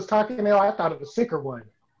 While you was talking there, I thought of a sicker one.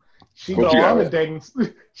 She go on the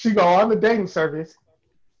dating service.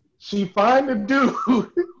 She find a dude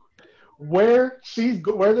where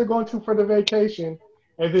they're going to for the vacation,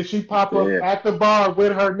 and then she pop up at the bar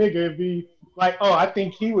with her nigga and be like, "Oh, I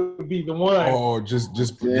think he would be the one." Oh, just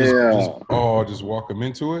walk him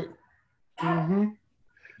into it. Mm-hmm.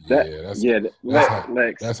 That's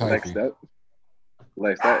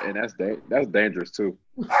dangerous too.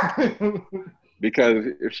 Because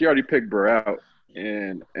if she already picked Bro out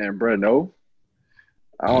and Bro no,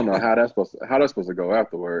 I don't know how that's supposed to go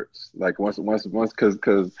afterwards. Like once,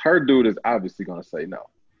 because her dude is obviously gonna say no.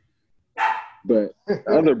 But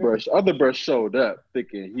other brush showed up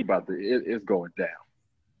thinking it's going down.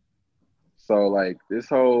 So like this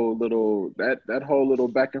whole little that whole little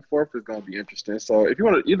back and forth is gonna be interesting. So if you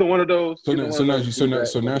want either one of those,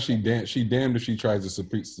 now she damned if she tries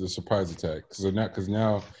the surprise attack. Because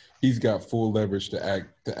now he's got full leverage to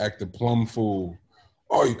act the plum fool.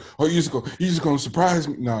 Oh, you just gonna surprise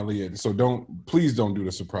me? No, Leah. So please don't do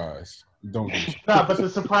the surprise. Don't do the surprise. Nah, but the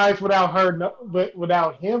surprise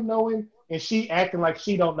without him knowing, and she acting like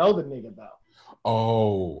she don't know the nigga though.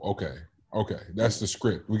 Oh, okay. Okay, that's the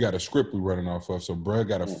script. We got a script we're running off of. So bruh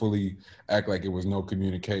got to fully act like it was no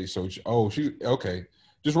communication. So she okay.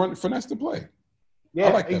 Just finesse the play. Yeah,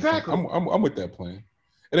 I like that exactly. plan. I'm with that plan.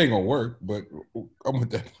 It ain't gonna work, but I'm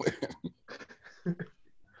with that plan.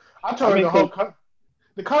 I told her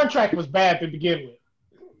the contract was bad to begin with.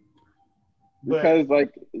 Because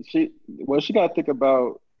she got to think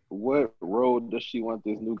about what role does she want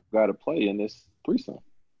this new guy to play in this threesome.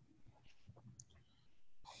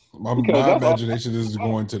 My imagination is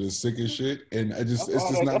going to the sickest shit, and it's just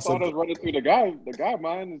not that's something. all that's running through the guy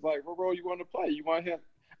mind is like, what role you want to play? You want him?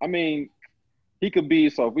 I mean, he could be.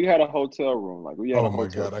 So if we had a hotel room, like we had. Oh my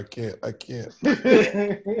god, I can't.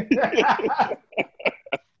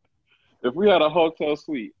 If we had a hotel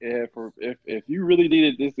suite, if you really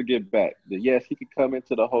needed this to get back, then yes, he could come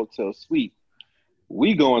into the hotel suite.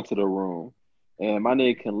 We go into the room, and my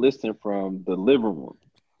nigga can listen from the living room.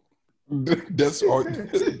 That's all.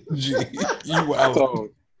 Gee, you out. So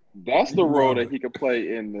that's the role that he could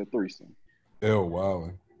play in the threesome. Oh wow.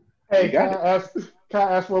 Hey, can I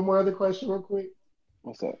ask one more other question real quick?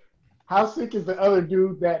 What's up? How sick is the other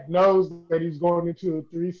dude that knows that he's going into a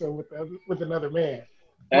threesome with another man?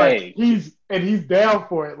 Like he's down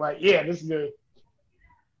for it. Like, yeah, this is good.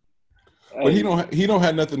 But he don't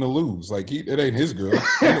have nothing to lose. Like it ain't his girl.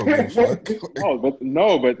 He don't give a fuck. But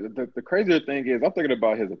the crazier thing is I'm thinking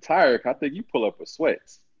about his attire. I think you pull up with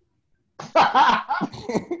sweats.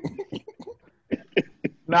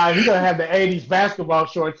 Nah, he's gonna have the '80s basketball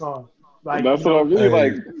shorts on. Like that's what I mean.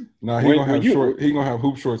 Like, nah, he gonna have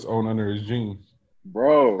hoop shorts on under his jeans.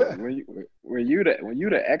 Bro, when you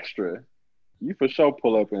the extra, you for sure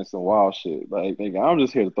pull up in some wild shit. Like, nigga, I'm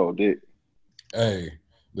just here to throw dick. Hey,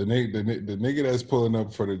 the nigga that's pulling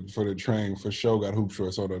up for the train for sure got hoop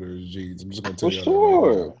shorts on under his jeans. I'm just gonna tell you that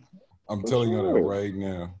right now. I'm telling you that right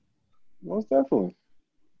now. Most definitely.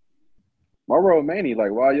 My road Manny,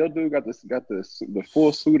 like, wow, your dude got the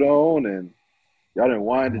full suit on and y'all done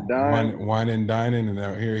wine and dine. Wine and dining, and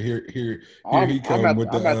now here he come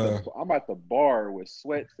I'm at the bar with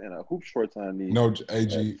sweats and a hoop shorts on these. No,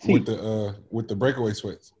 AG with the breakaway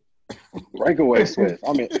sweats. Breakaway sweats.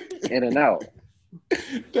 I mean, in and out.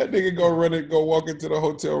 That nigga go walk into the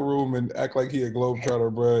hotel room and act like he a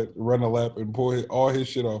globetrotter, bro. Run a lap and pull all his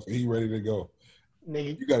shit off, and he ready to go.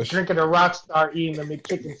 Nigga, you gotta drinking a Rockstar, eating a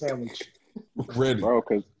McChicken sandwich. Ready, bro.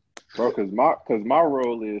 Because my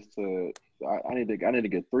role is to. I need to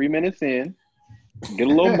get 3 minutes in, get a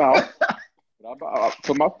little mouth.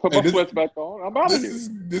 Put my sweats back on. I'm out of here.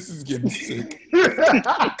 This is getting sick.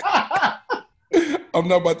 I'm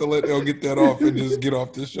not about to let Elle get that off and just get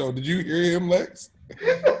off the show. Did you hear him, Lex?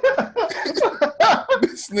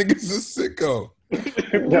 This nigga's a sicko.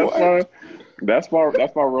 That's my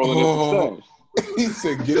role in this show. He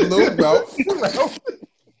said, "Get a little mouth."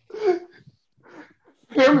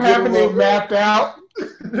 Him having it mapped out.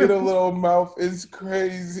 Get a little mouth is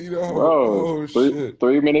crazy, though. Bro, shit.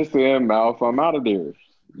 3 minutes in, mouth, I'm out of there.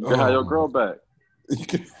 You can have your girl back. You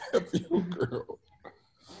can have your girl.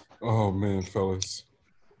 Oh man, fellas.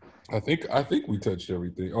 I think we touched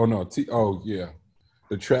everything. Oh no, yeah.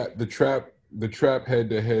 The trap head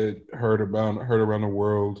to head heard around the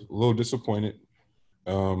world. A little disappointed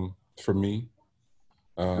for me.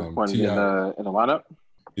 Disappointed in the lineup?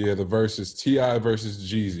 Yeah, the versus T.I. versus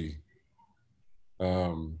Jeezy.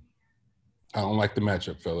 I don't like the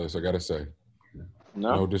matchup, fellas. I gotta say,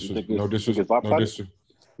 no disrespect to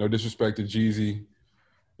Jeezy.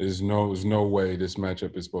 There's no way this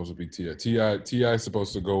matchup is supposed to be T.I. T.I. is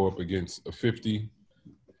supposed to go up against a 50.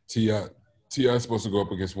 T.I. is supposed to go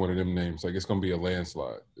up against one of them names. Like it's gonna be a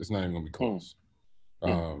landslide. It's not even gonna be close.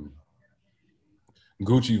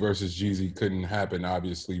 Gucci versus Jeezy couldn't happen,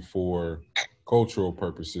 obviously, for cultural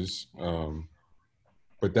purposes.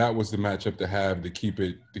 But that was the matchup to have to keep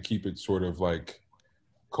it sort of like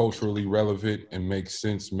culturally relevant and make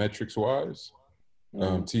sense metrics wise.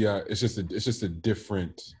 T.I. it's just a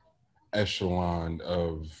different echelon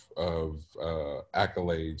of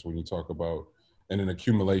accolades when you talk about and an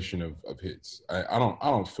accumulation of hits. I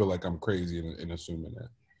don't feel like I'm crazy in assuming that.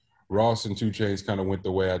 Ross and 2 Chainz kind of went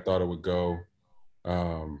the way I thought it would go.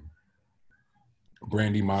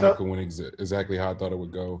 Brandy Monica went exactly how I thought it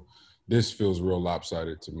would go. This feels real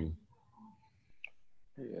lopsided to me.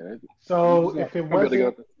 Yeah. So if it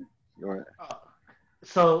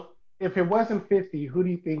wasn't 50, who do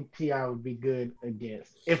you think T.I. would be good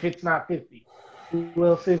against? If it's not 50, who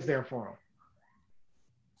else is there for him?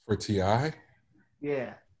 For T.I.?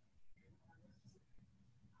 Yeah.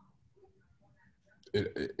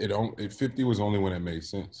 50 was only when it made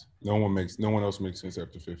sense. No one else makes sense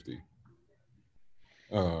after 50.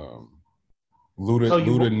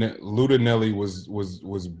 Luda Nelly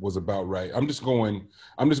was about right. I'm just going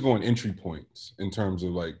entry points in terms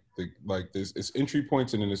of like this. It's entry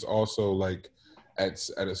points, and then it's also like at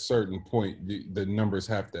a certain point the numbers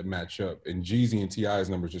have to match up, and Jeezy and T.I.'s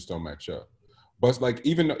numbers just don't match up. But like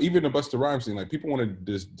even the Busta Rhymes thing, like people want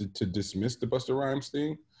to dismiss the Busta Rhymes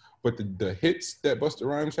thing, but the hits that Busta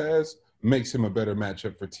Rhymes has makes him a better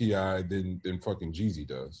matchup for T.I. than fucking Jeezy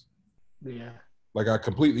does. Yeah. Like, I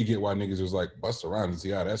completely get why niggas was like, Busta Rhymes and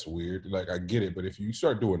T.I., that's weird. Like, I get it. But if you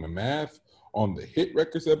start doing the math on the hit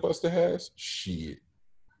records that Busta has, shit,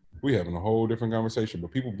 we having a whole different conversation.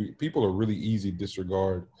 But people are really easy to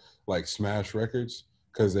disregard, like, smash records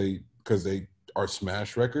because they are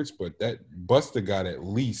smash records. But that Busta got at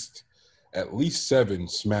least 7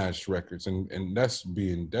 smash records. And that's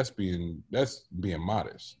being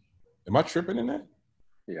modest. Am I tripping in that?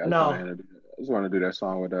 Yeah, No. I just want to do that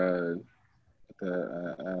song with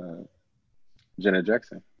Janet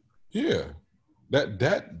Jackson. Yeah,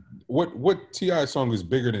 that what T.I. song is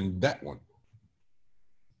bigger than that one?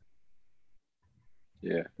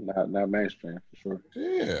 Yeah, not mainstream for sure.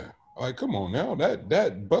 Yeah, like come on now, that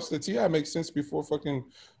Busta T.I. makes sense before fucking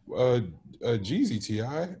Jeezy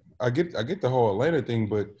T.I. I get the whole Atlanta thing,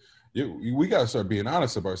 but we gotta start being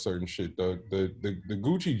honest about certain shit. The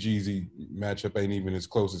Gucci Jeezy matchup ain't even as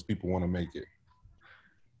close as people want to make it.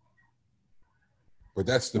 But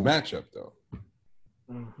that's the matchup, though.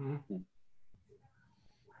 Mm-hmm.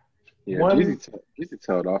 Yeah, Jeezy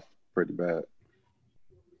tailed off pretty bad.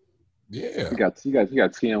 Yeah, he got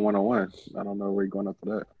TN 101. I don't know where you're going after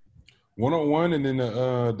that. 101, and then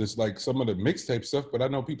there's like some of the mixtape stuff. But I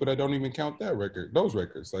know people that don't even count those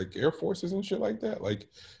records, like Air Forces and shit like that. Like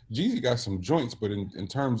Jeezy got some joints, but in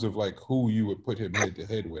terms of like who you would put him head to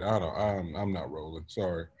head with, I'm not rolling.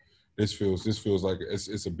 Sorry, this feels like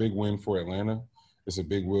it's a big win for Atlanta. It's a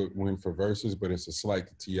big win for Versus, but it's a slight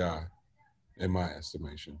to T.I. in my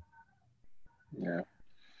estimation. Yeah,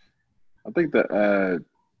 I think that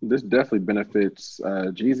this definitely benefits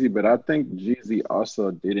Jeezy, but I think Jeezy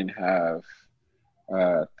also didn't have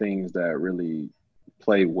things that really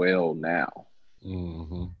play well now.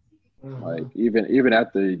 Mm-hmm. Like even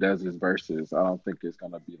after he does his verses, I don't think it's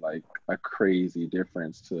gonna be like a crazy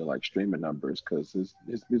difference to like streaming numbers because his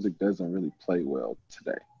music doesn't really play well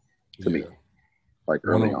today to me. Like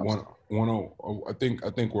early on. I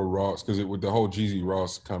think we're Ross because with the whole Jeezy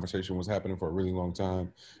Ross conversation was happening for a really long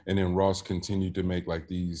time, and then Ross continued to make like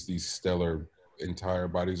these stellar entire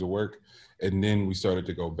bodies of work, and then we started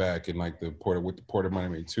to go back and like the Port of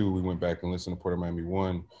Miami 2, we went back and listened to Port of Miami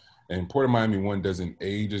 1, and Port of Miami 1 doesn't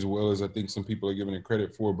age as well as I think some people are giving it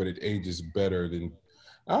credit for, but it ages better than.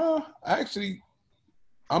 I'm actually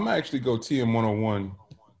go TM 101.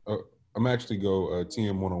 I'm actually go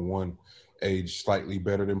TM 101 age slightly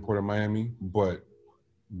better than Port of Miami, but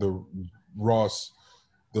the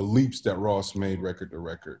leaps that Ross made record to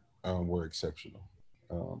record were exceptional.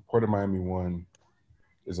 Port of Miami 1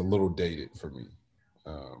 is a little dated for me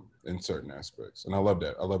in certain aspects, and I love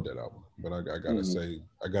that album. But I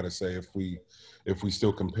gotta say, if we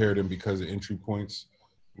still compare them because of entry points,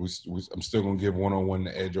 I'm still gonna give 101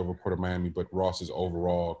 the edge over Port of Miami, but Ross's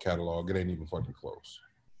overall catalog, it ain't even fucking close.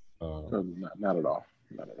 Not at all.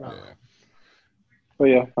 Yeah. But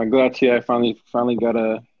yeah, I'm glad T.I. finally got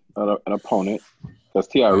an opponent because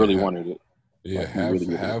T.I. really wanted it. Yeah, like,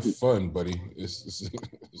 have fun, buddy. It's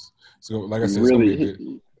like I said,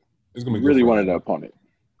 it's gonna be really wanted an opponent.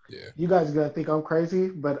 Yeah. You guys are gonna think I'm crazy,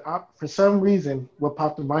 but for some reason, what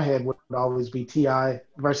popped in my head would always be T.I.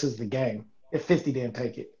 versus The Game if 50 didn't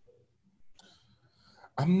take it.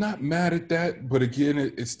 I'm not mad at that, but again,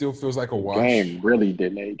 it still feels like a wash. Game really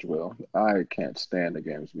didn't age well. I can't stand The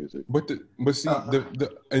Game's music. But see,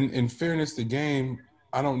 in fairness, The Game,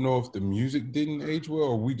 I don't know if the music didn't age well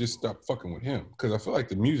or we just stopped fucking with him because I feel like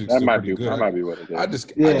the music's still pretty good. That might be what it is. I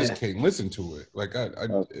just can't listen to it. Like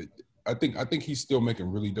I think he's still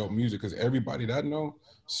making really dope music because everybody that I know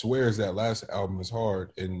swears that last album is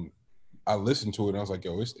hard, and I listened to it and I was like,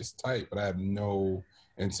 yo, it's tight, but I have no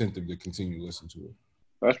incentive to continue to listen to it.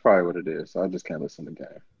 That's probably what it is. I just can't listen to Game.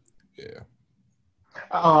 Yeah.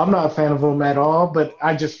 Oh, I'm not a fan of him at all, but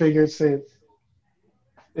I just figured since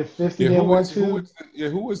if 50 didn't want to.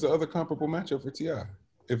 Who was the other comparable matchup for T.I.?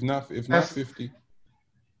 If not 50.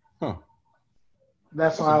 Huh.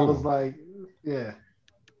 That's why I was like, yeah.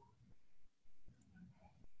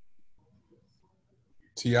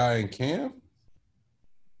 T.I. and Cam?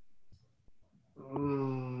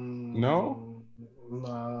 No?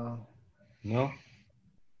 No?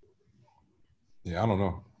 Yeah, I don't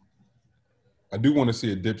know. I do want to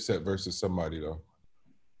see a Dipset versus somebody though.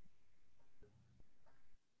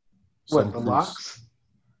 What, the locks?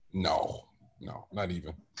 No, not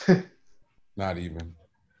even. Not even.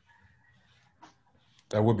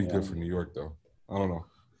 That would be good for New York, though. I don't know.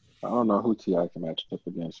 I don't know who T.I. can match up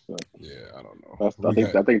against, but yeah, I don't know.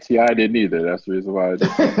 I think T.I. didn't either. That's the reason why.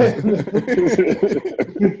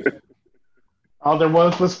 All there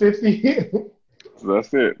was 50. So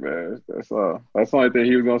that's it, man. That's all. That's the only thing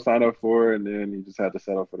he was gonna sign up for, and then he just had to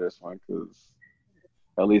settle for this one because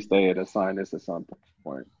at least they had assigned this at some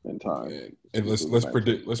point in time. And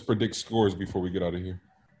let's predict scores before we get out of here.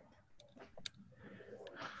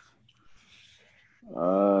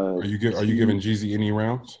 Are you giving Jeezy any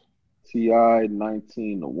rounds? T.I.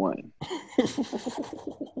 19-1.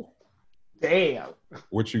 Damn.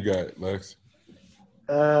 What you got, Lex?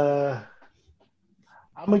 I'm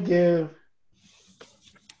gonna give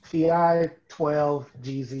T.I. 12,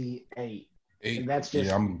 Jeezy 8. 8. And that's just.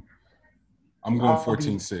 Yeah, I'm going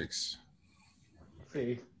 14-6.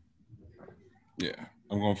 See. Yeah,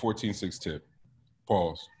 I'm going 14-6 tip.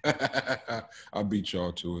 Pause. I'll beat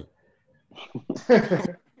y'all to it.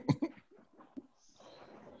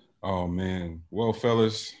 Oh man. Well,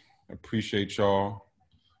 fellas, appreciate y'all.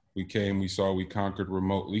 We came, we saw, we conquered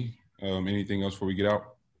remotely. Anything else before we get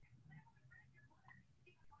out?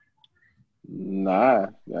 Nah,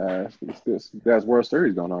 that's World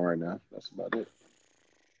Series going on right now. That's about it.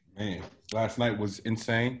 Man, last night was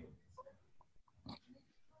insane.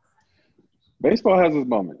 Baseball has its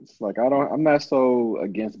moments. Like I'm not so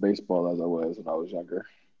against baseball as I was when I was younger.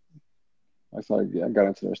 I got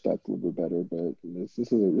into their stats a little bit better, but this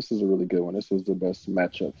is a really good one. This was the best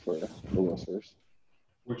matchup for the World Series.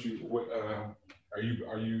 Are you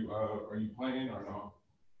playing or no?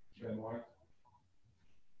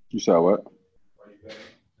 You saw what? Are you betting?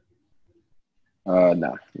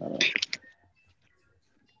 Nah,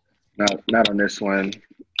 not on this one.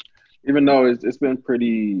 Even though it's been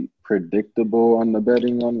pretty predictable on the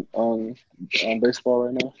betting on baseball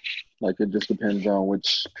right now. Like it just depends on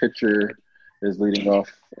which pitcher is leading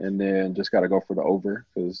off, and then just got to go for the over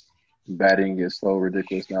because batting is so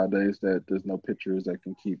ridiculous nowadays that there's no pitchers that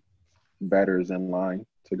can keep batters in line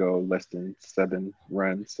to go less than 7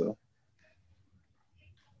 runs. So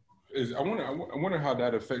I wonder how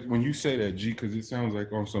that affects when you say that, G, because it sounds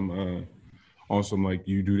like on some like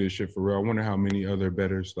you do this shit for real. I wonder how many other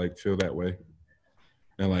bettors like feel that way,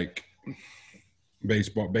 and like.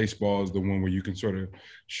 Baseball is the one where you can sort of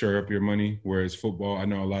shore up your money, whereas football, I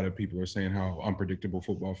know a lot of people are saying how unpredictable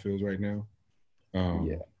football feels right now.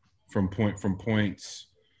 From points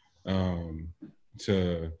to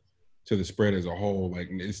the spread as a whole, like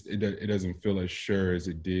it doesn't feel as sure as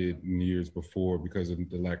it did in years before because of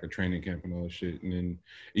the lack of training camp and all that shit. And then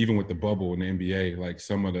even with the bubble in the NBA, like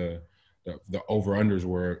some of the over-unders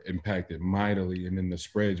were impacted mightily, and then the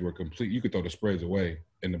spreads were complete. You could throw the spreads away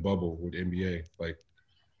in the bubble with the NBA. Like,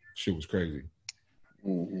 shit was crazy.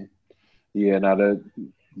 Mm-hmm. Yeah, now the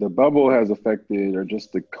bubble has affected, or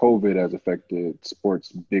just the COVID has affected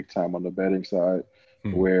sports big time on the betting side,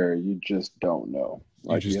 where you just don't know.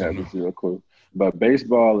 Like, you have zero clue. But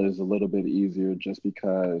baseball is a little bit easier just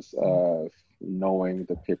because of knowing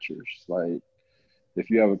the pitchers. Like,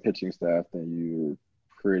 if you have a pitching staff, then you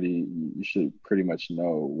should pretty much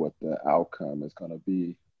know what the outcome is going to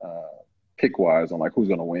be pick-wise on like who's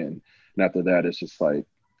going to win. And after that, it's just like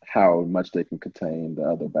how much they can contain the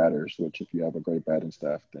other batters, which if you have a great batting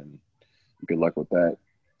staff, then good luck with that.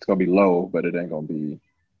 It's going to be low, but it ain't going to be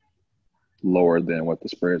lower than what the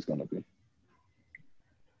spread is going to be.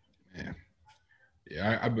 Man.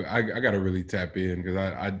 Yeah, I got to really tap in because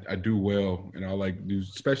I do well, and I like do,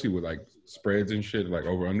 especially with like spreads and shit, like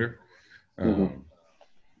over-under.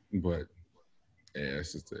 But yeah,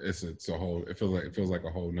 it's a whole. It feels like a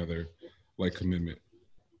whole nother like commitment.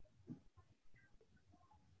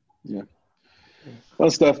 Yeah, fun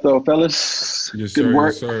stuff though, fellas. Yes, good sir.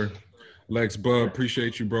 work. Yes, sir. Lex, Bub,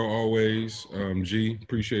 appreciate you, bro. Always. G,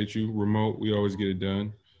 appreciate you. Remote, we always get it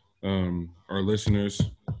done. Our listeners,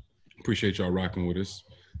 appreciate y'all rocking with us.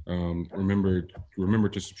 Remember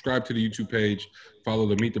to subscribe to the YouTube page, follow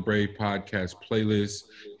the Meet the Brave podcast playlist,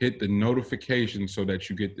 hit the notification so that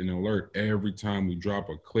you get an alert every time we drop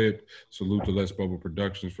a clip. Salute to Les Bubble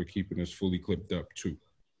Productions for keeping us fully clipped up too.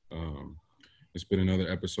 It's been another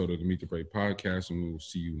episode of the Meet the Brave podcast, and we will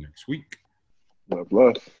see you next week.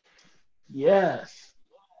 Love. Yes.